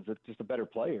Newton's just a better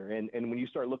player, and when you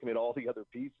start looking at all the other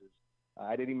pieces,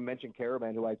 I didn't even mention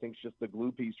Caravan, who I think is just the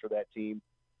glue piece for that team.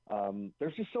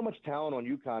 There's just so much talent on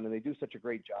UConn, and they do such a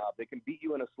great job. They can beat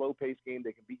you in a slow-paced game.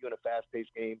 They can beat you in a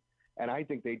fast-paced game. And I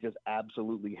think they just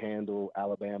absolutely handle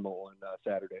Alabama on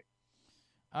Saturday.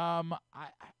 Look,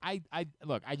 I don't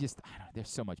know, they're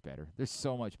so much better. They're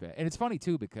so much better. And it's funny,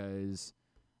 too, because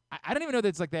I don't even know that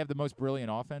it's like they have the most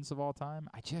brilliant offense of all time.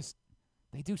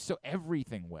 They do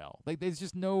everything well. Like, there's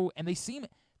just no – and they seem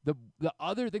 – the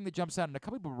other thing that jumps out, and a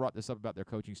couple people brought this up about their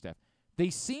coaching staff, they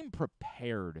seem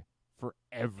prepared for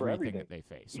everything that they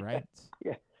face, right?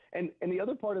 Yeah. And the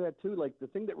other part of that, too, like the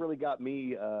thing that really got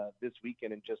me this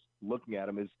weekend and just looking at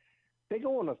them is they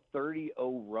go on a 30-0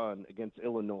 run against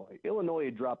Illinois. Illinois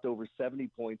had dropped over 70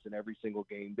 points in every single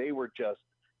game. They were just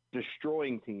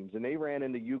destroying teams, and they ran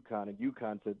into UConn, and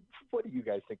UConn said, what do you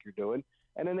guys think you're doing?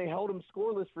 And then they held them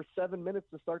scoreless for 7 minutes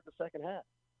to start the second half.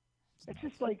 It's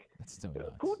just like,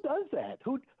 who does that?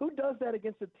 Who does that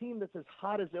against a team that's as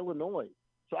hot as Illinois?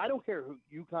 So I don't care who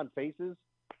UConn faces.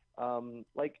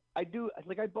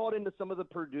 I bought into some of the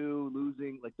Purdue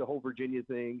losing, like the whole Virginia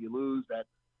thing. You lose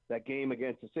that game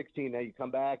against the 16. Now you come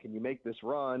back and you make this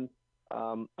run.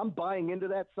 I'm buying into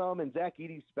that some, and Zach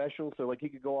Edey's special, so like he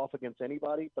could go off against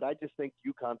anybody. But I just think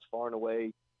UConn's far and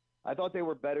away. I thought they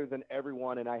were better than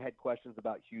everyone, and I had questions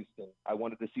about Houston. I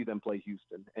wanted to see them play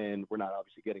Houston, and we're not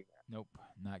obviously getting that. Nope,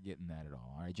 not getting that at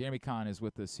all. All right, Jeremy Conn is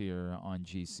with us here on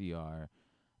GCR.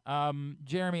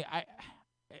 Jeremy,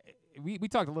 we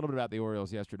talked a little bit about the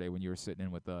Orioles yesterday when you were sitting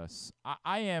in with us.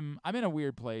 I'm in a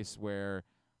weird place where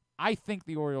I think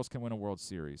the Orioles can win a World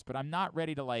Series, but I'm not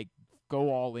ready to go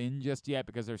all in just yet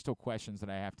because there's still questions that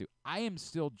I have to. I am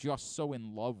still just so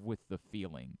in love with the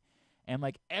feeling. And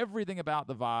everything about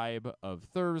the vibe of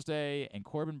Thursday and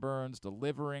Corbin Burns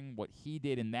delivering what he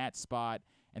did in that spot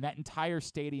and that entire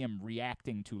stadium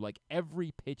reacting to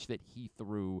every pitch that he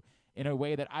threw in a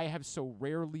way that I have so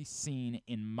rarely seen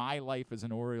in my life as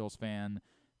an Orioles fan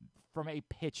from a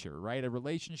pitcher, right? A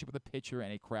relationship with a pitcher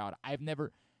and a crowd. I've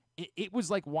never – it was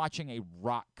like watching a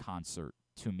rock concert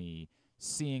to me,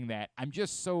 seeing that. I'm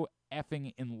just so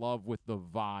effing in love with the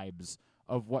vibes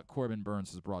of what Corbin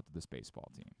Burns has brought to this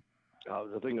baseball team.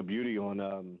 The thing of beauty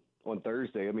on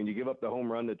Thursday. I mean, you give up the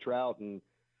home run to Trout, and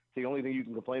the only thing you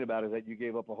can complain about is that you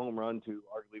gave up a home run to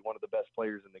arguably one of the best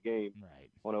players in the game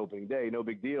on opening day. No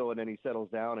big deal. And then he settles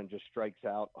down and just strikes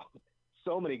out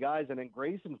so many guys. And then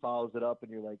Grayson follows it up,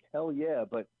 and you're like, hell yeah.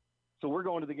 But so we're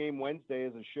going to the game Wednesday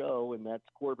as a show, and that's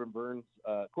Corbin Burns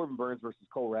versus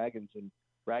Cole Raggins. And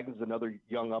Raggins is another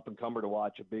young up-and-comer to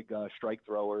watch, a big strike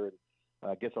thrower,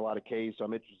 and gets a lot of Ks. So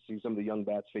I'm interested to see some of the young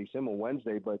bats face him on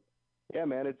Wednesday. But yeah,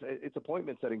 man, it's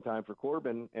appointment setting time for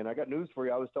Corbin, and I got news for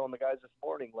you. I was telling the guys this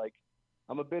morning,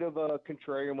 I'm a bit of a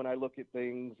contrarian when I look at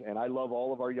things, and I love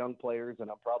all of our young players,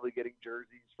 and I'm probably getting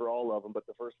jerseys for all of them, but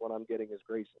the first one I'm getting is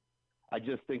Grayson. I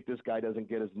just think this guy doesn't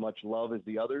get as much love as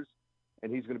the others,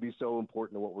 and he's going to be so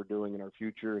important to what we're doing in our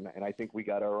future, and I think we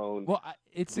got our own. Well,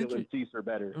 it's interesting. Or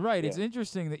better. Right, yeah. It's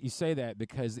interesting that you say that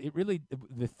because it really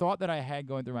the thought that I had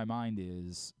going through my mind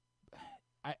is.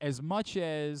 As much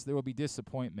as there will be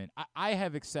disappointment, I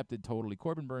have accepted totally.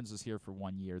 Corbin Burns is here for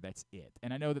 1 year. That's it.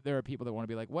 And I know that there are people that want to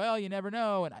be like, well, you never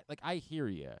know. And I hear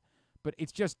you. But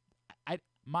it's just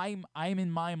I'm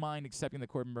in my mind accepting that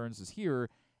Corbin Burns is here.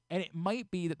 And it might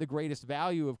be that the greatest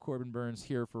value of Corbin Burns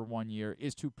here for 1 year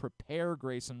is to prepare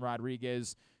Grayson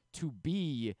Rodriguez to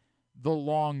be the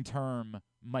long-term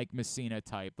Mike Messina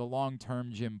type, the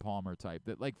long-term Jim Palmer type.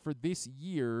 That for this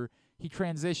year, he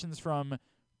transitions from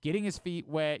getting his feet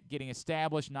wet, getting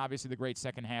established, and obviously the great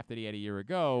second half that he had a year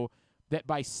ago, that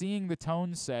by seeing the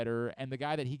tone setter and the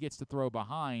guy that he gets to throw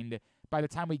behind, by the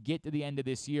time we get to the end of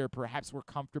this year, perhaps we're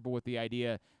comfortable with the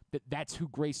idea that that's who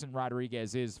Grayson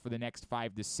Rodriguez is for the next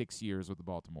 5 to 6 years with the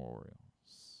Baltimore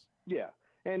Orioles. Yeah,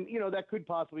 and, that could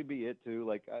possibly be it,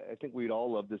 too. I think we'd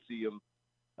all love to see him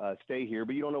stay here,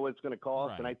 but you don't know what it's going to cost.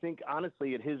 Right. And I think,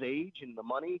 honestly, at his age and the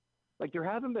money, there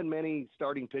haven't been many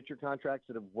starting pitcher contracts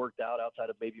that have worked out outside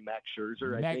of maybe Max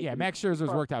Scherzer. Max Scherzer's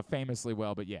worked out famously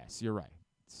well, but yes, you're right.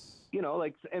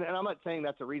 And I'm not saying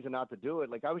that's a reason not to do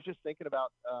it. I was just thinking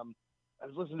about, I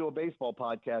was listening to a baseball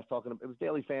podcast it was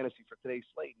Daily Fantasy for today's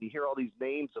slate, and you hear all these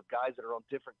names of guys that are on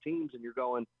different teams, and you're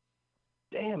going,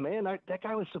 damn, man, that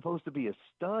guy was supposed to be a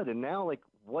stud, and now,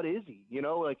 what is he?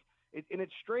 And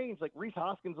it's strange, Rhys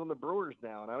Hoskins on the Brewers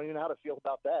now, and I don't even know how to feel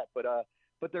about that,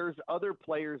 but there's other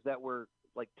players that were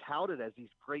touted as these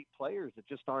great players that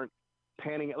just aren't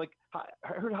panning out. I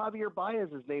heard Javier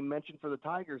Baez's name mentioned for the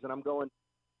Tigers, and I'm going,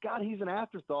 God, he's an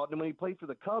afterthought. And when he played for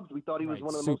the Cubs, we thought he was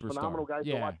one of the most phenomenal guys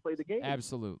to watch play the game.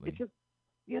 Absolutely. It's just,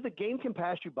 the game can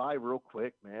pass you by real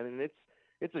quick, man, and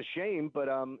it's a shame, but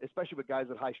especially with guys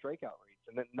with high strikeout rates,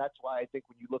 and that's why I think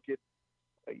when you look at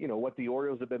what the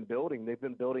Orioles have been building. They've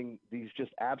been building these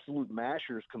just absolute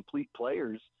mashers, complete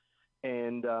players,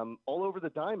 and all over the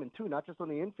diamond too, not just on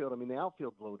the infield. I mean, the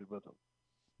outfield's loaded with them.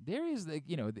 There is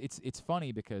it's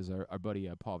funny because our buddy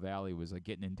Paul Valley was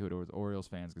getting into it with Orioles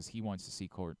fans because he wants to see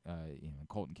Colton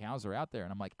Cowser out there,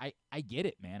 and I'm like, I get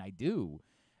it, man, I do,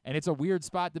 and it's a weird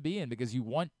spot to be in because you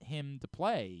want him to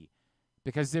play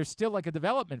because there's still a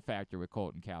development factor with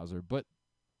Colton Cowser, but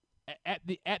at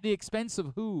the expense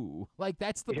of who?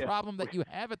 That's the problem that you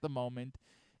have at the moment.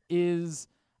 Is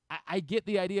I get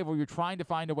the idea of where you're trying to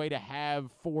find a way to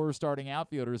have 4 starting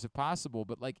outfielders if possible,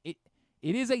 but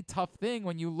it is a tough thing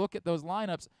when you look at those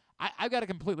lineups. I've got a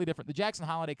completely different – the Jackson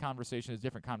Holiday conversation is a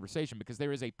different conversation because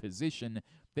there is a position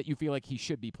that you feel like he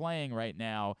should be playing right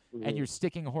now, and you're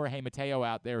sticking Jorge Mateo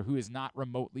out there who is not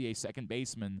remotely a second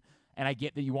baseman, and I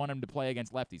get that you want him to play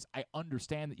against lefties. I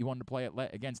understand that you want him to play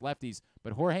against lefties,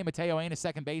 but Jorge Mateo ain't a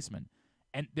second baseman,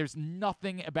 and there's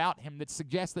nothing about him that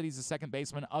suggests that he's a second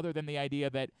baseman other than the idea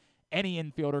that any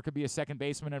infielder could be a second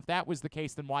baseman. And if that was the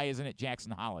case, then why isn't it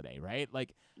Jackson Holiday, right?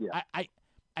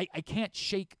 I can't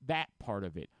shake that part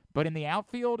of it. But in the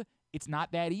outfield, it's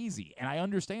not that easy. And I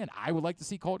understand. I would like to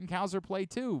see Colton Cowser play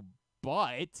too.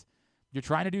 But you're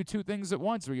trying to do 2 things at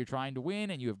once, where you're trying to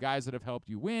win, and you have guys that have helped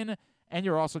you win, and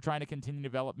you're also trying to continue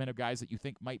development of guys that you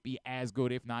think might be as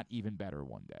good, if not even better,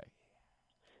 one day.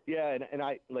 Yeah, and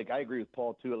I agree with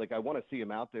Paul too. I want to see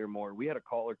him out there more. We had a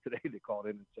caller today that called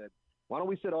in and said, why don't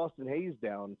we sit Austin Hayes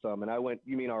down some? And I went,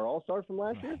 you mean our all-star from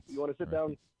last year? You want to sit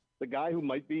down the guy who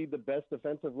might be the best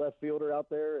defensive left fielder out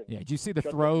there? Yeah, did you see the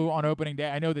throw on opening day?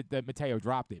 I know that Mateo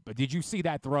dropped it, but did you see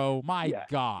that throw? My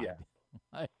God.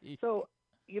 Yeah. So,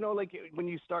 when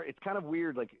you start, it's kind of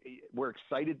weird. We're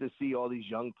excited to see all these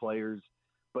young players,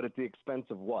 but at the expense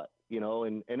of what?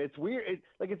 And it's weird.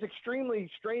 It's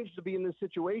extremely strange to be in this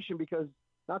situation because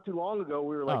not too long ago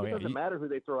we were like, it doesn't matter who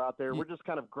they throw out there. We're just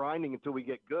kind of grinding until we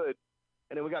get good.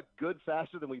 And then we got good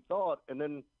faster than we thought. And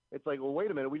then it's like, well, wait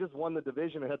a minute. We just won the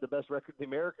division and had the best record in the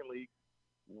American League.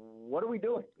 What are we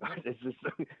doing? It's just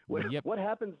what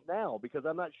happens now? Because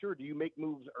I'm not sure. Do you make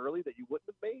moves early that you wouldn't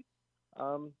have made?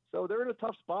 So they're in a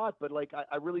tough spot. But,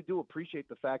 I really do appreciate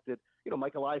the fact that,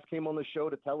 Mike Elias came on the show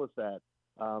to tell us that.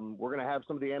 We're going to have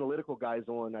some of the analytical guys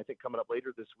on, I think, coming up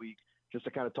later this week just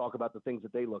to kind of talk about the things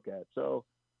that they look at. So,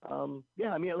 I don't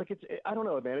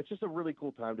know, man. It's just a really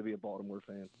cool time to be a Baltimore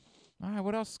fan. All right,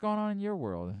 what else is going on in your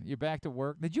world? You're back to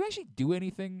work. Did you actually do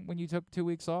anything when you took 2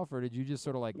 weeks off, or did you just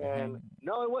sort of hang?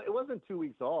 No, it wasn't 2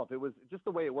 weeks off. It was just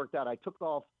the way it worked out. I took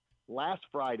off last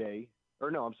Friday. Or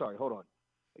no, I'm sorry. Hold on.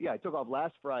 Yeah, I took off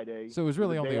last Friday. So it was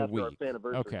really only a week. Our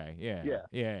anniversary. Okay,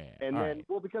 yeah. And then,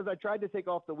 because I tried to take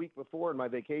off the week before and my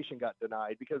vacation got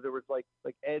denied because there was like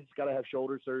Ed's got to have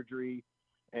shoulder surgery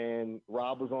and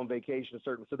Rob was on vacation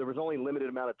so there was only a limited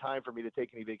amount of time for me to take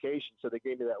any vacation. So they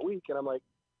gave me that week, and I'm like,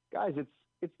 guys,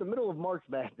 it's the middle of March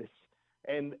Madness.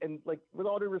 And with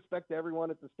all due respect to everyone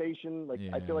at the station,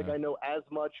 I feel like I know as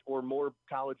much or more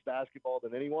college basketball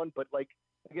than anyone, but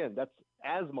again, that's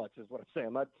as much as what I'm saying.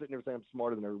 I'm not sitting there saying I'm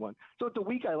smarter than everyone. So it's a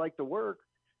week I like to work,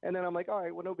 and then I'm like, all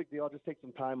right, well, no big deal. I'll just take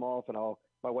some time off, and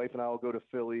my wife and I will go to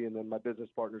Philly, and then my business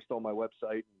partner stole my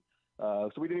website.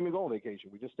 So we didn't even go on vacation.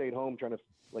 We just stayed home trying to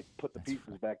put the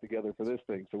pieces back together for this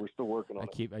thing. So we're still working on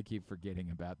it. I keep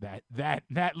forgetting about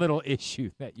that little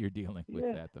issue that you're dealing with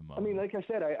at the moment. I mean, like I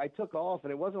said, I took off, and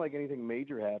it wasn't like anything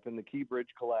major happened. The Key Bridge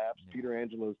collapsed. Yeah. Peter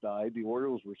Angelo's died. The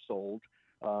Orioles were sold.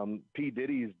 P.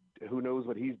 Diddy's, who knows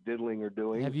what he's diddling or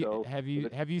doing. Have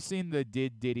you seen the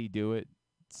Did Diddy Do It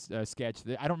sketch?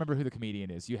 I don't remember who the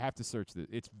comedian is. You have to search it.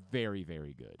 It's very,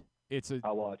 very good.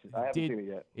 I'll watch it. I haven't seen it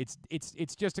yet.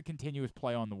 It's just a continuous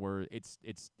play on the word. It's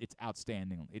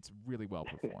outstanding. It's really well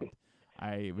performed.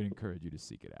 I would encourage you to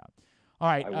seek it out. All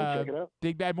right, I will check it out.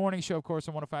 Big Bad Morning Show, of course,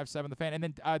 on 105.7 The Fan. And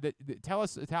then tell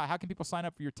us how can people sign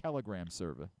up for your Telegram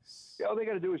service? Yeah, all they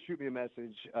got to do is shoot me a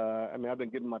message. I've been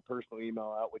giving my personal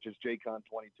email out, which is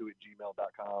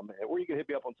jcon22@gmail.com, or you can hit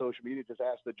me up on social media. Just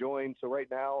ask to join. So right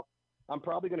now, I'm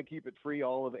probably going to keep it free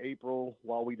all of April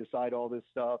while we decide all this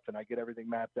stuff and I get everything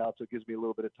mapped out, so it gives me a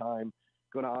little bit of time.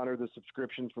 Going to honor the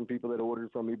subscriptions from people that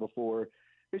ordered from me before.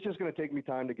 It's just going to take me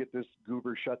time to get this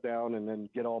goober shut down and then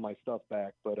get all my stuff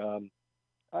back. But,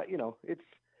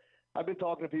 I've been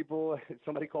talking to people.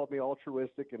 Somebody called me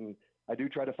altruistic, and I do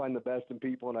try to find the best in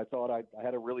people, and I thought I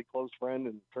had a really close friend,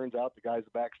 and it turns out the guy's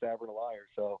a backstabber and a liar.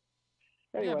 So,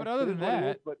 anyway, but other than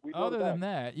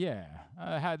that, yeah.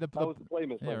 That was the play,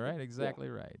 yeah, right, exactly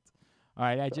right. All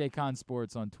right, at JCon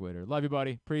Sports on Twitter. Love you,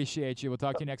 buddy. Appreciate you. We'll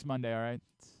talk to you next Monday, all right?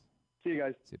 See you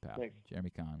guys. See you, pal. Thanks. Jeremy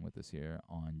Conn with us here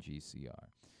on GCR.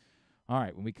 All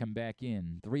right, when we come back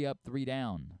in, 3 up, 3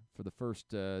 down for the first,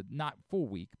 not full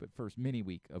week, but first mini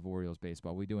week of Orioles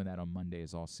baseball. We're doing that on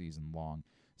Mondays all season long,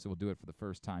 so we'll do it for the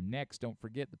first time. Next, don't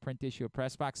forget the print issue of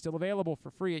Press Box, still available for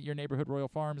free at your neighborhood Royal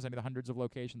Farms, any of the hundreds of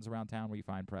locations around town where you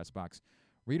find Press Box.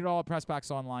 Read it all at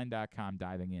PressBoxOnline.com,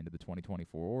 diving into the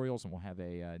 2024 Orioles, and we'll have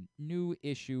a new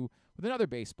issue with another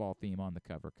baseball theme on the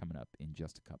cover coming up in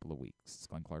just a couple of weeks. It's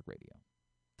Glenn Clark Radio.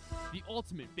 The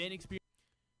ultimate fan experience.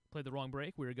 Played the wrong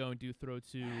break. We're going to throw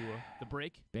to the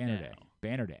break. Banner now. Day.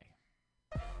 Banner Day.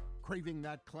 Craving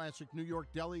that classic New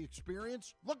York deli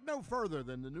experience? Look no further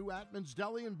than the new Atman's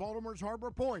Deli in Baltimore's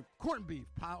Harbor Point. Corned beef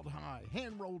piled high,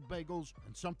 hand-rolled bagels,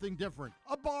 and something different.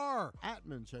 A bar!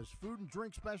 Atman's has food and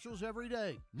drink specials every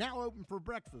day. Now open for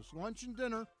breakfast, lunch, and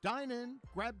dinner. Dine in,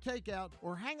 grab takeout,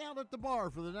 or hang out at the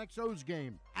bar for the next O's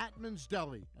game. Atman's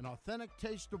Deli, an authentic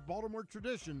taste of Baltimore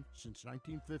tradition since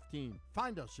 1915.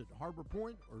 Find us at Harbor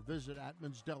Point or visit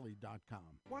atmansdeli.com.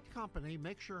 What company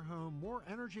makes your home more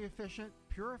energy efficient,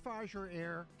 purifies your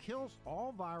air, kills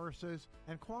all viruses,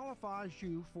 and qualifies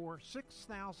you for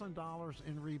 $6,000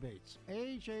 in rebates?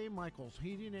 A.J. Michaels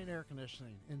Heating and Air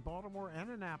Conditioning in Baltimore and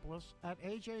Annapolis at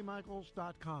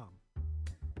ajmichaels.com.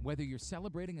 Whether you're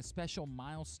celebrating a special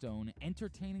milestone,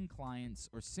 entertaining clients,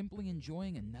 or simply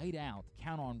enjoying a night out,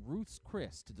 count on Ruth's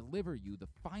Chris to deliver you the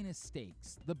finest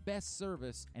steaks, the best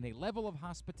service, and a level of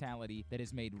hospitality that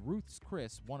has made Ruth's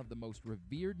Chris one of the most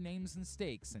revered names in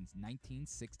steaks since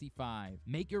 1965.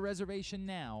 Make your reservation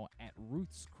now at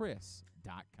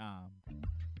ruthschris.com.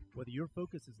 Whether your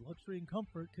focus is luxury and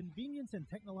comfort, convenience and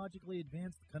technologically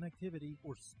advanced connectivity,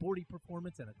 or sporty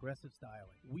performance and aggressive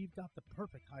styling, we've got the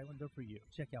perfect Highlander for you.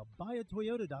 Check out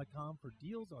buyatoyota.com for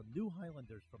deals on new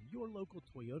Highlanders from your local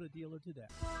Toyota dealer today.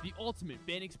 The ultimate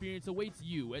fan experience awaits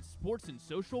you at Sports and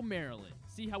Social Maryland.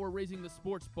 See how we're raising the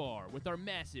sports bar with our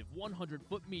massive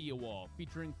 100-foot media wall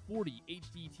featuring 40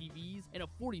 HD TVs and a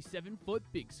 47-foot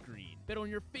big screen. Bet on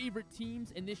your favorite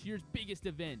teams and this year's biggest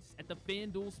events at the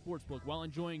FanDuel Sportsbook while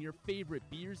enjoying your favorite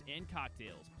beers and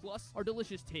cocktails, plus our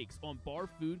delicious takes on bar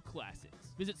food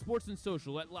classics. Visit Sports and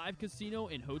Social at Live Casino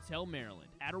and Hotel Maryland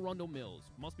at Arundel Mills.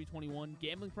 Must be 21.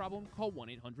 Gambling problem? Call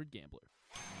 1-800-GAMBLER.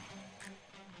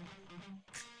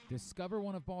 Discover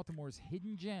one of Baltimore's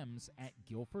hidden gems at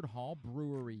Guilford Hall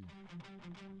Brewery.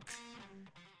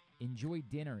 Enjoy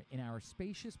dinner in our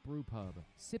spacious brew pub,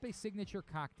 sip a signature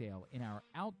cocktail in our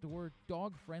outdoor,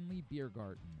 dog-friendly beer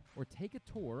garden, or take a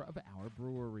tour of our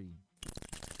brewery.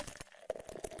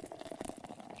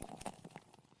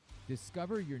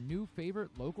 Discover your new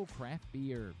favorite local craft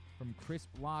beer. From crisp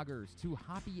lagers to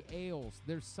hoppy ales,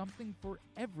 there's something for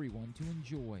everyone to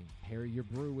enjoy. Pair your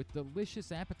brew with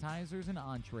delicious appetizers and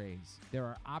entrees. There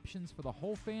are options for the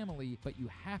whole family, but you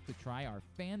have to try our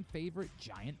fan-favorite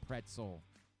giant pretzel.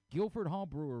 Guilford Hall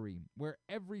Brewery, where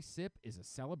every sip is a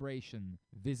celebration.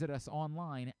 Visit us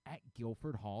online at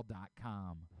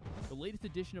guilfordhall.com. The latest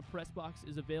edition of Press Box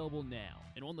is available now,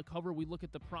 and on the cover we look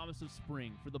at the promise of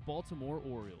spring for the Baltimore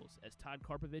Orioles as Todd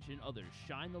Karpovich and others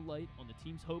shine the light on the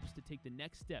team's hopes to take the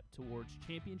next step towards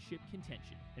championship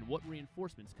contention and what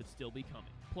reinforcements could still be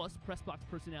coming. Plus, Press Box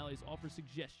personalities offer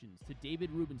suggestions to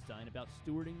David Rubenstein about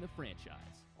stewarding the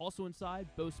franchise. Also inside,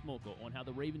 Bo Smolka on how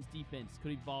the Ravens defense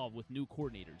could evolve with new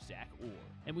coordinator Zach Orr.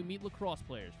 And we meet lacrosse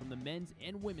players from the men's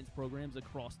and women's programs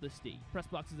across the state.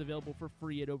 Pressbox is available for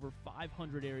free at over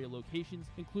 500 area locations,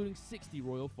 including 60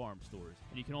 Royal Farm stores.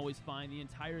 And you can always find the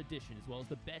entire edition as well as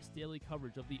the best daily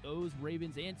coverage of the O's,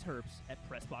 Ravens, and Terps at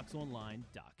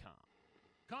PressBoxOnline.com.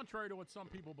 Contrary to what some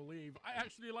people believe, I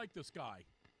actually like this guy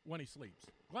when he sleeps.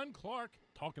 Glenn Clark,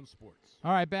 talking sports.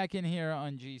 All right, back in here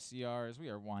on GCR as we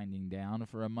are winding down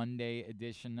for a Monday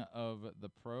edition of the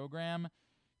program.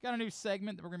 Got a new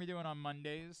segment that we're going to be doing on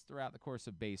Mondays throughout the course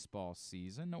of baseball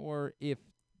season, or if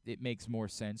it makes more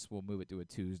sense, we'll move it to a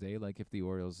Tuesday, like if the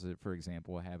Orioles, for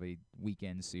example, have a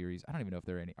weekend series. I don't even know if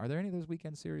there are any. Are there any of those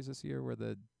weekend series this year where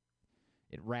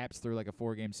it wraps through like a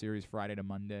 4-game series Friday to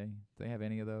Monday? Do they have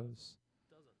any of those?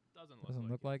 Doesn't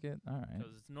look like it. All right.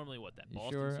 Because it's normally what, that You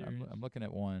Boston sure? series? I'm looking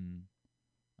at one.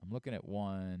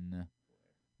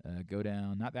 Go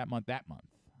down. Not that month. That month.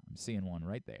 I'm seeing one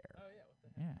right there. Oh yeah.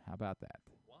 What the Yeah. How about that?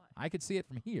 Why? I could see it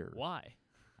from here. Why?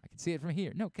 I could see it from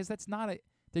here. No, because that's not a.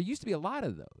 There used to be a lot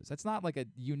of those. That's not like a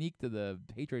unique to the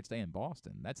Patriots Day in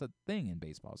Boston. That's a thing in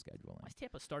baseball scheduling. Why is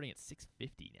Tampa starting at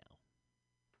 6:50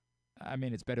 now? I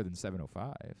mean, it's better than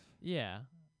 7:05. Yeah.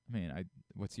 I mean,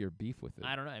 what's your beef with it?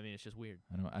 I don't know. I mean, it's just weird.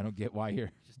 I don't get why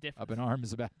you're just different. up in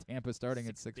arms about Tampa starting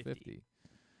at 6:50.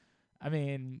 I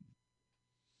mean,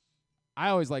 I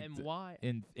always liked And why?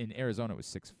 in Arizona it was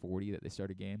 6:40 that they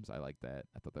started games. I like that.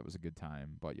 I thought that was a good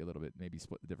time. Bought you a little bit, maybe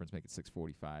split the difference, make it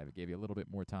 6:45. It gave you a little bit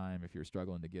more time if you're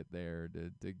struggling to get there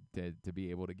to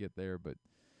be able to get there, but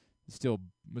still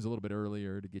was a little bit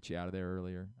earlier to get you out of there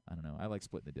earlier. I don't know. I like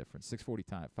splitting the difference.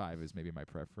 6:45 is maybe my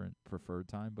preferred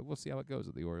time, but we'll see how it goes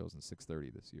with the Orioles in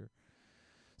 6:30 this year.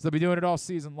 So they'll be doing it all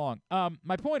season long.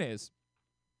 My point is,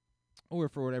 or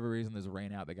for whatever reason there's a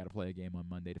rain out, they got to play a game on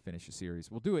Monday to finish a series.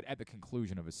 We'll do it at the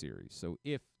conclusion of a series. So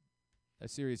if a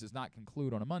series does not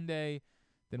conclude on a Monday,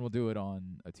 then we'll do it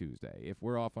on a Tuesday. If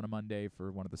we're off on a Monday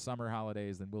for one of the summer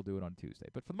holidays, then we'll do it on Tuesday.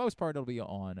 But for the most part, it'll be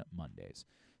on Mondays.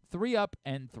 3 up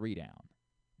and 3 down.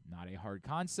 Not a hard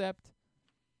concept.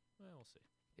 Well, we'll see.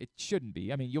 It shouldn't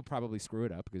be. I mean, you'll probably screw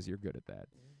it up because you're good at that.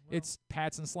 It's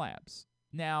pats and slaps.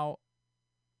 Now,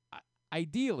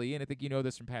 ideally, and I think you know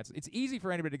this from Pats, it's easy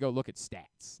for anybody to go look at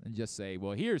stats and just say,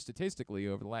 well, here's statistically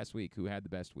over the last week who had the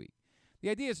best week. The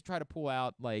idea is to try to pull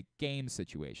out, like, game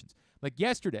situations. Like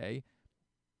yesterday,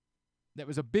 that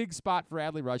was a big spot for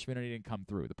Adley Rutschman, and he didn't come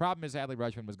through. The problem is Adley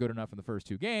Rutschman was good enough in the first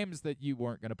 2 games that you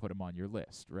weren't going to put him on your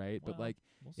list, right? Well, but, like,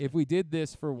 we'll if we did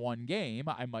this for one game,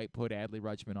 I might put Adley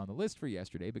Rutschman on the list for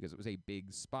yesterday because it was a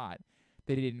big spot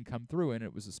that he didn't come through in.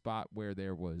 It was a spot where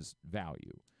there was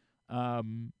value.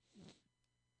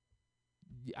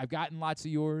 I've gotten lots of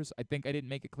yours. I think I didn't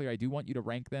make it clear. I do want you to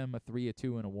rank them a 3, a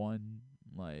 2, and a 1,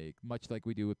 like much like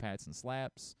we do with Pats and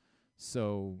Slaps.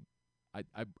 So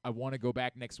I want to go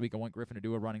back next week. I want Griffin to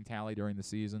do a running tally during the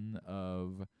season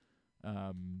of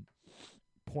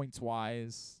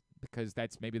points-wise, because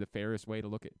that's maybe the fairest way to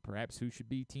look at perhaps who should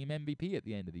be team MVP at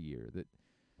the end of the year. That,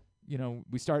 you know,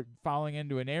 we start following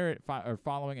into a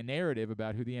following a narrative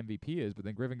about who the MVP is, but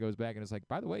then Griffin goes back and is like,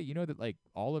 by the way, you know that like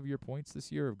all of your points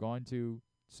this year have gone to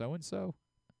so-and-so?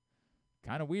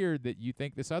 Kind of weird that you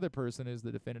think this other person is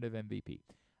the definitive MVP.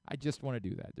 I just want to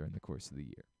do that during the course of the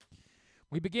year.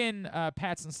 We begin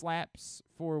Pats and Slaps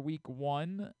for week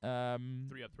 1.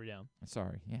 3 up, 3 down.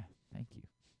 Sorry. Yeah, thank you.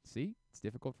 See? It's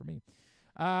difficult for me.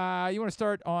 You want to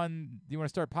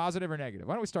start positive or negative?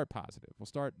 Why don't we start positive? We'll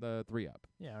start the 3 up.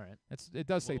 Yeah, all right. It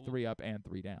does say 3 up and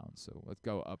 3 down, so let's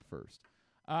go up first.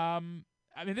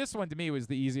 I mean, this one to me was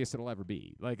the easiest it'll ever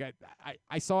be. Like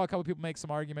I saw a couple people make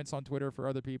some arguments on Twitter for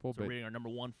other people, So but we're reading our number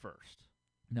 1 first.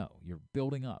 no, you're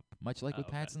building up, much like with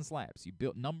okay. Pats and Slaps. You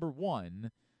build number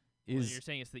 1 is Well, you're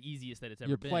saying it's the easiest that it's ever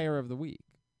your been. player of the week.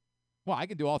 Well, I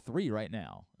can do all 3 right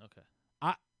now. Okay.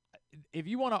 If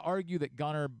you want to argue that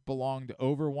Gunnar belonged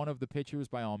over one of the pitchers,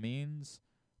 by all means,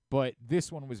 but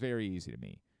this one was very easy to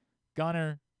me.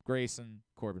 Gunnar, Grayson,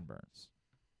 Corbin Burns.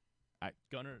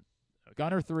 Gunnar. Okay.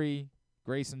 Gunnar 3,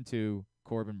 Grayson 2,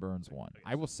 Corbin Burns 1. Okay,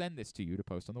 I will send this to you to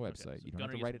post on the website. Okay, so You don't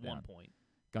Gunnar have to write gets it down. 1 point.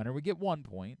 Gunnar would get 1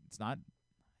 point. It's not.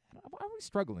 Why are we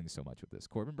struggling so much with this?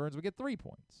 Corbin Burns would get 3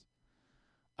 points.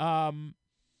 Gunnar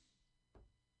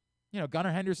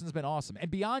Henderson's been awesome, and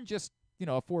beyond just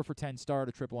a 4 for 10 start,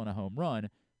 a triple, and a home run,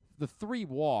 the 3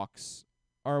 walks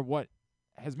are what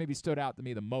has maybe stood out to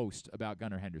me the most about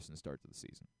Gunnar Henderson's start to the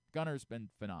season. Gunnar's been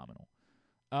phenomenal.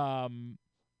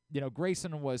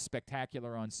 Grayson was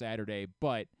spectacular on Saturday,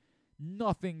 but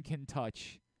nothing can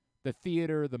touch the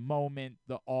theater, the moment,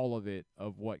 the all of it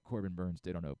of what Corbin Burns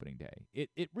did on opening day.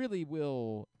 It really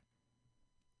will,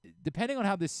 depending on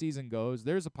how this season goes,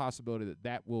 there's a possibility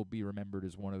that will be remembered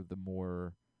as one of the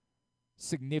more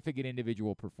significant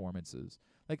individual performances.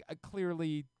 Like,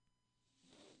 clearly,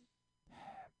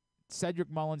 Cedric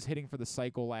Mullins hitting for the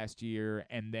cycle last year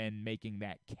and then making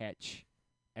that catch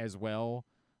as well.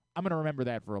 I'm going to remember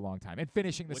that for a long time. And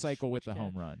finishing the cycle with the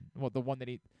home run. Well, the one that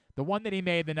he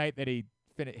made the night that he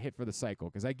hit for the cycle,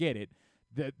 because I get it.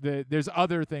 There's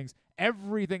other things.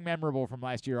 Everything memorable from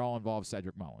last year all involves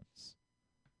Cedric Mullins.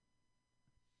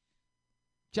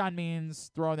 John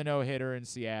Means throwing the no-hitter in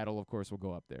Seattle, of course, will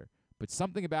go up there. But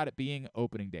something about it being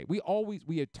opening day. We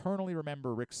eternally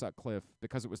remember Rick Sutcliffe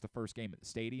because it was the first game at the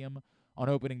stadium on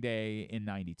opening day in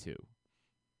 '92.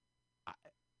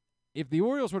 If the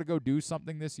Orioles were to go do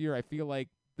something this year, I feel like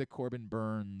the Corbin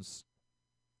Burns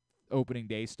opening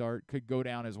day start could go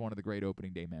down as one of the great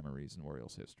opening day memories in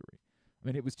Orioles history. I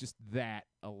mean, it was just that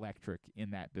electric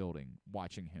in that building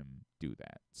watching him do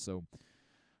that. So,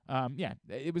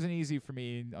 it was an easy for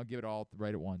me. I'll give it all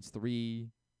right at once. 3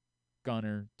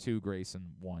 Gunnar, 2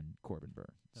 Grayson, 1 Corbin Burns.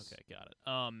 Okay, got it.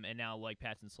 And now, like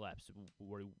Pats and Slaps,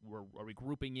 are we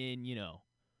grouping in,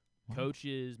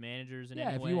 coaches, managers, in any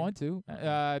way? Yeah, if you want to.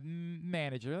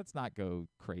 Manager, let's not go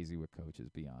crazy with coaches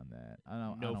beyond that.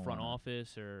 I don't front wanna.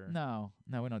 office or No,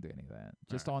 we don't do any of that.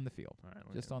 Just on the field. All right,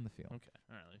 just on the field. Okay,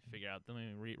 all right. Let me figure out. Let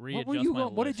me readjust my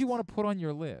list. What did you want to put on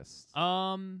your list?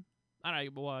 All right,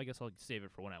 well, I guess I'll save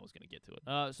it for when I was going to get to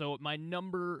it. So my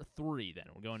number 3, then.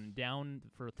 We're going down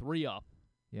for 3 up.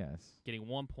 Yes. Getting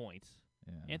 1 point.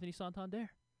 Yeah. Anthony Santander.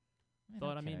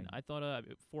 Okay. I thought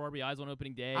 4 RBIs on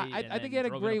opening day. I think he had a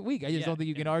great week. I just don't think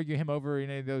you can argue him over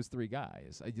any of those 3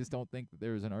 guys. I just don't think that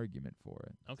there's an argument for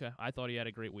it. Okay, I thought he had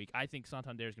a great week. I think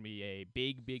Santander is going to be a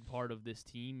big part of this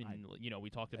team. And we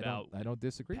talked about I don't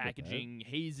disagree packaging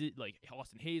Hayes, like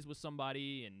Austin Hayes with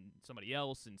somebody and somebody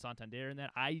else, and Santander in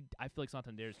that. I feel like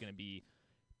Santander is going to be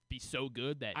so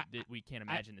good that we can't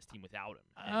imagine this team without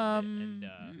him.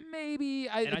 Maybe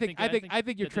I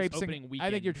think you're traipsing. I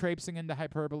think you're traipsing into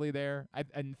hyperbole there.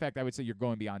 In fact, I would say you're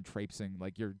going beyond traipsing.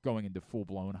 Like you're going into full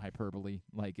blown hyperbole.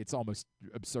 Like it's almost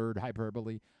absurd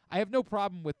hyperbole. I have no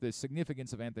problem with the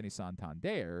significance of Anthony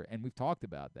Santander, and we've talked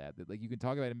about that. That like you can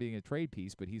talk about him being a trade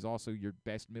piece, but he's also your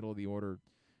best middle of the order,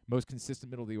 most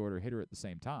consistent middle of the order hitter at the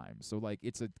same time. So like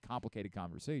it's a complicated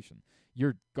conversation.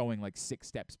 You're going like 6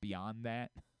 steps beyond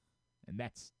that. And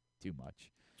that's too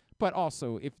much. But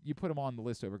also, if you put him on the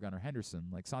list over Gunnar Henderson,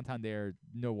 like Santander,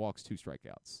 no walks, 2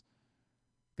 strikeouts.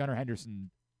 Gunnar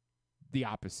Henderson, the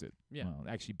opposite. Yeah. Well,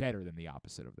 actually better than the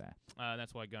opposite of that.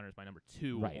 That's why Gunner's my number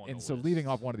 2. Right, on and the so list. leaving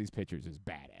off one of these pitchers is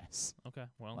badass. Okay,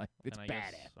 well, like, it's then I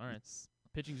badass. guess, all right,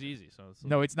 pitching's easy. So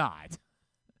no, it's not.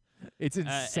 It's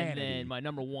insanity. And then my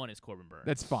number 1 is Corbin Burns.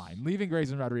 That's fine. Leaving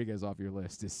Grayson Rodriguez off your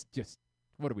list is just.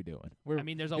 What are we doing?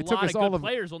 There's a lot of good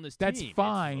players on this team. That's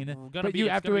fine, but you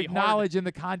have to acknowledge in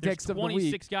the context of the week. There's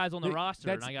 26 guys on the roster,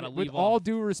 and I got to leave with all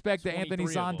due respect to Anthony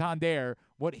Santander,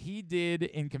 what he did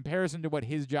in comparison to what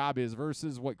his job is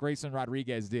versus what Grayson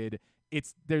Rodriguez did,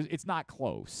 it's not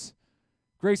close.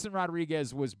 Grayson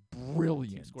Rodriguez was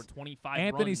brilliant. He scored 25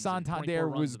 Anthony runs Santander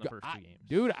was good.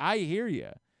 Dude, I hear you.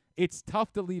 It's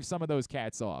tough to leave some of those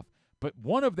cats off. But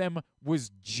one of them was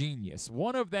genius.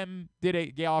 One of them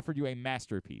offered you a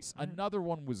masterpiece. Right. Another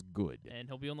one was good. And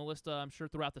he'll be on the list, I'm sure,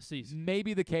 throughout the season.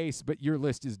 Maybe the case, but your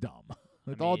list is dumb.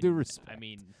 With all due respect.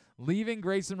 Leaving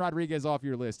Grayson Rodriguez off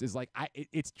your list is like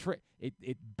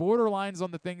it borderlines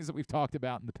on the things that we've talked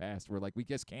about in the past where like we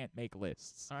just can't make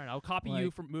lists. All right, I'll copy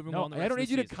you from moving on. I don't need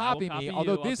you to copy me,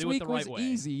 although this week was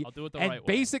easy. I'll do it the and right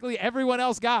way. basically everyone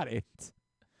else got it.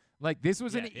 Like, this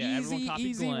was an easy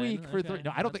Glenn. week for 3.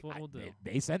 No, I don't think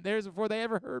they sent theirs before they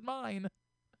ever heard mine.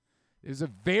 It was a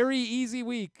very easy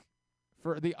week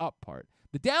for the up part.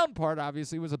 The down part,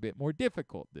 obviously, was a bit more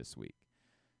difficult this week.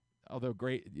 Although,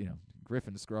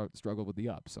 Griffin struggled with the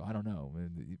up, so I don't know.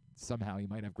 Somehow he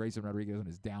might have Grayson Rodriguez on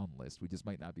his down list. We just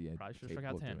might not be probably should have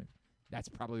struck out 10. That's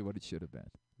probably what it should have been.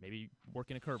 Maybe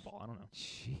working a curveball. I don't know.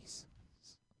 Jeez.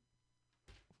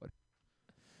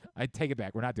 I take it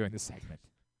back. We're not doing this segment.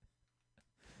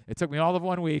 It took me all of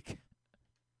 1 week.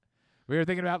 We were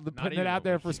thinking about putting it out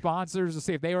there for sponsors to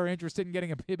see if they were interested in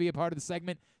getting be a part of the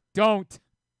segment. Don't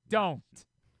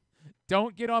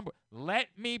get on. Let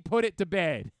me put it to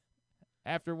bed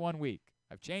after 1 week.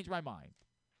 I've changed my mind.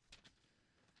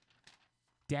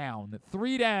 Down.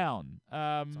 3 down.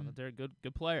 They're a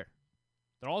good player.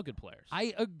 They're all good players.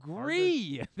 I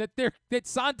agree that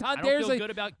Santander's. I don't feel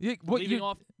good about leaving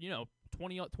off,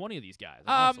 20 of these guys.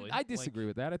 Honestly. I disagree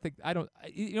with that.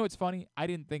 It's funny. I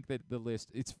didn't think that the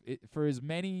list. For as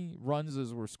many runs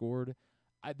as were scored,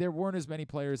 there weren't as many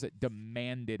players that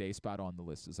demanded a spot on the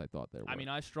list as I thought there were.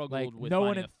 I struggled with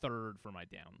finding a third for my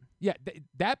down. Yeah,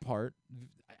 that part,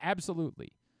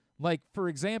 absolutely. Like, for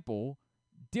example,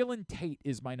 Dylan Tate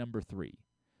is my number 3.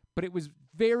 But it was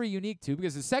very unique, too,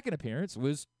 because his second appearance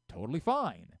was totally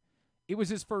fine. It was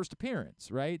his first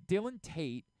appearance, right? Dylan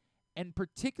Tate, and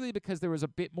particularly because there was a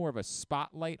bit more of a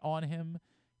spotlight on him,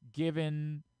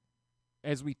 given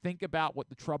as we think about what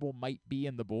the trouble might be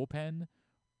in the bullpen,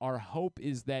 our hope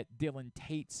is that Dylan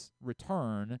Tate's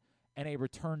return and a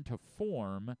return to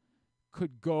form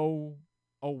could go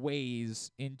a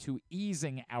ways into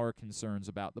easing our concerns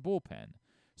about the bullpen.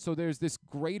 So there was this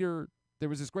greater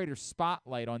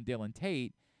spotlight on Dylan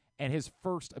Tate, and his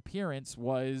first appearance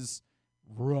was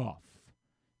rough.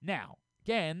 Now,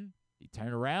 again, he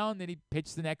turned around and he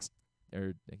pitched I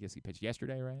guess he pitched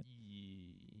yesterday, right?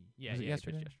 Yeah, yesterday? He pitched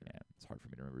yesterday. Yeah, it's hard for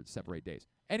me to remember to separate days.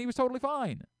 And he was totally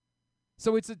fine.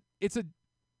 So it's a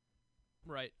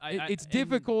right. It's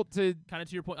difficult to kind of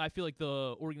to your point. I feel like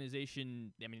the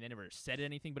organization. They never said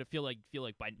anything, but I feel like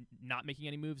by not making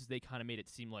any moves, they kind of made it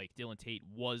seem like Dylan Tate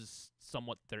was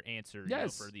somewhat their answer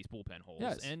for these bullpen holes.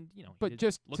 Yes. And but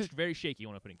just looks very shaky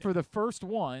when opening day. For the first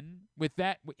one, with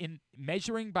that in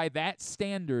measuring by that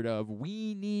standard of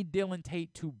we need Dylan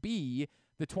Tate to be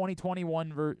the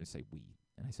 2021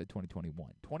 I said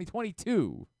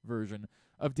 2022 version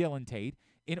of Dylan Tate,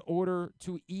 in order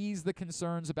to ease the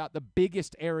concerns about the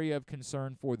biggest area of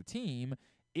concern for the team,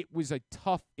 it was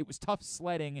tough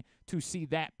sledding to see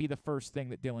that be the first thing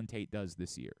that Dylan Tate does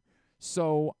this year.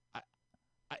 So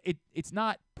it's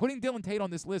not putting Dylan Tate on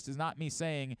this list is not me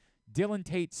saying Dylan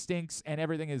Tate stinks and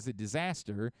everything is a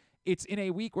disaster. It's in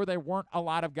a week where there weren't a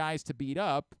lot of guys to beat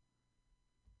up.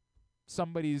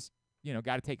 Somebody's,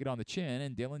 got to take it on the chin,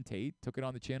 and Dylan Tate took it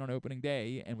on the chin on opening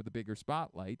day, and with a bigger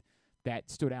spotlight, that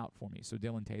stood out for me. So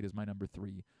Dylan Tate is my number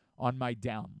 3 on my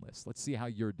down list. Let's see how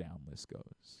your down list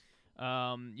goes.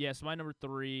 So my number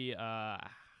 3,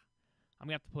 I'm going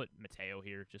to have to put Mateo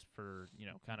here just for,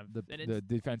 kind of the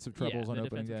defensive troubles on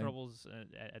opening day. Defensive troubles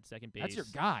at second base. That's your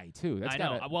guy, too. I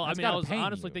know. I was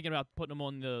honestly thinking about putting him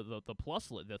on the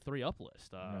plus list, the 3-up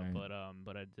list. Right.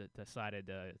 But I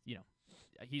decided,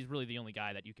 he's really the only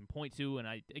guy that you can point to. And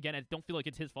I don't feel like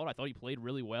it's his fault. I thought he played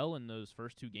really well in those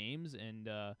first 2 games. And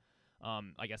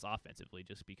I guess offensively,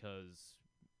 just because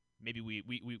maybe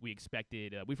we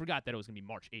expected we forgot that it was going to be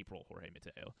March, April, Jorge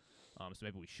Mateo. So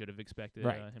maybe we should have expected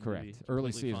him to be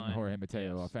early season fine. Jorge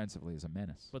Mateo offensively is a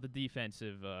menace. But the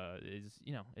defensive is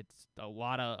it's a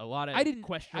lot of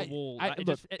questionable.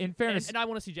 In fairness, and I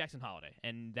want to see Jackson Holiday,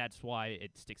 and that's why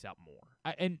it sticks out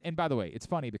more. And by the way, it's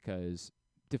funny because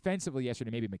defensively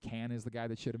yesterday maybe McCann is the guy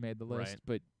that should have made the list,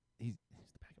 but he's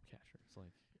the backup catcher. It's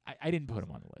like I didn't put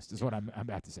him on the list. Is what I'm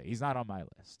about to say. He's not on my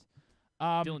list.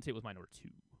 Dylan Tate was my number 2.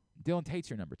 Dylan Tate's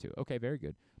your number 2. Okay, very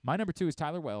good. My number 2 is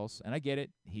Tyler Wells, and I get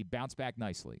it. He bounced back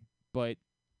nicely, but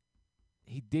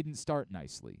he didn't start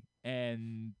nicely,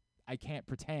 and I can't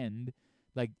pretend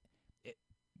like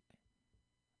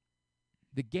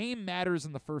the game matters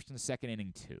in the first and second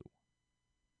inning too.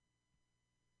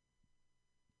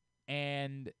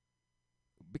 And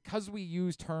because we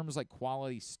use terms like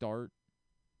quality start,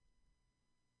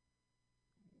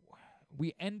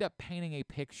 we end up painting a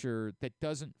picture that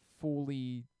doesn't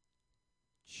fully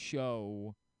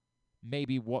show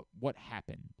maybe what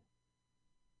happened.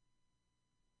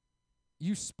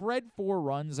 You spread 4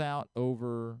 runs out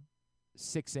over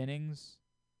 6 innings.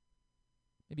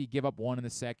 Maybe you give up 1 in the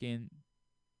second,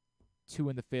 2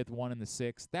 in the 5th, 1 in the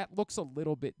 6th. That looks a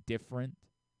little bit different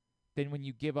than when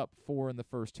you give up 4 in the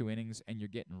first 2 innings and you're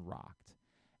getting rocked.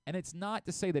 And it's not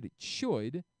to say that it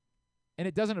should, and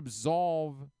it doesn't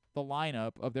absolve the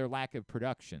lineup of their lack of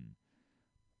production.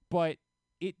 But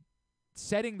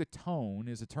setting the tone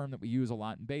is a term that we use a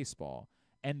lot in baseball,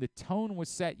 and the tone was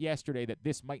set yesterday that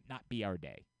this might not be our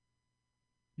day.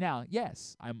 Now,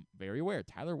 yes, I'm very aware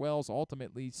Tyler Wells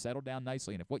ultimately settled down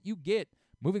nicely, and if what you get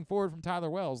moving forward from Tyler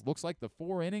Wells looks like the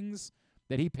 4 innings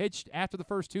that he pitched after the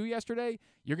first 2 yesterday,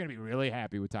 you're going to be really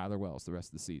happy with Tyler Wells the rest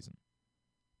of the season.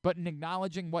 But in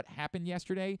acknowledging what happened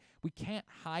yesterday, we can't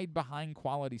hide behind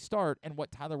quality start and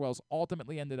what Tyler Wells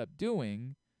ultimately ended up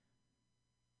doing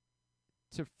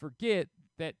to forget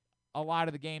that a lot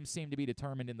of the game seemed to be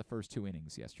determined in the first 2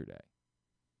 innings yesterday.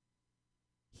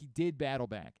 He did battle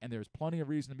back, and there's plenty of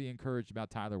reason to be encouraged about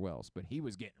Tyler Wells, but he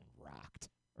was getting rocked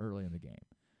early in the game.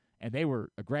 And they were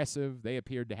aggressive. They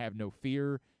appeared to have no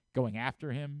fear going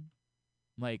after him.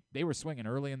 Like, they were swinging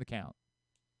early in the count,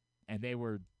 and they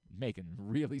were making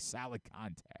really solid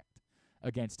contact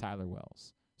against Tyler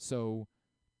Wells. So,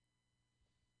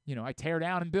 I tear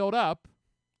down and build up.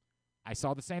 I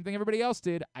saw the same thing everybody else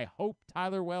did. I hope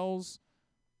Tyler Wells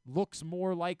looks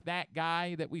more like that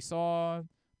guy that we saw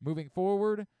moving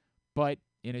forward, but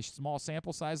in a small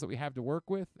sample size that we have to work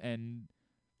with and,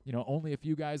 only a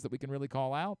few guys that we can really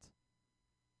call out,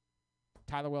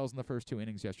 Tyler Wells in the first 2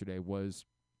 innings yesterday was,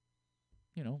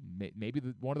 maybe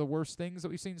one of the worst things that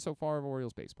we've seen so far of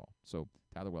Orioles baseball. So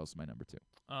Tyler Wells is my number 2.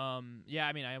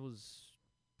 I was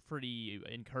pretty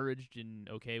encouraged and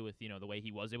okay with the way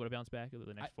he was able to bounce back over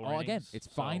the next 4 innings. Again, it's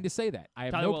fine to say that. I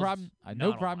have Tyler no Wells problem. I have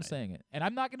no problem saying it, and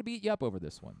I'm not going to beat you up over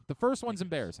this one. The first one's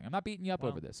embarrassing. I'm not beating you up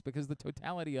over this because the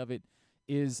totality of it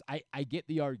is I get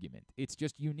the argument. It's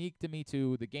just unique to me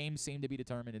too. The game seemed to be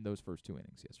determined in those first 2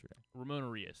 innings yesterday. Ramon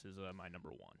Arias is my number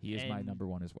 1. He is my number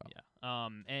 1 as well. Yeah.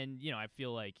 And I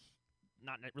feel like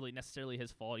not really necessarily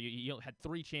his fault. You had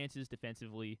 3 chances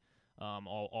defensively.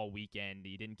 All weekend.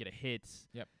 He didn't get a hit.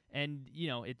 Yep. And,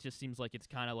 it just seems like it's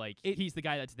kind of like he's the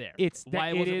guy that's there.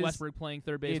 Why wasn't Westbrook playing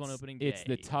third base on opening day? It's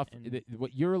the tough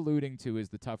what you're alluding to is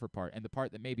the tougher part, and the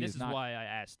part that maybe this is not. This is why I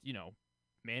asked,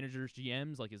 managers,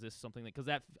 GMs, like, is this something that – because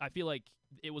that I feel like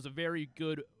it was a very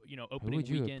good, opening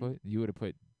weekend. You would have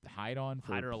put Hyde on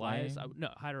for Hyde or Elias? playing? No,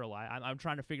 Hyde or Elias. I'm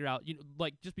trying to figure out,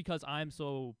 just because I'm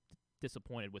so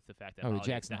disappointed with the fact that the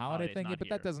Jackson Holiday thing, not but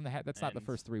here. that doesn't that's not the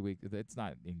first 3 weeks. It's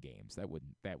not in games. That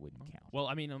wouldn't count. Well,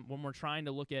 I mean, when we're trying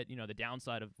to look at the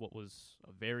downside of what was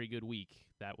a very good week,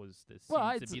 that was this. Well,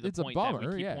 seems to be the it's a point bummer. that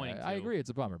we keep Yeah, pointing to, I agree. It's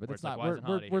a bummer, but where it's like, not. why isn't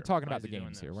Holiday We're here? talking Why about is the he doing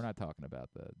games here. this? We're not talking about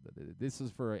the. This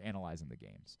is for analyzing the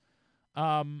games.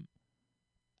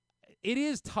 It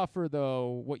is tougher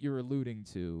though. What you're alluding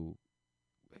to.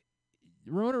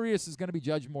 Ramon Arias is going to be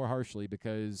judged more harshly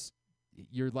because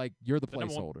you're the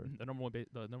placeholder. The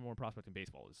number one prospect in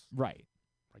baseball is right.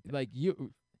 there. Like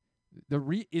you, the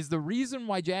reason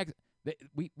why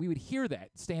we would hear that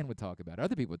Stan would talk about it.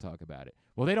 Other people would talk about it.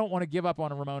 Well, they don't want to give up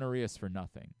on a Ramon Arias for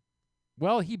nothing.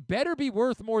 Well, he better be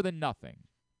worth more than nothing.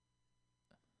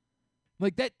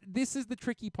 Like that. This is the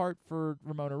tricky part for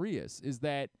Ramon Arias is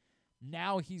that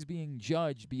now he's being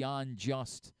judged beyond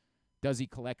just does he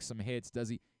collect some hits?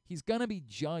 He's going to be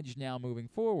judged now moving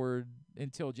forward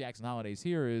until Jackson Holiday's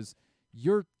here is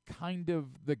you're kind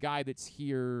of the guy that's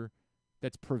here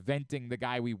that's preventing the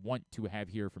guy we want to have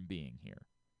here from being here.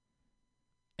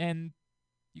 And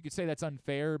you could say that's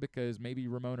unfair because maybe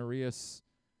Ramon Arias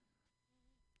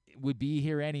would be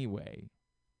here anyway.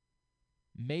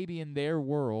 Maybe in their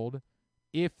world,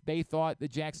 if they thought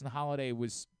that Jackson Holiday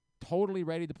was totally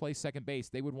ready to play second base,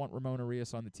 they would want Ramon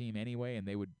Arias on the team anyway, and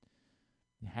they would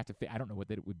have to I don't know what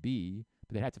that it would be,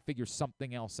 but they'd have to figure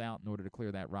something else out in order to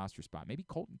clear that roster spot. Maybe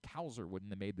Colton Cowser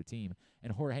wouldn't have made the team,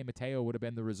 and Jorge Mateo would have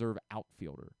been the reserve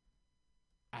outfielder.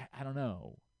 I don't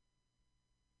know.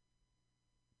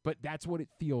 But that's what it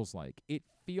feels like. It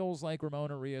feels like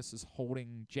Ramon Arias is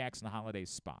holding Jackson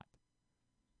Holiday's spot.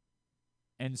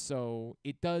 And so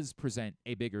it does present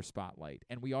a bigger spotlight,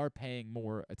 and we are paying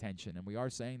more attention, and we are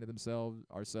saying to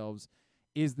ourselves,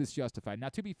 is this justified? Now,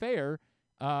 to be fair,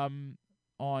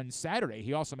 on Saturday,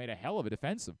 he also made a hell of a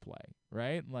defensive play,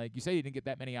 right? Like you say, he didn't get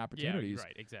that many opportunities. Yeah,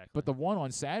 right, exactly. But the one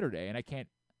on Saturday, and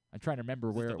I'm trying to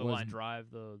remember where it was. The line drive,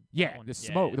 the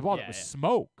ball that was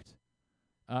smoked.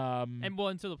 And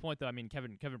to the point though, I mean,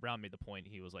 Kevin Brown made the point.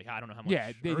 He was like, I don't know how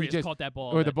much he just caught that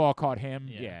ball, or the ball caught him.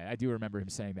 Yeah, I do remember him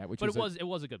saying that. But it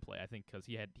was a good play, I think, because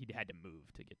he had to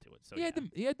move to get to it. So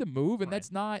he had to move, and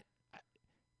that's not.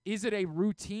 Is it a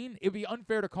routine? It'd be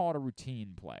unfair to call it a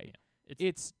routine play. Yeah.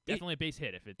 It's definitely a base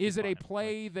hit. Is it a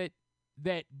play that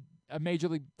a major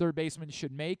league third baseman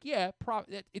should make? Yeah,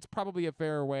 it's probably a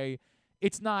fair way.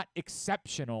 It's not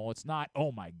exceptional. It's not,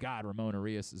 oh my God, Ramon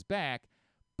Arias is back.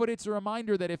 But it's a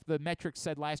reminder that if the metrics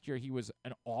said last year he was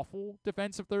an awful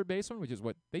defensive third baseman, which is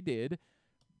what they did,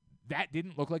 that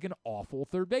didn't look like an awful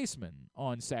third baseman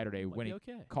on Saturday when he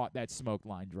caught that smoked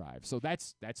line drive. So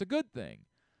that's a good thing.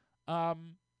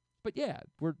 But yeah,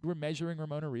 we're measuring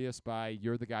Ramon Arias by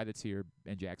you're the guy that's here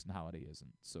and Jackson Holiday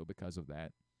isn't. So because of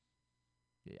that,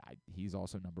 he's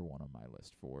also number one on my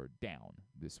list for down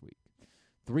this week.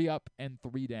 3 up and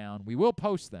 3 down. We will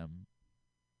post them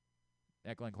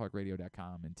at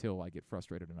GlennClarkRadio.com until I get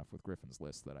frustrated enough with Griffin's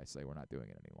list that I say we're not doing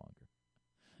it any longer.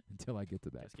 Until I get to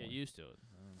that Just point. get used to it.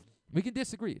 We can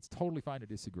disagree. It's totally fine to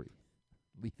disagree.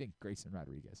 Leaving Grayson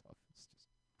Rodriguez off is just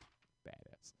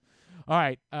badass. All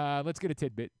right, let's get a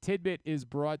tidbit. Tidbit is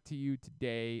brought to you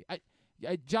today.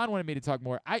 John wanted me to talk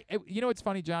more. You know what's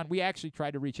funny, John? We actually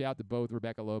tried to reach out to both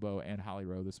Rebecca Lobo and Holly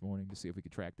Rowe this morning to see if we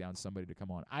could track down somebody to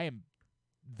come on. I am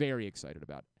very excited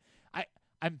about it.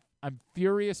 I'm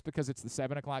furious because it's the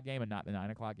 7 o'clock game and not the 9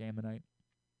 o'clock game tonight.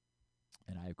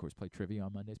 And I, of course, play trivia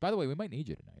on Mondays. By the way, we might need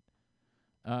you tonight.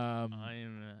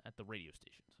 I'm at the radio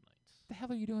station tonight. What the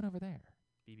hell are you doing over there?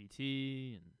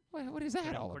 BBT and what is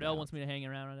that all Cordell about? wants me to hang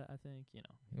around. I think He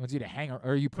wants you to hang around.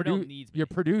 Are you Cordell needs me. You're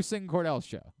producing Cordell's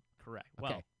show. Correct.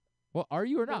 Okay. Well, are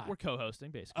you or not? We're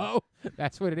co-hosting, basically. Oh,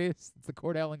 that's what it is. It's the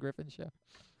Cordell and Griffin show.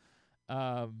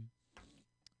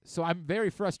 So I'm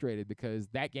very frustrated because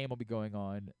that game will be going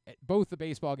on. Both the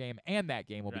baseball game and that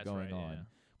game will be going on. Yeah.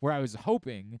 Where I was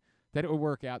hoping that it would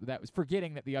work out. That was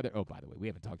forgetting that the other. Oh, by the way, we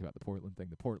haven't talked about the Portland thing.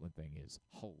 The Portland thing is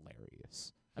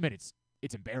hilarious. I mean,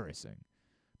 it's embarrassing,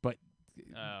 but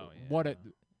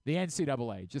the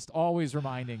NCAA just always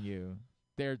reminding you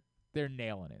they're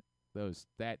nailing it.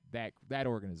 That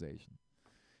organization.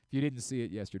 If you didn't see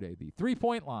it yesterday, the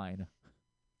 3-point line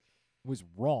was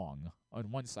wrong on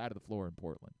one side of the floor in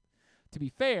Portland. To be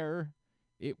fair,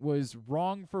 it was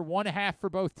wrong for one half for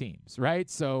both teams, right?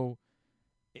 So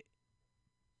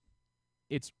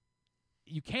it's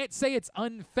you can't say it's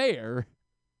unfair.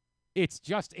 It's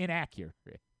just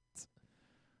inaccurate.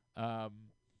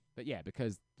 But yeah,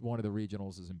 because one of the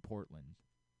regionals is in Portland,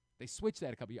 they switched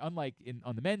that a couple years. Unlike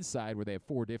on the men's side where they have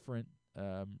 4 different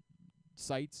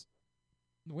sites,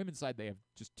 on the women's side they have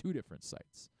just 2 different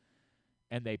sites,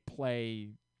 and they play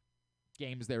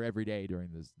games there every day during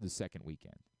the second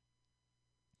weekend.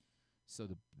 So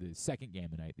the second game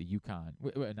tonight, the UConn,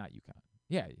 not UConn.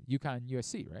 Yeah, UConn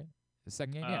USC, right? The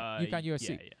second game, UConn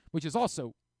USC, which is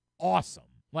also awesome.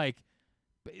 Like,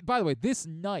 by the way, this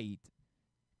night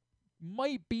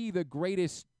might be the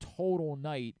greatest total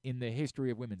night in the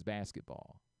history of women's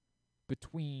basketball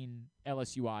between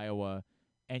LSU Iowa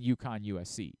and UConn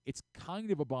USC. It's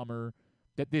kind of a bummer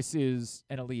that this is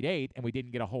an Elite Eight and we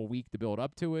didn't get a whole week to build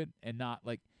up to it, and not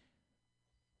like,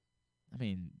 I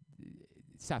mean,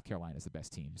 South Carolina is the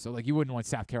best team, so like you wouldn't want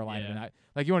South Carolina to not,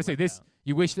 like, you want to say this.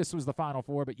 You wish this was the Final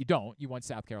Four, but you don't. You want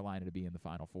South Carolina to be in the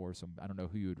Final Four. So I don't know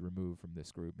who you would remove from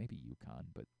this group. Maybe UConn,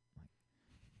 but like,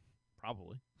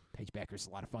 probably Paige Becker's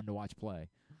a lot of fun to watch play.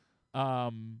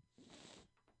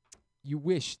 You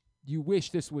wish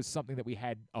this was something that we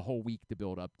had a whole week to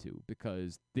build up to,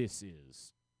 because this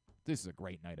is a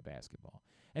great night of basketball,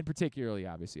 and particularly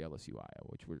obviously LSU Iowa,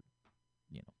 which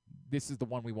this is the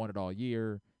one we wanted all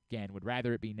year. Again, would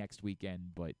rather it be next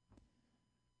weekend, but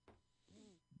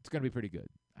it's going to be pretty good.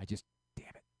 Damn it,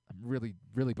 I'm really,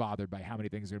 really bothered by how many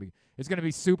things are going to be. It's going to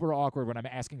be super awkward when I'm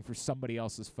asking for somebody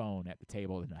else's phone at the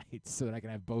table tonight so that I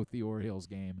can have both the Orioles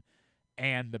game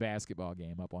and the basketball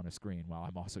game up on a screen while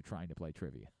I'm also trying to play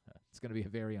trivia. It's going to be a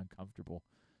very uncomfortable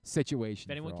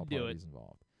situation for all parties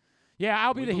involved. Yeah,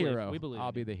 I'll be the hero.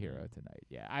 I'll be the hero tonight.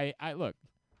 Yeah, I look.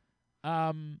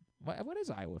 What is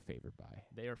Iowa favored by?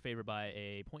 They are favored by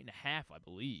 1.5, I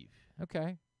believe.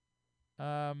 Okay.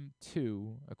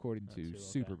 2, according to 2,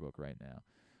 Superbook right now.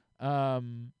 Yeah,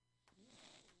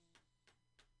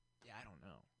 I don't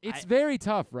know. It's very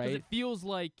tough, right? It feels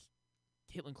like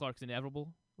Caitlin Clark's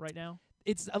inevitable right now.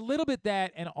 It's a little bit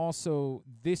that, and also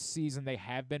this season they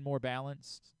have been more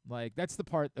balanced. Like, that's the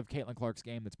part of Caitlin Clark's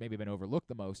game that's maybe been overlooked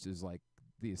the most, is like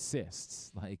the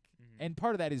assists. Like, and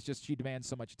part of that is just she demands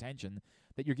so much attention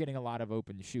that you're getting a lot of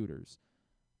open shooters.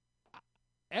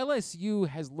 LSU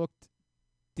has looked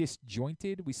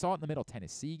disjointed. We saw it in the Middle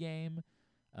Tennessee game.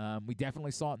 We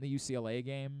definitely saw it in the UCLA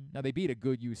game. Now, they beat a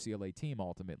good UCLA team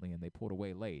ultimately, and they pulled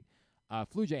away late.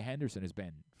 Flu J. Henderson has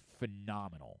been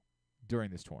phenomenal during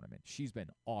this tournament. She's been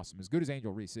awesome. As good as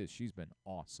Angel Reese is, she's been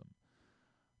awesome.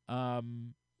 I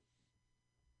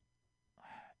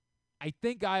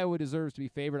think Iowa deserves to be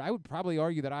favored. I would probably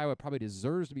argue that Iowa probably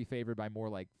deserves to be favored by more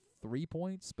like 3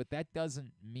 points, but that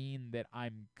doesn't mean that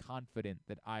I'm confident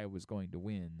that Iowa's going to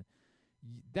win.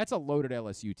 That's a loaded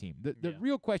LSU team. The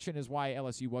real question is why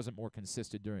LSU wasn't more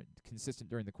consistent during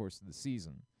the course of the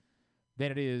season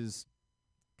than it is,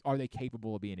 are they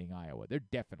capable of beating Iowa? They're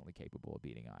definitely capable of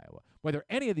beating Iowa. Whether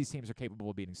any of these teams are capable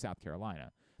of beating South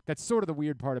Carolina, that's sort of the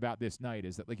weird part about this night,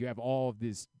 is that like you have all of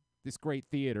this great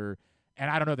theater, and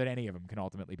I don't know that any of them can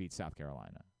ultimately beat South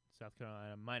Carolina. South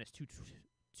Carolina minus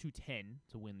 210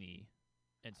 to win the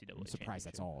NCAA. I'm surprised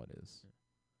that's all it is.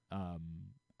 I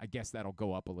guess that'll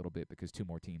go up a little bit because 2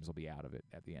 more teams will be out of it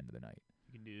at the end of the night.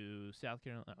 You can do South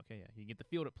Carolina. Okay, yeah. You can get the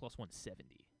field at plus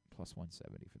 170. Plus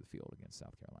 170 for the field against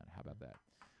South Carolina. How about that?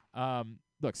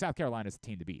 Look, South Carolina's the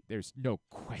team to beat. There's no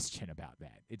question about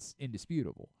that. It's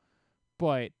indisputable.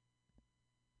 But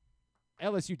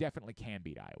LSU definitely can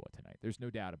beat Iowa tonight. There's no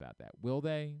doubt about that. Will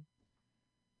they?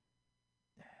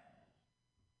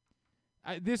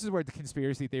 This is where the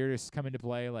conspiracy theorists come into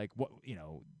play. Like, what,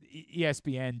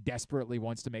 ESPN desperately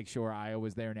wants to make sure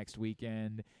Iowa's there next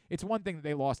weekend. It's one thing that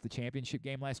they lost the championship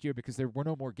game last year because there were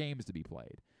no more games to be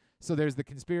played. So there's the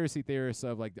conspiracy theorists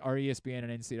of, like, are ESPN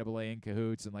and NCAA in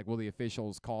cahoots, and, like, will the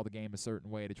officials call the game a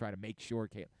certain way to try to make sure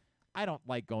I don't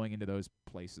like going into those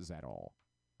places at all.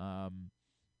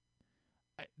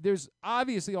 There's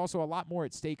obviously also a lot more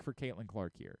at stake for Caitlin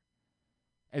Clark here.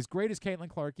 As great as Caitlin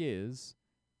Clark is,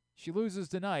 she loses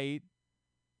tonight,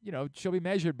 she'll be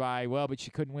measured by, but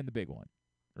she couldn't win the big one,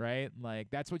 right?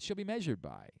 Like, that's what she'll be measured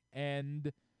by.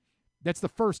 And that's the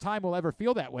first time we'll ever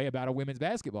feel that way about a women's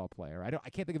basketball player. I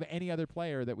can't think of any other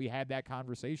player that we had that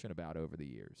conversation about over the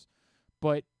years.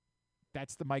 But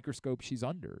that's the microscope she's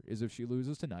under, is if she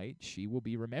loses tonight, she will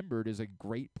be remembered as a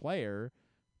great player,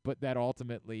 but that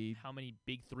ultimately... How many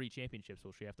Big 3 championships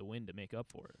will she have to win to make up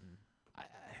for it?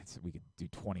 We could do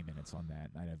 20 minutes on that,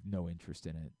 and I'd have no interest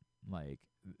in it. Like,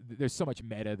 there's so much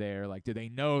meta there. Like, do they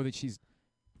know that she's...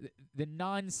 The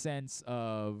nonsense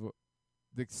of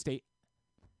the state...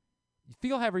 You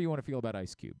feel however you want to feel about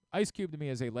Ice Cube. Ice Cube, to me,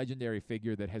 is a legendary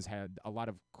figure that has had a lot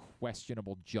of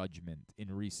questionable judgment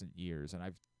in recent years,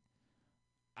 and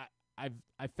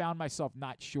I've found myself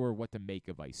not sure what to make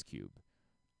of Ice Cube.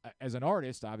 As an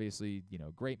artist, obviously,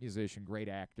 great musician, great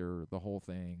actor, the whole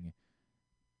thing.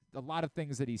 A lot of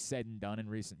things that he's said and done in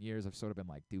recent years, I've sort of been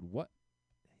like, dude, what?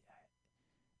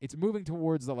 It's moving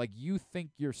towards the, like, you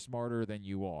think you're smarter than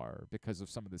you are because of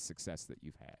some of the success that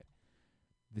you've had.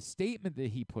 The statement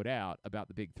that he put out about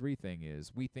the Big Three thing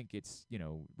is, we think it's,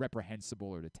 reprehensible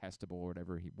or detestable or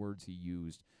whatever words he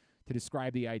used to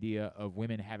describe the idea of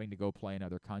women having to go play in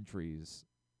other countries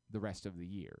the rest of the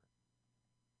year.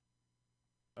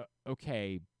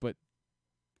 Okay, but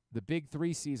the Big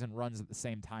Three season runs at the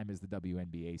same time as the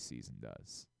WNBA season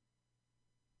does.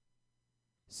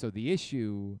 So the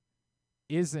issue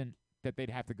isn't that they'd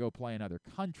have to go play in other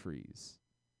countries.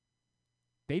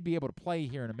 They'd be able to play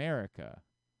here in America.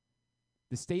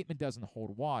 The statement doesn't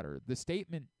hold water. The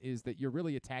statement is that you're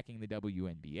really attacking the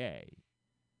WNBA.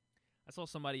 I saw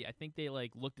somebody, I think they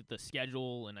looked at the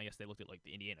schedule, and I guess they looked at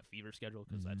the Indiana Fever schedule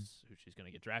because that's who she's going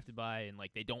to get drafted by, and I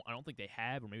don't think they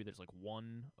have, or maybe there's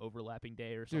one overlapping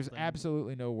day or something. There's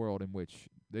absolutely no world in which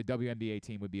the WNBA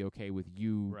team would be okay with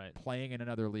you playing in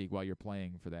another league while you're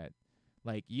playing for that.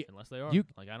 Unless they are.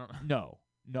 I don't know.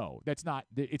 No, that's not.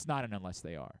 It's not an unless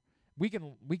they are. We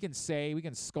can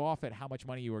scoff at how much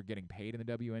money you are getting paid in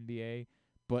the WNBA,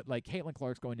 but Caitlin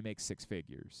Clark's going to make six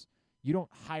figures. You don't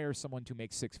hire someone to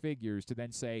make six figures to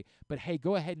then say, but hey,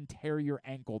 go ahead and tear your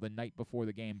ankle the night before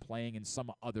the game playing in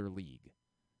some other league.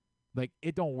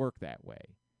 It don't work that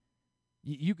way.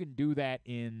 You can do that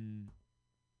in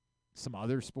some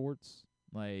other sports.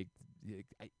 I'd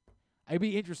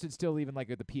be interested still even at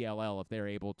the PLL if they're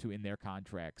able to, in their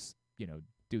contracts,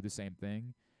 do the same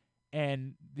thing.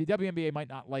 And the WNBA might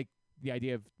not like the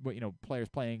idea of players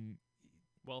playing.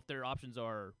 Well, if their options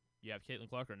are you have Caitlin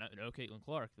Clark or no Caitlin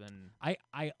Clark, then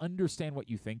I understand what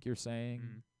you think you're saying,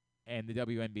 and the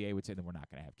WNBA would say that we're not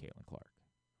going to have Caitlin Clark.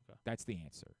 Okay. That's the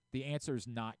answer. The answer is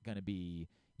not going to be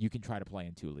you can try to play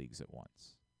in two leagues at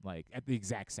once, at the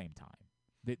exact same time.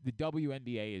 The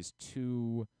WNBA is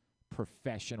too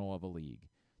professional of a league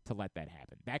to let that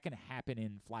happen. That can happen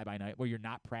in fly-by-night where you're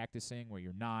not practicing, where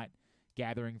you're not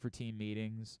gathering for team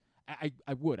meetings.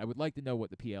 I would like to know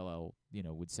what the PLL,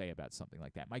 would say about something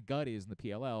like that. My gut is in the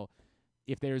PLL,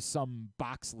 if there's some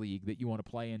box league that you want to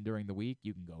play in during the week,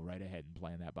 you can go right ahead and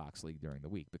play in that box league during the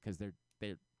week because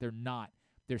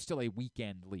they're still a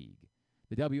weekend league.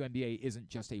 The WNBA isn't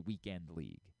just a weekend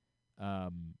league.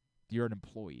 You're an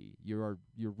employee. You're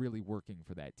really working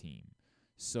for that team.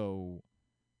 So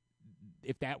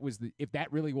if that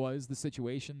really was the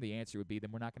situation, the answer would be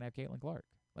then we're not going to have Caitlin Clark.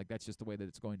 That's just the way that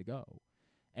it's going to go.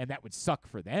 And that would suck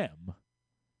for them,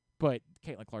 but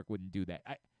Caitlin Clark wouldn't do that.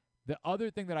 The other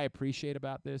thing that I appreciate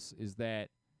about this is that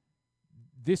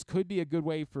this could be a good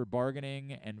way for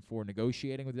bargaining and for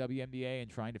negotiating with the WNBA and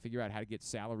trying to figure out how to get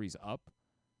salaries up.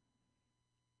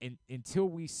 Until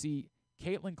we see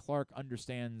Caitlin Clark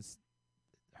understands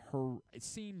it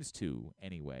seems to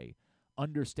anyway,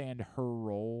 understand her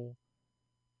role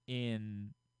in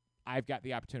I've got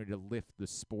the opportunity to lift the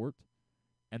sport.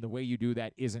 And the way you do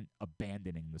that isn't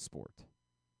abandoning the sport.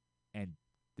 And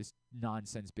this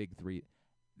nonsense Big Three.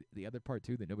 The other part,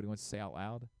 too, that nobody wants to say out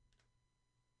loud,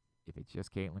 if it's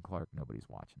just Caitlin Clark, nobody's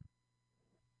watching.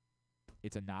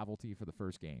 It's a novelty for the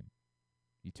first game.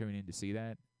 You tune in to see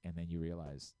that, and then you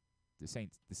realize this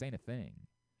ain't a thing.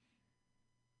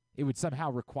 It would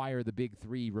somehow require the Big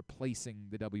Three replacing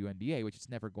the WNBA, which it's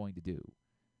never going to do.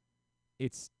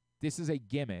 This is a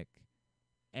gimmick,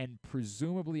 and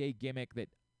presumably a gimmick that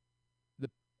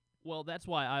Well, that's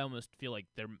why I almost feel like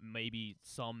there may be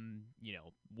some,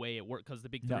 way it works because the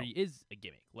Big Three is a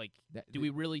gimmick. Do we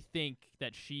really think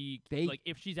that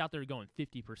if she's out there going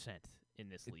 50% in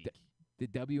this league? The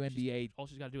WNBA, all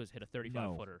she's got to do is hit a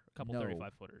 35-footer, a couple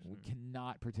 35-footers. We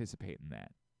cannot participate in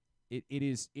that.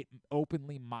 It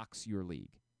openly mocks your league.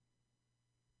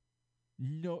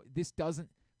 No, this doesn't.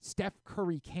 Steph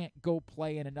Curry can't go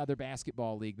play in another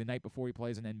basketball league the night before he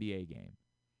plays an NBA game.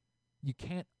 You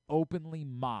can't openly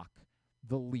mock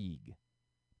the league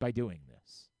by doing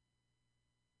this.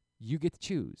 You get to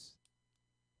choose.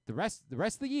 The rest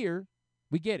of the year,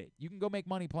 we get it. You can go make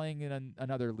money playing in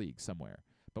another league somewhere.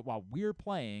 But while we're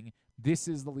playing, this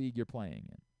is the league you're playing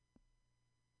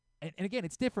in. And again,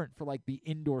 it's different for the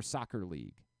indoor soccer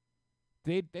league.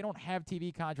 They don't have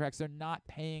TV contracts. They're not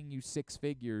paying you six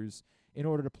figures in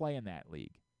order to play in that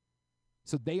league.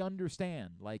 So they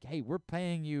understand, hey, we're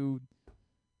paying you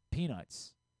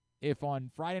peanuts. If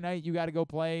on Friday night you got to go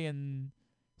play in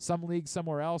some league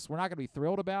somewhere else, we're not going to be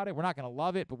thrilled about it. We're not going to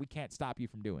love it, but we can't stop you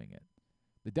from doing it.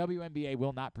 The WNBA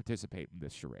will not participate in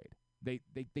this charade. They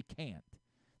can't.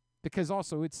 Because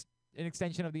also it's an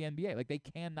extension of the NBA. They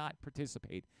cannot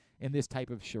participate in this type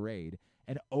of charade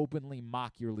and openly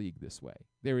mock your league this way.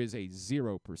 There is a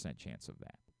 0% chance of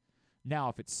that. Now,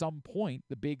 if at some point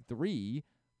the Big Three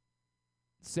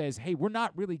says, hey, we're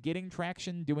not really getting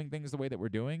traction doing things the way that we're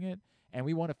doing it, and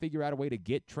we want to figure out a way to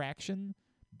get traction,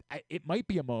 it might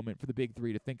be a moment for the Big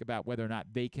Three to think about whether or not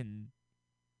they can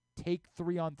take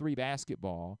 3-on-3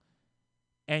 basketball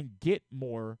and get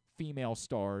more female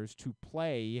stars to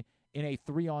play in a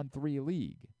 3-on-3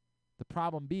 league. The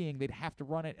problem being they'd have to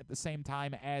run it at the same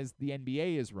time as the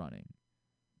NBA is running.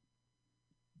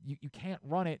 You can't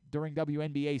run it during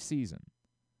WNBA season.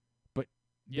 But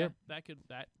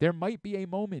there might be a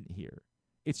moment here.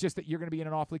 It's just that you're going to be in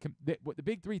an awfully what the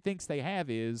Big Three thinks they have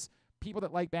is people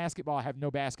that like basketball have no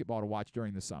basketball to watch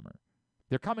during the summer.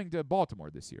 They're coming to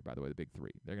Baltimore this year, by the way, the Big Three.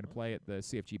 They're going to play at the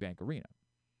CFG Bank Arena.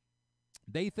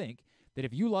 They think that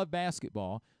if you love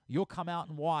basketball, you'll come out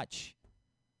and watch.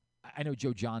 I know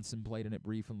Joe Johnson played in it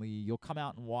briefly. You'll come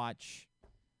out and watch.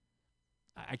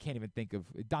 I can't even think of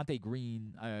Dante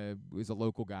Green was a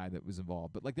local guy that was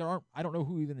involved, but I don't know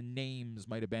who even the names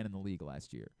might have been in the league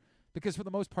last year, because for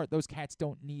the most part those cats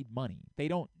don't need money. They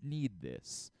don't need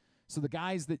this. So the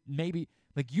guys that maybe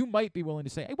you might be willing to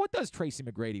say, hey, what does Tracy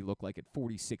McGrady look like at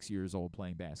 46 years old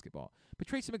playing basketball? But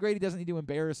Tracy McGrady doesn't need to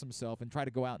embarrass himself and try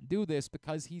to go out and do this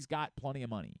because he's got plenty of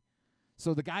money.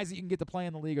 So the guys that you can get to play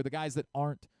in the league are the guys that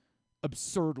aren't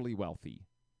absurdly wealthy.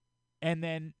 And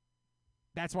then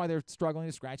that's why they're struggling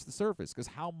to scratch the surface, because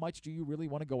how much do you really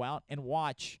want to go out and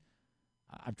watch?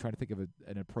 I'm trying to think of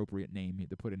an appropriate name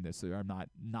to put in this so I'm not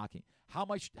knocking.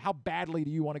 How badly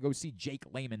do you want to go see Jake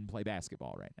Layman play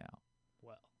basketball right now?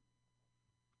 Well,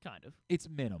 kind of. It's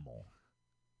minimal.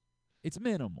 It's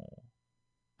minimal.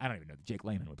 I don't even know that Jake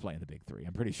Layman would play in the Big Three.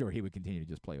 I'm pretty sure he would continue to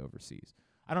just play overseas.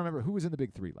 I don't remember who was in the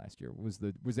Big Three last year.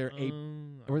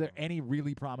 Were there any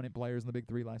really prominent players in the Big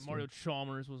Three last year? Mario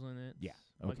Chalmers was in it. Yeah.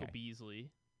 Okay. Michael Beasley.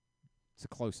 It's the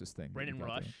closest thing. Brandon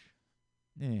Rush.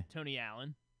 Yeah. Tony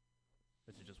Allen.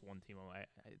 This is just one team.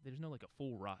 There's no a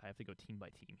full rock. I have to go team by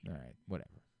team here. All right.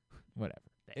 Whatever.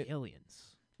 The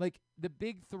aliens. The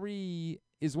Big Three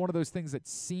is one of those things that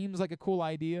seems like a cool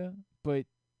idea, but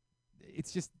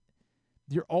it's just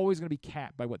you're always going to be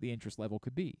capped by what the interest level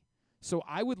could be. So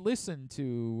I would listen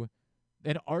to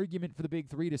an argument for the Big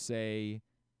Three to say,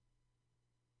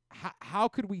 how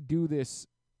could we do this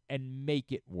and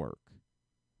make it work?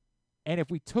 And if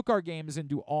we took our games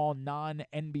into all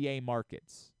non-NBA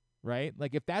markets, right?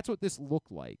 If that's what this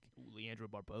looked like. Ooh, Leandro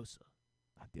Barbosa.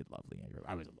 I did love Leandro.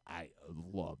 I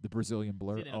love the Brazilian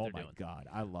blur. Oh my God,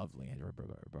 I love Leandro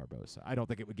Barbosa. I don't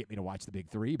think it would get me to watch the Big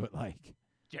Three, but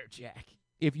Jared Jack.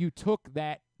 If you took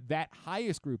that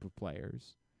highest group of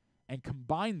players and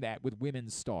combined that with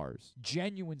women's stars,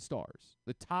 genuine stars,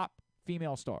 the top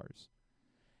female stars,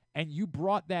 and you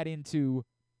brought that into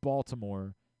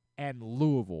Baltimore and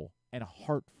Louisville and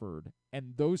Hartford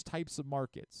and those types of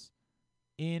markets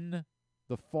in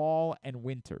the fall and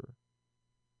winter,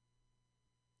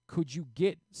 could you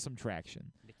get some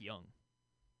traction? Nick Young.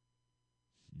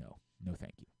 No,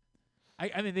 thank you.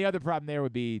 I mean, the other problem there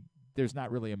would be there's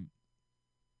not really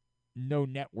no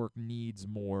network needs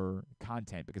more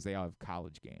content because they all have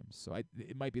college games. So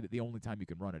it might be that the only time you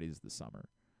can run it is the summer.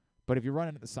 But if you're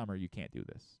running it the summer, you can't do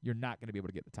this. You're not going to be able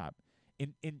to get the top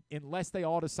unless they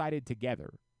all decided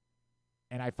together.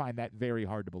 And I find that very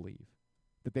hard to believe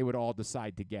that they would all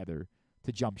decide together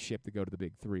to jump ship to go to the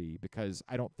Big Three, because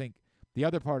I don't think the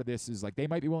other part of this is they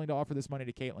might be willing to offer this money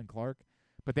to Caitlin Clark,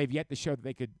 but they've yet to show that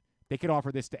they could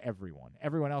offer this to everyone.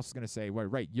 Everyone else is going to say, well,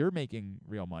 right, you're making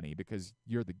real money because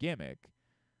you're the gimmick.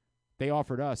 They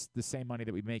offered us the same money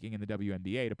that we're making in the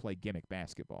WNBA to play gimmick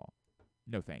basketball.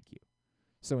 No, thank you.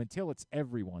 So until it's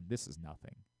everyone, this is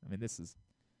nothing. I mean, this is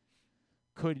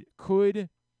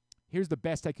here's the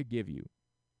best I could give you.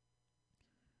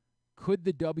 Could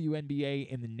the WNBA,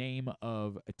 in the name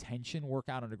of attention, work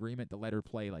out an agreement to let her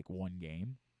play one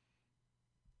game?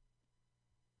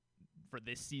 For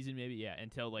this season, maybe, yeah.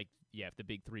 Until if the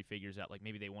Big Three figures out,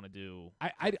 maybe they want to do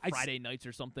Friday nights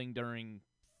or something during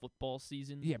football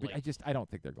season. Yeah, but I don't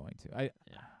think they're going to.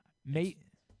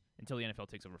 Until the NFL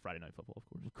takes over Friday Night Football, of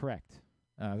course. Correct.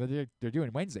 They're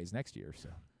doing Wednesdays next year, so.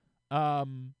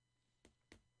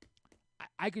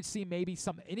 I could see maybe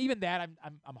something, and even that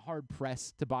I'm hard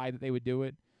pressed to buy that they would do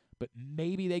it. But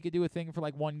maybe they could do a thing for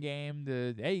one game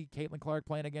to, hey, Caitlin Clark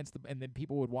playing against and then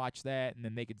people would watch that, and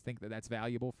then they could think that that's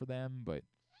valuable for them. But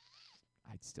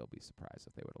I'd still be surprised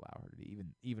if they would allow her to do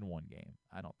even one game.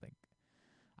 I don't think.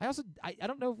 I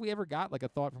don't know if we ever got a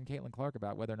thought from Caitlin Clark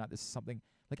about whether or not this is something.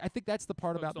 I think that's the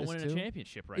part about this too. Winning a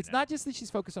championship right now. It's not just that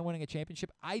she's focused on winning a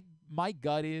championship. My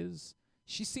gut is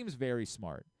she seems very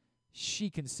smart. She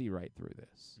can see right through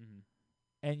this,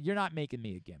 and you're not making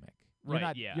me a gimmick.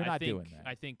 Right, you're not doing that.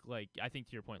 I think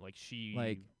to your point,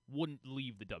 she wouldn't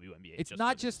leave the WNBA. It's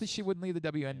not just that she wouldn't leave the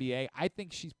WNBA. I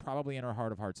think she's probably in her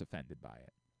heart of hearts offended by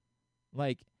it.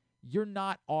 you're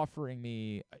not offering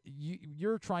me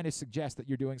you're trying to suggest that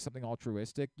you're doing something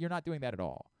altruistic. You're not doing that at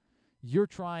all. You're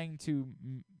trying to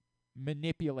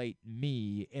manipulate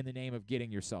me in the name of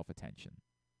getting yourself attention.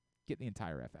 Get the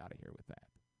entire F out of here with that.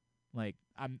 Like,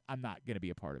 I'm not going to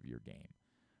be a part of your game.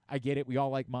 I get it. We all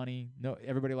like money. No,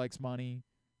 everybody likes money,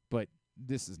 but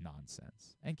this is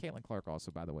nonsense. And Caitlin Clark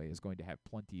also, by the way, is going to have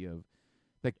plenty of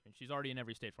like. And she's already in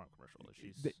every State Farm commercial.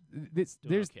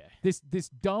 There's okay. this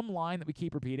dumb line that we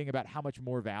keep repeating about how much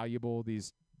more valuable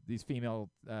these female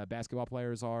basketball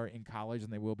players are in college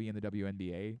than they will be in the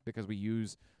WNBA because we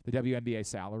use the WNBA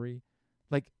salary.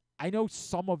 Like, I know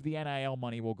some of the NIL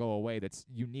money will go away that's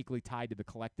uniquely tied to the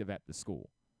collective at the school.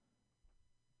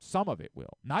 Some of it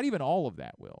will. Not even all of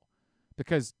that will.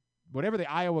 Because whatever the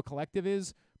Iowa collective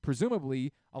is,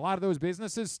 presumably a lot of those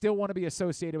businesses still want to be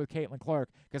associated with Caitlin Clark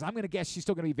because I'm going to guess she's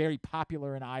still going to be very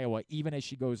popular in Iowa even as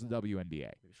she goes to the WNBA.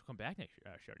 Maybe she'll come back next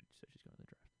year. She already said she's going to the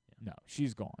draft. Yeah. No,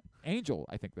 she's gone. Angel,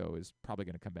 I think, though, is probably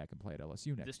going to come back and play at LSU next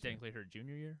year. Is this technically her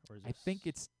junior year? Or is I think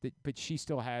it's but she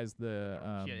still has the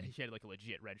she had like a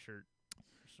legit red shirt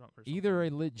or something. Either a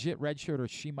legit red shirt or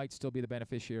she might still be the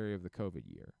beneficiary of the COVID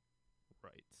year.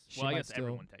 Right. Well, I guess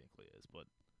everyone technically is, but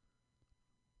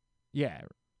yeah.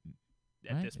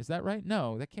 Right? Is that right?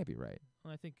 No, that can't be right.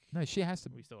 Well, I think no, she has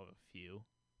to. We still have a few.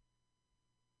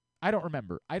 I don't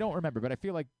remember, but I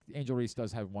feel like Angel Reese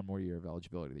does have one more year of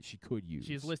eligibility that she could use.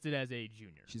 She's listed as a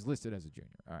junior. She's listed as a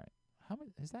junior. All right. How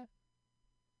many is that?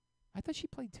 I thought she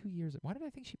played 2 years. Why did I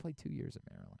think she played 2 years at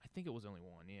Maryland? I think it was only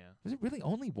one, yeah. Was it really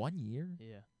only 1 year?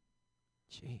 Yeah.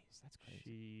 Jeez, that's crazy.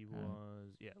 She was,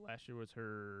 last year was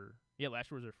her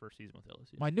first season with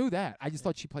LSU. Well, I knew that. I just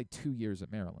thought she played 2 years at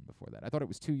Maryland before that. I thought it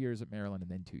was 2 years at Maryland and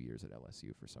then 2 years at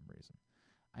LSU for some reason.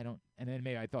 And then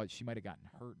maybe I thought she might have gotten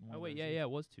hurt. In one wait, of yeah, those it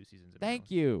was 2 seasons at Thank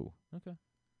Maryland. you. Okay.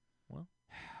 Well.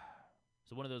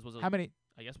 So one of those was how many?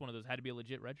 I guess one of those had to be a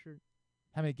legit red shirt.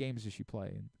 How many games did she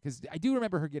play? Because I do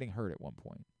remember her getting hurt at one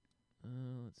point.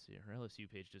 Let's see. Her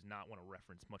LSU page does not want to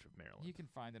reference much of Maryland. You can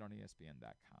find it on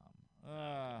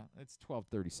ESPN.com. It's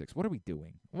 12:36. What are we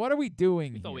doing? What are we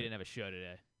doing? We thought here? we didn't have a show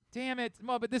today. Damn it!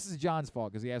 Well, but this is John's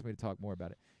fault because he asked me to talk more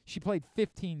about it. She played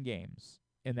 15 games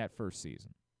in that first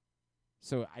season,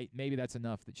 so maybe that's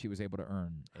enough that she was able to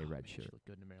earn a red shirt. She looked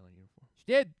good in a Maryland uniform.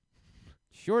 She did.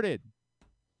 Sure did.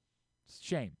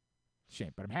 Shame,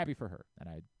 but I'm happy for her. And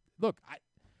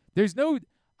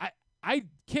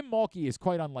Kim Mulkey is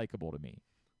quite unlikable to me.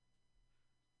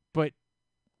 But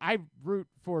I root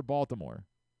for Baltimore.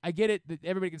 I get it that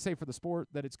everybody can say for the sport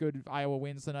that it's good if Iowa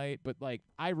wins tonight, but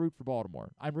I root for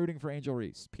Baltimore. I'm rooting for Angel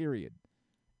Reese. Period.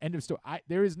 End of story.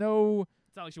 There is no.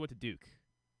 It's not like she went to Duke,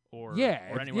 or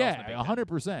anywhere else in the Big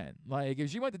Ten. 100%.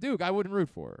 If she went to Duke, I wouldn't root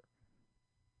for her.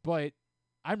 But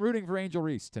I'm rooting for Angel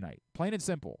Reese tonight. Plain and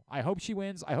simple. I hope she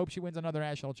wins. I hope she wins another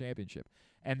national championship.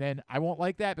 And then I won't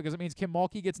like that because it means Kim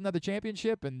Mulkey gets another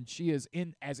championship and she is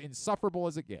as insufferable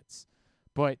as it gets.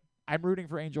 But I'm rooting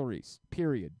for Angel Reese.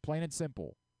 Period. Plain and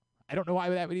simple. I don't know why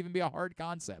that would even be a hard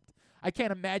concept. I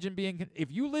can't imagine if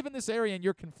you live in this area and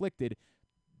you're conflicted,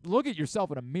 look at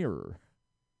yourself in a mirror.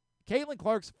 Caitlin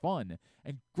Clark's fun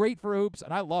and great for hoops,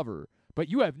 and I love her. But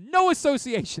you have no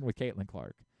association with Caitlin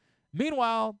Clark.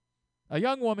 Meanwhile, a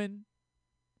young woman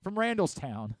from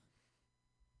Randallstown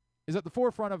is at the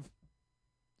forefront of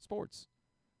sports.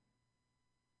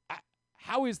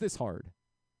 How is this hard?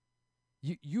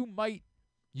 You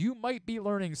might be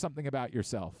learning something about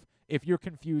yourself if you're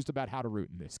confused about how to root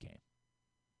in this game.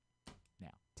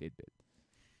 Now, tidbit.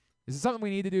 Is it something we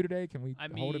need to do today? Can we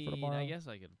hold it for tomorrow? I guess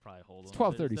I could probably hold it. It's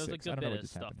 12:36. There's a good I don't know bit what of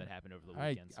just stuff happened. that happened over the All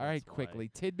weekend. All right, quickly.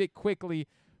 Tidbit quickly.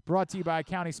 Brought to you by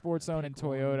County Sports Zone and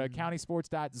Toyota.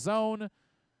 CountySports.zone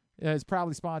is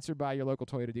proudly sponsored by your local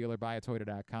Toyota dealer,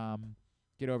 buyatoyota.com.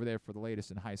 Get over there for the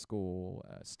latest in high school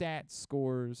stats,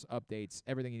 scores, updates,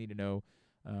 everything you need to know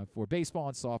for baseball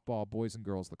and softball, boys and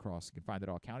girls lacrosse. You can find it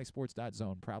all.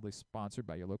 CountySports.zone, proudly sponsored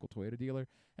by your local Toyota dealer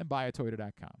and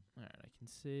buyatoyota.com. All right, I can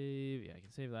save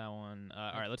that one.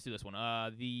 All right, let's do this one.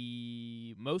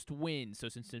 The most wins, so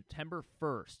since September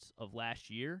 1st of last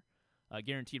year,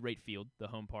 Guaranteed Rate Field, the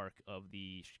home park of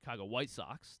the Chicago White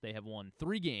Sox, they have won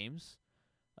 3 games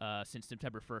since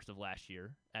September 1st of last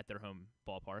year at their home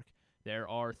ballpark. There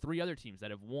are 3 other teams that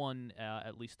have won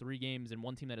at least 3 games, and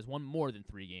one team that has won more than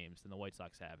 3 games than the White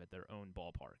Sox have at their own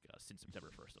ballpark since September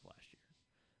 1st of last year.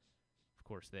 Of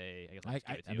course, they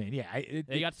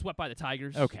got swept by the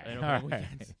Tigers. Okay. All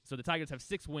right. So the Tigers have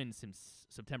 6 wins since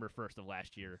September 1st of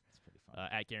last year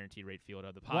at Guaranteed Rate Field.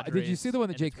 The Padres. Did you see the one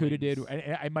that Jay Kuda did?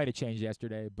 I might have changed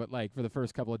yesterday, but for the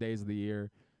first couple of days of the year,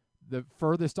 the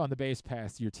furthest on the base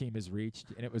pass your team has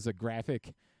reached, and it was a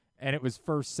graphic, and it was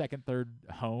first, second, third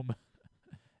home.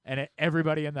 and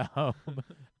everybody in the home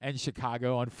and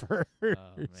Chicago on first. Oh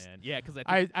man, yeah, because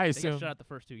I they assume got shut out the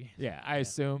first 2 games. Yeah, I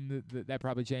assume that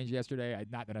probably changed yesterday.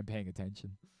 Not that I'm paying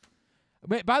attention.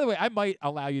 But, by the way, I might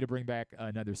allow you to bring back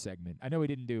another segment. I know we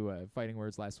didn't do fighting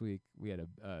words last week. We had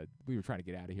we were trying to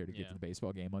get out of here to get to the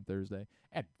baseball game on Thursday.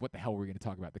 And what the hell were we going to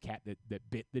talk about? The cat that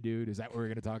bit the dude? Is that what we're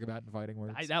going to talk about in fighting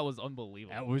words? That was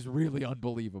unbelievable. That was really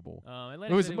unbelievable.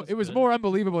 It was more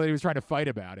unbelievable that he was trying to fight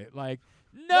about it. Like,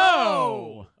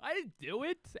 no, I didn't do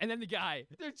it. And then the guy,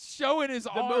 they're showing his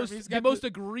arm. The most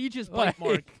egregious bite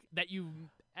mark that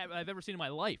I've ever seen in my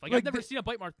life. I've never seen a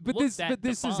bite mark. But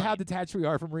this is how detached we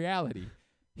are from reality.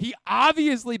 He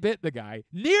obviously bit the guy,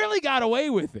 nearly got away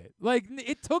with it. Like,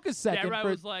 it took a second. Yeah,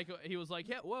 right. He was like,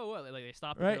 yeah, whoa. Like, they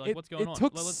stopped. Right? They're like, what's going on? It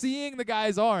took seeing the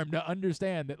guy's arm to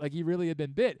understand that, like, he really had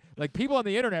been bit. Like, people on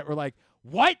the internet were like,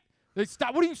 what?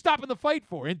 What are you stopping the fight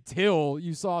for? Until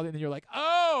you saw it, and you're like,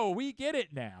 oh, we get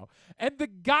it now. And the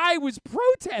guy was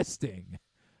protesting.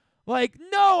 Like,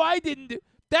 no, I didn't.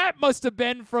 That must have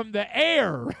been from the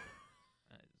air.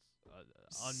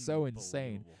 So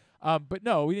insane. But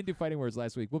no, we didn't do fighting words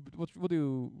last week.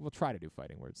 We'll try to do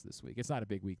fighting words this week. It's not a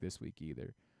big week this week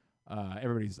either.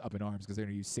 Everybody's up in arms because they're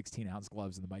going to use 16-ounce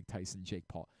gloves in the Mike Tyson Jake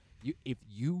Paul. If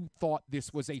you thought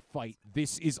this was a fight,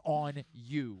 this is on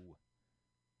you.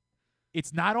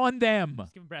 It's not on them.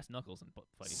 Just give them brass knuckles and fight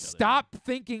each other. Stop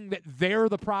thinking that they're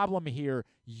the problem here.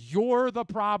 You're the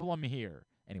problem here.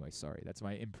 Anyway, sorry. That's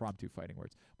my impromptu fighting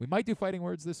words. We might do fighting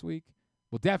words this week.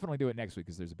 We'll definitely do it next week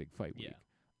because there's a big fight week.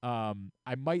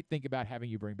 I might think about having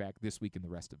you bring back This Week in the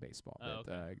Rest of Baseball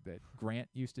that Grant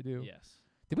used to do. Yes.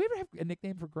 Did we ever have a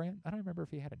nickname for Grant? I don't remember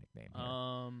if he had a nickname.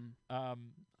 I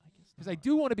guess because I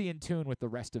do want to be in tune with the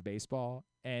rest of baseball,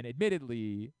 and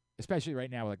admittedly, especially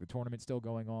right now with like the tournament still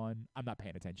going on, I'm not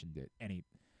paying attention to any.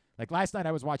 Like last night,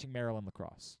 I was watching Maryland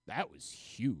lacrosse. That was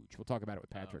huge. We'll talk about it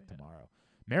with Patrick tomorrow.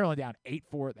 Maryland down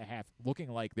 8-4 at the half, looking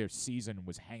like their season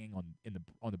was hanging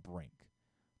on the brink.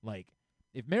 Like,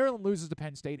 if Maryland loses to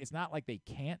Penn State, it's not like they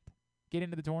can't get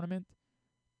into the tournament,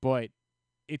 but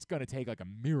it's going to take like a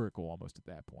miracle almost at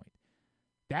that point.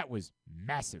 That was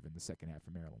massive in the second half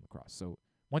for Maryland lacrosse. So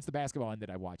once the basketball ended,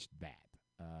 I watched that.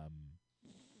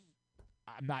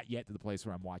 I'm not yet to the place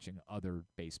where I'm watching other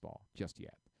baseball just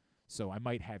yet. So I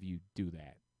might have you do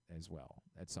that as well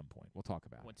at some point. We'll talk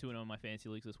about it. Went 2-0 in my fantasy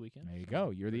leagues this weekend. There you go.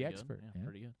 You're the expert. Yeah,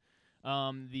 pretty good.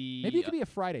 Maybe it could be a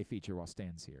Friday feature while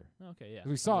Stan's here. Okay, yeah.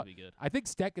 We saw. That'd be good. I think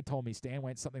Steck told me Stan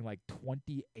went something like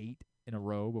 28 in a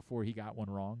row before he got one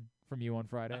wrong from you on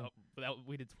Friday.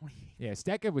 We did 28. Yeah,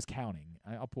 Steck was counting.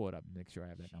 I'll pull it up and make sure I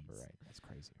have that number right. That's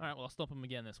crazy. All right, well, I'll stump him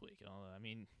again this week.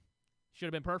 Should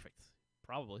have been perfect,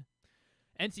 probably.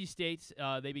 NC State,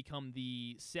 they become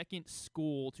the second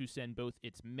school to send both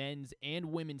its men's and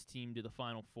women's team to the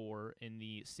Final Four in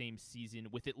the same season,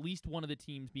 with at least one of the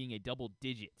teams being a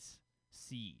double-digit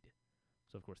seed.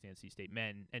 So, of course, the NC State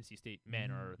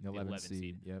men are the 11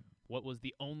 seed. Yep. What was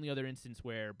the only other instance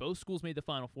where both schools made the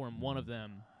Final Four and one of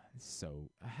them So,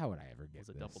 how would I ever get was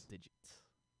a this? double digit?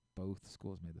 Both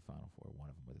schools made the Final Four. One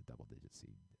of them was a double-digit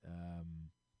seed.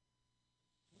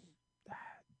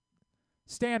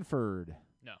 Stanford.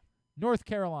 No. North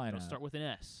Carolina. Does start with an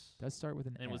S. Does start with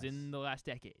an S. And it was in the last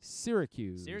decade.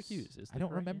 Syracuse. Is I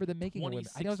don't remember them making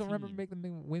I don't remember making the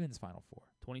women's Final Four.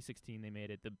 2016 they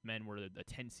made it. The men were the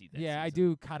 10 seed. That Yeah, season. I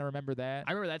do kind of remember that.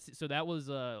 I remember that. So that was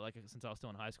since I was still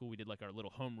in high school, we did like our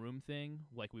little homeroom thing.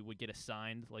 Like we would get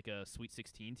assigned like a Sweet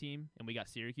 16 team, and we got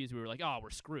Syracuse. We were like, oh, we're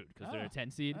screwed because they're a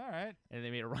 10 seed. All right. And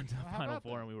they made a run to the Final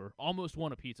Four, and we were almost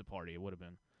won a pizza party. It would have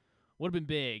been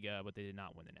big, but they did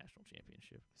not win the national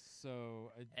championship.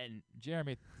 So, and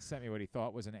Jeremy sent me what he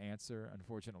thought was an answer.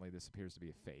 Unfortunately, this appears to be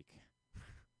a fake.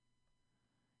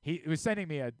 He was sending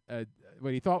me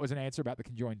what he thought was an answer about the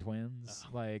conjoined twins,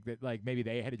 like maybe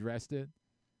they had addressed it.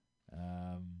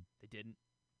 They didn't.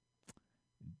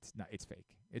 It's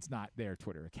fake. It's not their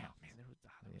Twitter account.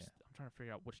 I'm trying to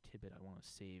figure out which tidbit I want to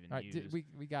save and all right, use.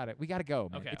 We got it. We got to go,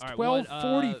 man. Okay, It's all right,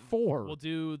 12:44. We'll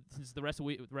do since the rest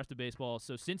of baseball.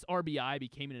 So since RBI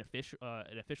became an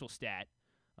official stat,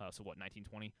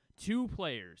 1920, 2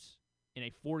 players in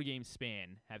a 4-game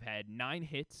span have had 9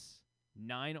 hits,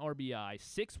 9 RBI,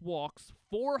 6 walks,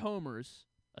 4 homers,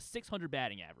 a 600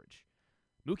 batting average.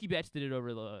 Mookie Betts did it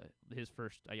over his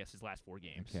last 4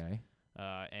 games. Okay.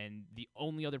 And the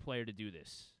only other player to do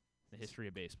this in the history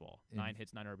of baseball. 9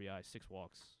 hits, 9 RBI, 6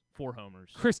 walks, 4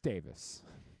 homers. Chris Davis.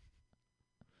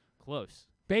 Close.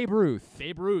 Babe Ruth.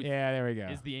 Yeah, there we go.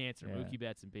 Is the answer. Yeah. Mookie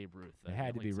Betts and Babe Ruth. It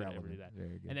had to be relevant.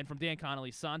 Very good. And then from Dan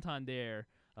Connolly, Santander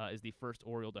is the first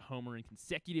Oriole to homer in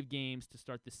consecutive games to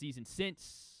start the season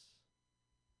since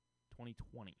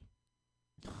 2020.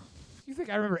 You think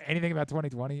I remember anything about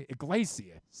 2020?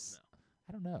 Iglesias. No.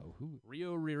 I don't know. Who?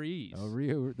 Rio Ruiz.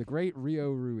 Oh, the great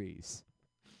Rio Ruiz.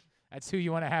 That's who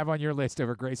you want to have on your list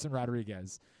over Grayson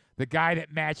Rodriguez. The guy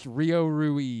that matched Rio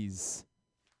Ruiz.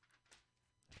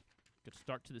 Good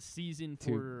start to the season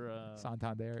for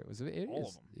Santander. It was all of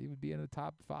them. He would be in the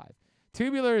top 5.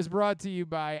 Tubular is brought to you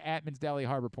by Atman's Deli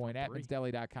Harbor Point.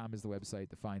 AtmansDeli.com is the website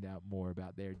to find out more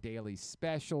about their daily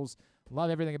specials. Love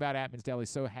everything about Atman's Deli.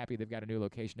 So happy they've got a new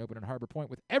location open in Harbor Point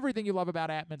with everything you love about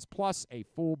Atman's, plus a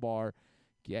full bar.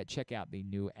 Check out the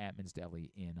new Atman's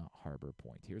Deli in Harbor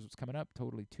Point. Here's what's coming up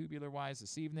totally tubular-wise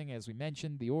this evening. As we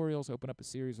mentioned, the Orioles open up a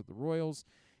series with the Royals.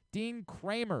 Dean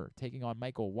Kramer taking on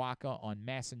Michael Wacha on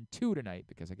Masson 2 tonight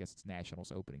because I guess it's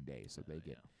Nationals opening day, so they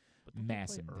get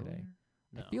Masson today.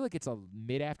 No. I feel like it's a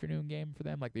mid-afternoon game for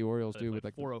them, like the Orioles do with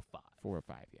like 4:05. 4:05,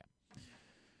 yeah.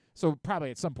 So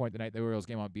probably at some point tonight, the Orioles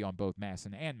game will be on both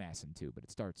Masson and Masson 2, but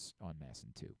it starts on Masson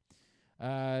 2.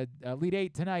 Elite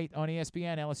 8 tonight on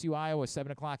ESPN, LSU, Iowa,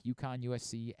 7 o'clock, UConn,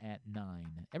 USC at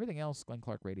 9. Everything else, Glenn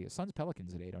Clark Radio. Suns,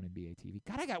 Pelicans at 8 on NBA TV.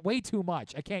 God, I got way too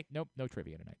much. I can't. Nope, no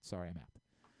trivia tonight. Sorry, I'm out.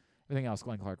 Everything else,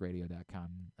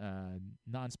 GlennClarkRadio.com.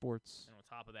 Non-sports. And on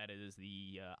top of that, it is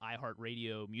the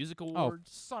iHeartRadio Music Oh,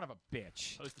 Awards. son of a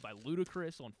bitch. Hosted by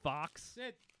Ludacris on Fox.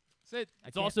 Sit.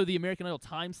 It's also the American Idol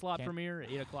time slot premiere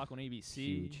at 8 o'clock on ABC.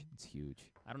 Huge. It's huge.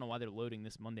 I don't know why they're loading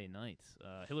this Monday night.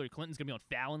 Hillary Clinton's going to be on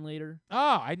Fallon later.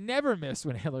 Oh, I never miss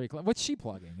when Hillary Clinton. What's she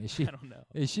plugging? Is she? I don't know.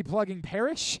 Is she plugging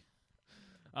Parrish?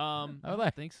 I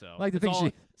don't think so. Like to It's think all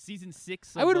she. season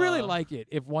 6. I would really like it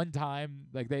if one time,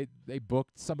 like they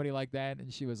booked somebody like that,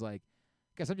 and she was like,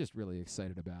 "Guess I'm just really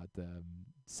excited about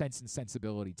Sense and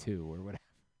Sensibility 2 or whatever."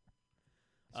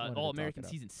 All American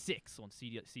season 6 on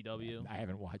CW. I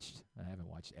haven't watched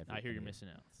everything. I hear you're missing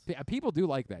out. People do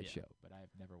like that show, but I've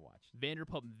never watched.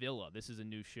 Vanderpump Villa. This is a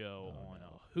new show on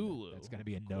Hulu. That's going to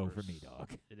be a no for me,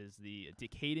 dog. It is the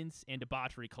decadence and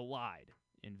debauchery collide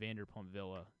in Vanderpump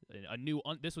Villa. A new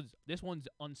this one's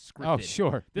unscripted. Oh,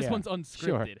 sure. This Yeah. one's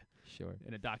unscripted. Sure.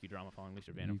 In a docudrama following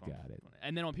Lisa Vanderpump. You got it.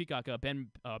 And then on Peacock,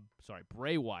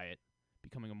 Bray Wyatt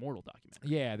becoming Immortal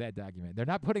documentary. Yeah, that document. They're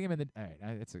not putting him in the. All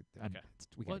right,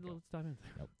 we gotta go. Let's dive into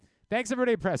Nope. Thanks,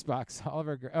 everybody, Press Box.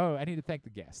 I need to thank the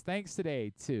guests. Thanks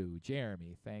today to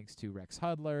Jeremy. Thanks to Rex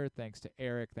Hudler. Thanks to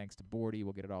Eric. Thanks to Bordy.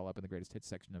 We'll get it all up in the greatest hits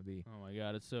section of the Oh, my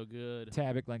God, it's so good.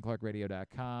 tab at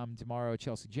GlennClarkRadio.com. Tomorrow,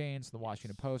 Chelsea Janes from the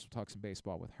Washington Post. We'll talk some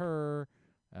baseball with her.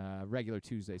 Regular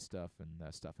Tuesday stuff and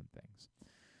things.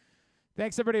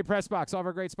 Thanks, everybody at Pressbox. All of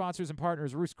our great sponsors and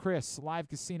partners, Roos Chris, Live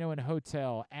Casino and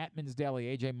Hotel, Atman's Deli,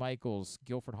 A.J. Michaels,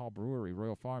 Guilford Hall Brewery,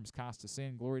 Royal Farms, Costas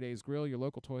Inn, Glory Days Grill, your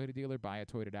local Toyota dealer,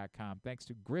 buyatoyota.com. Thanks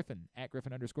to Griffin, at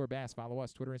Griffin_Bass. Follow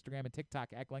us, Twitter, Instagram, and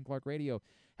TikTok, at Glenn Clark Radio.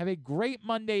 Have a great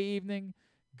Monday evening.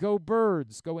 Go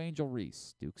Birds. Go Angel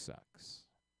Reese. Duke sucks.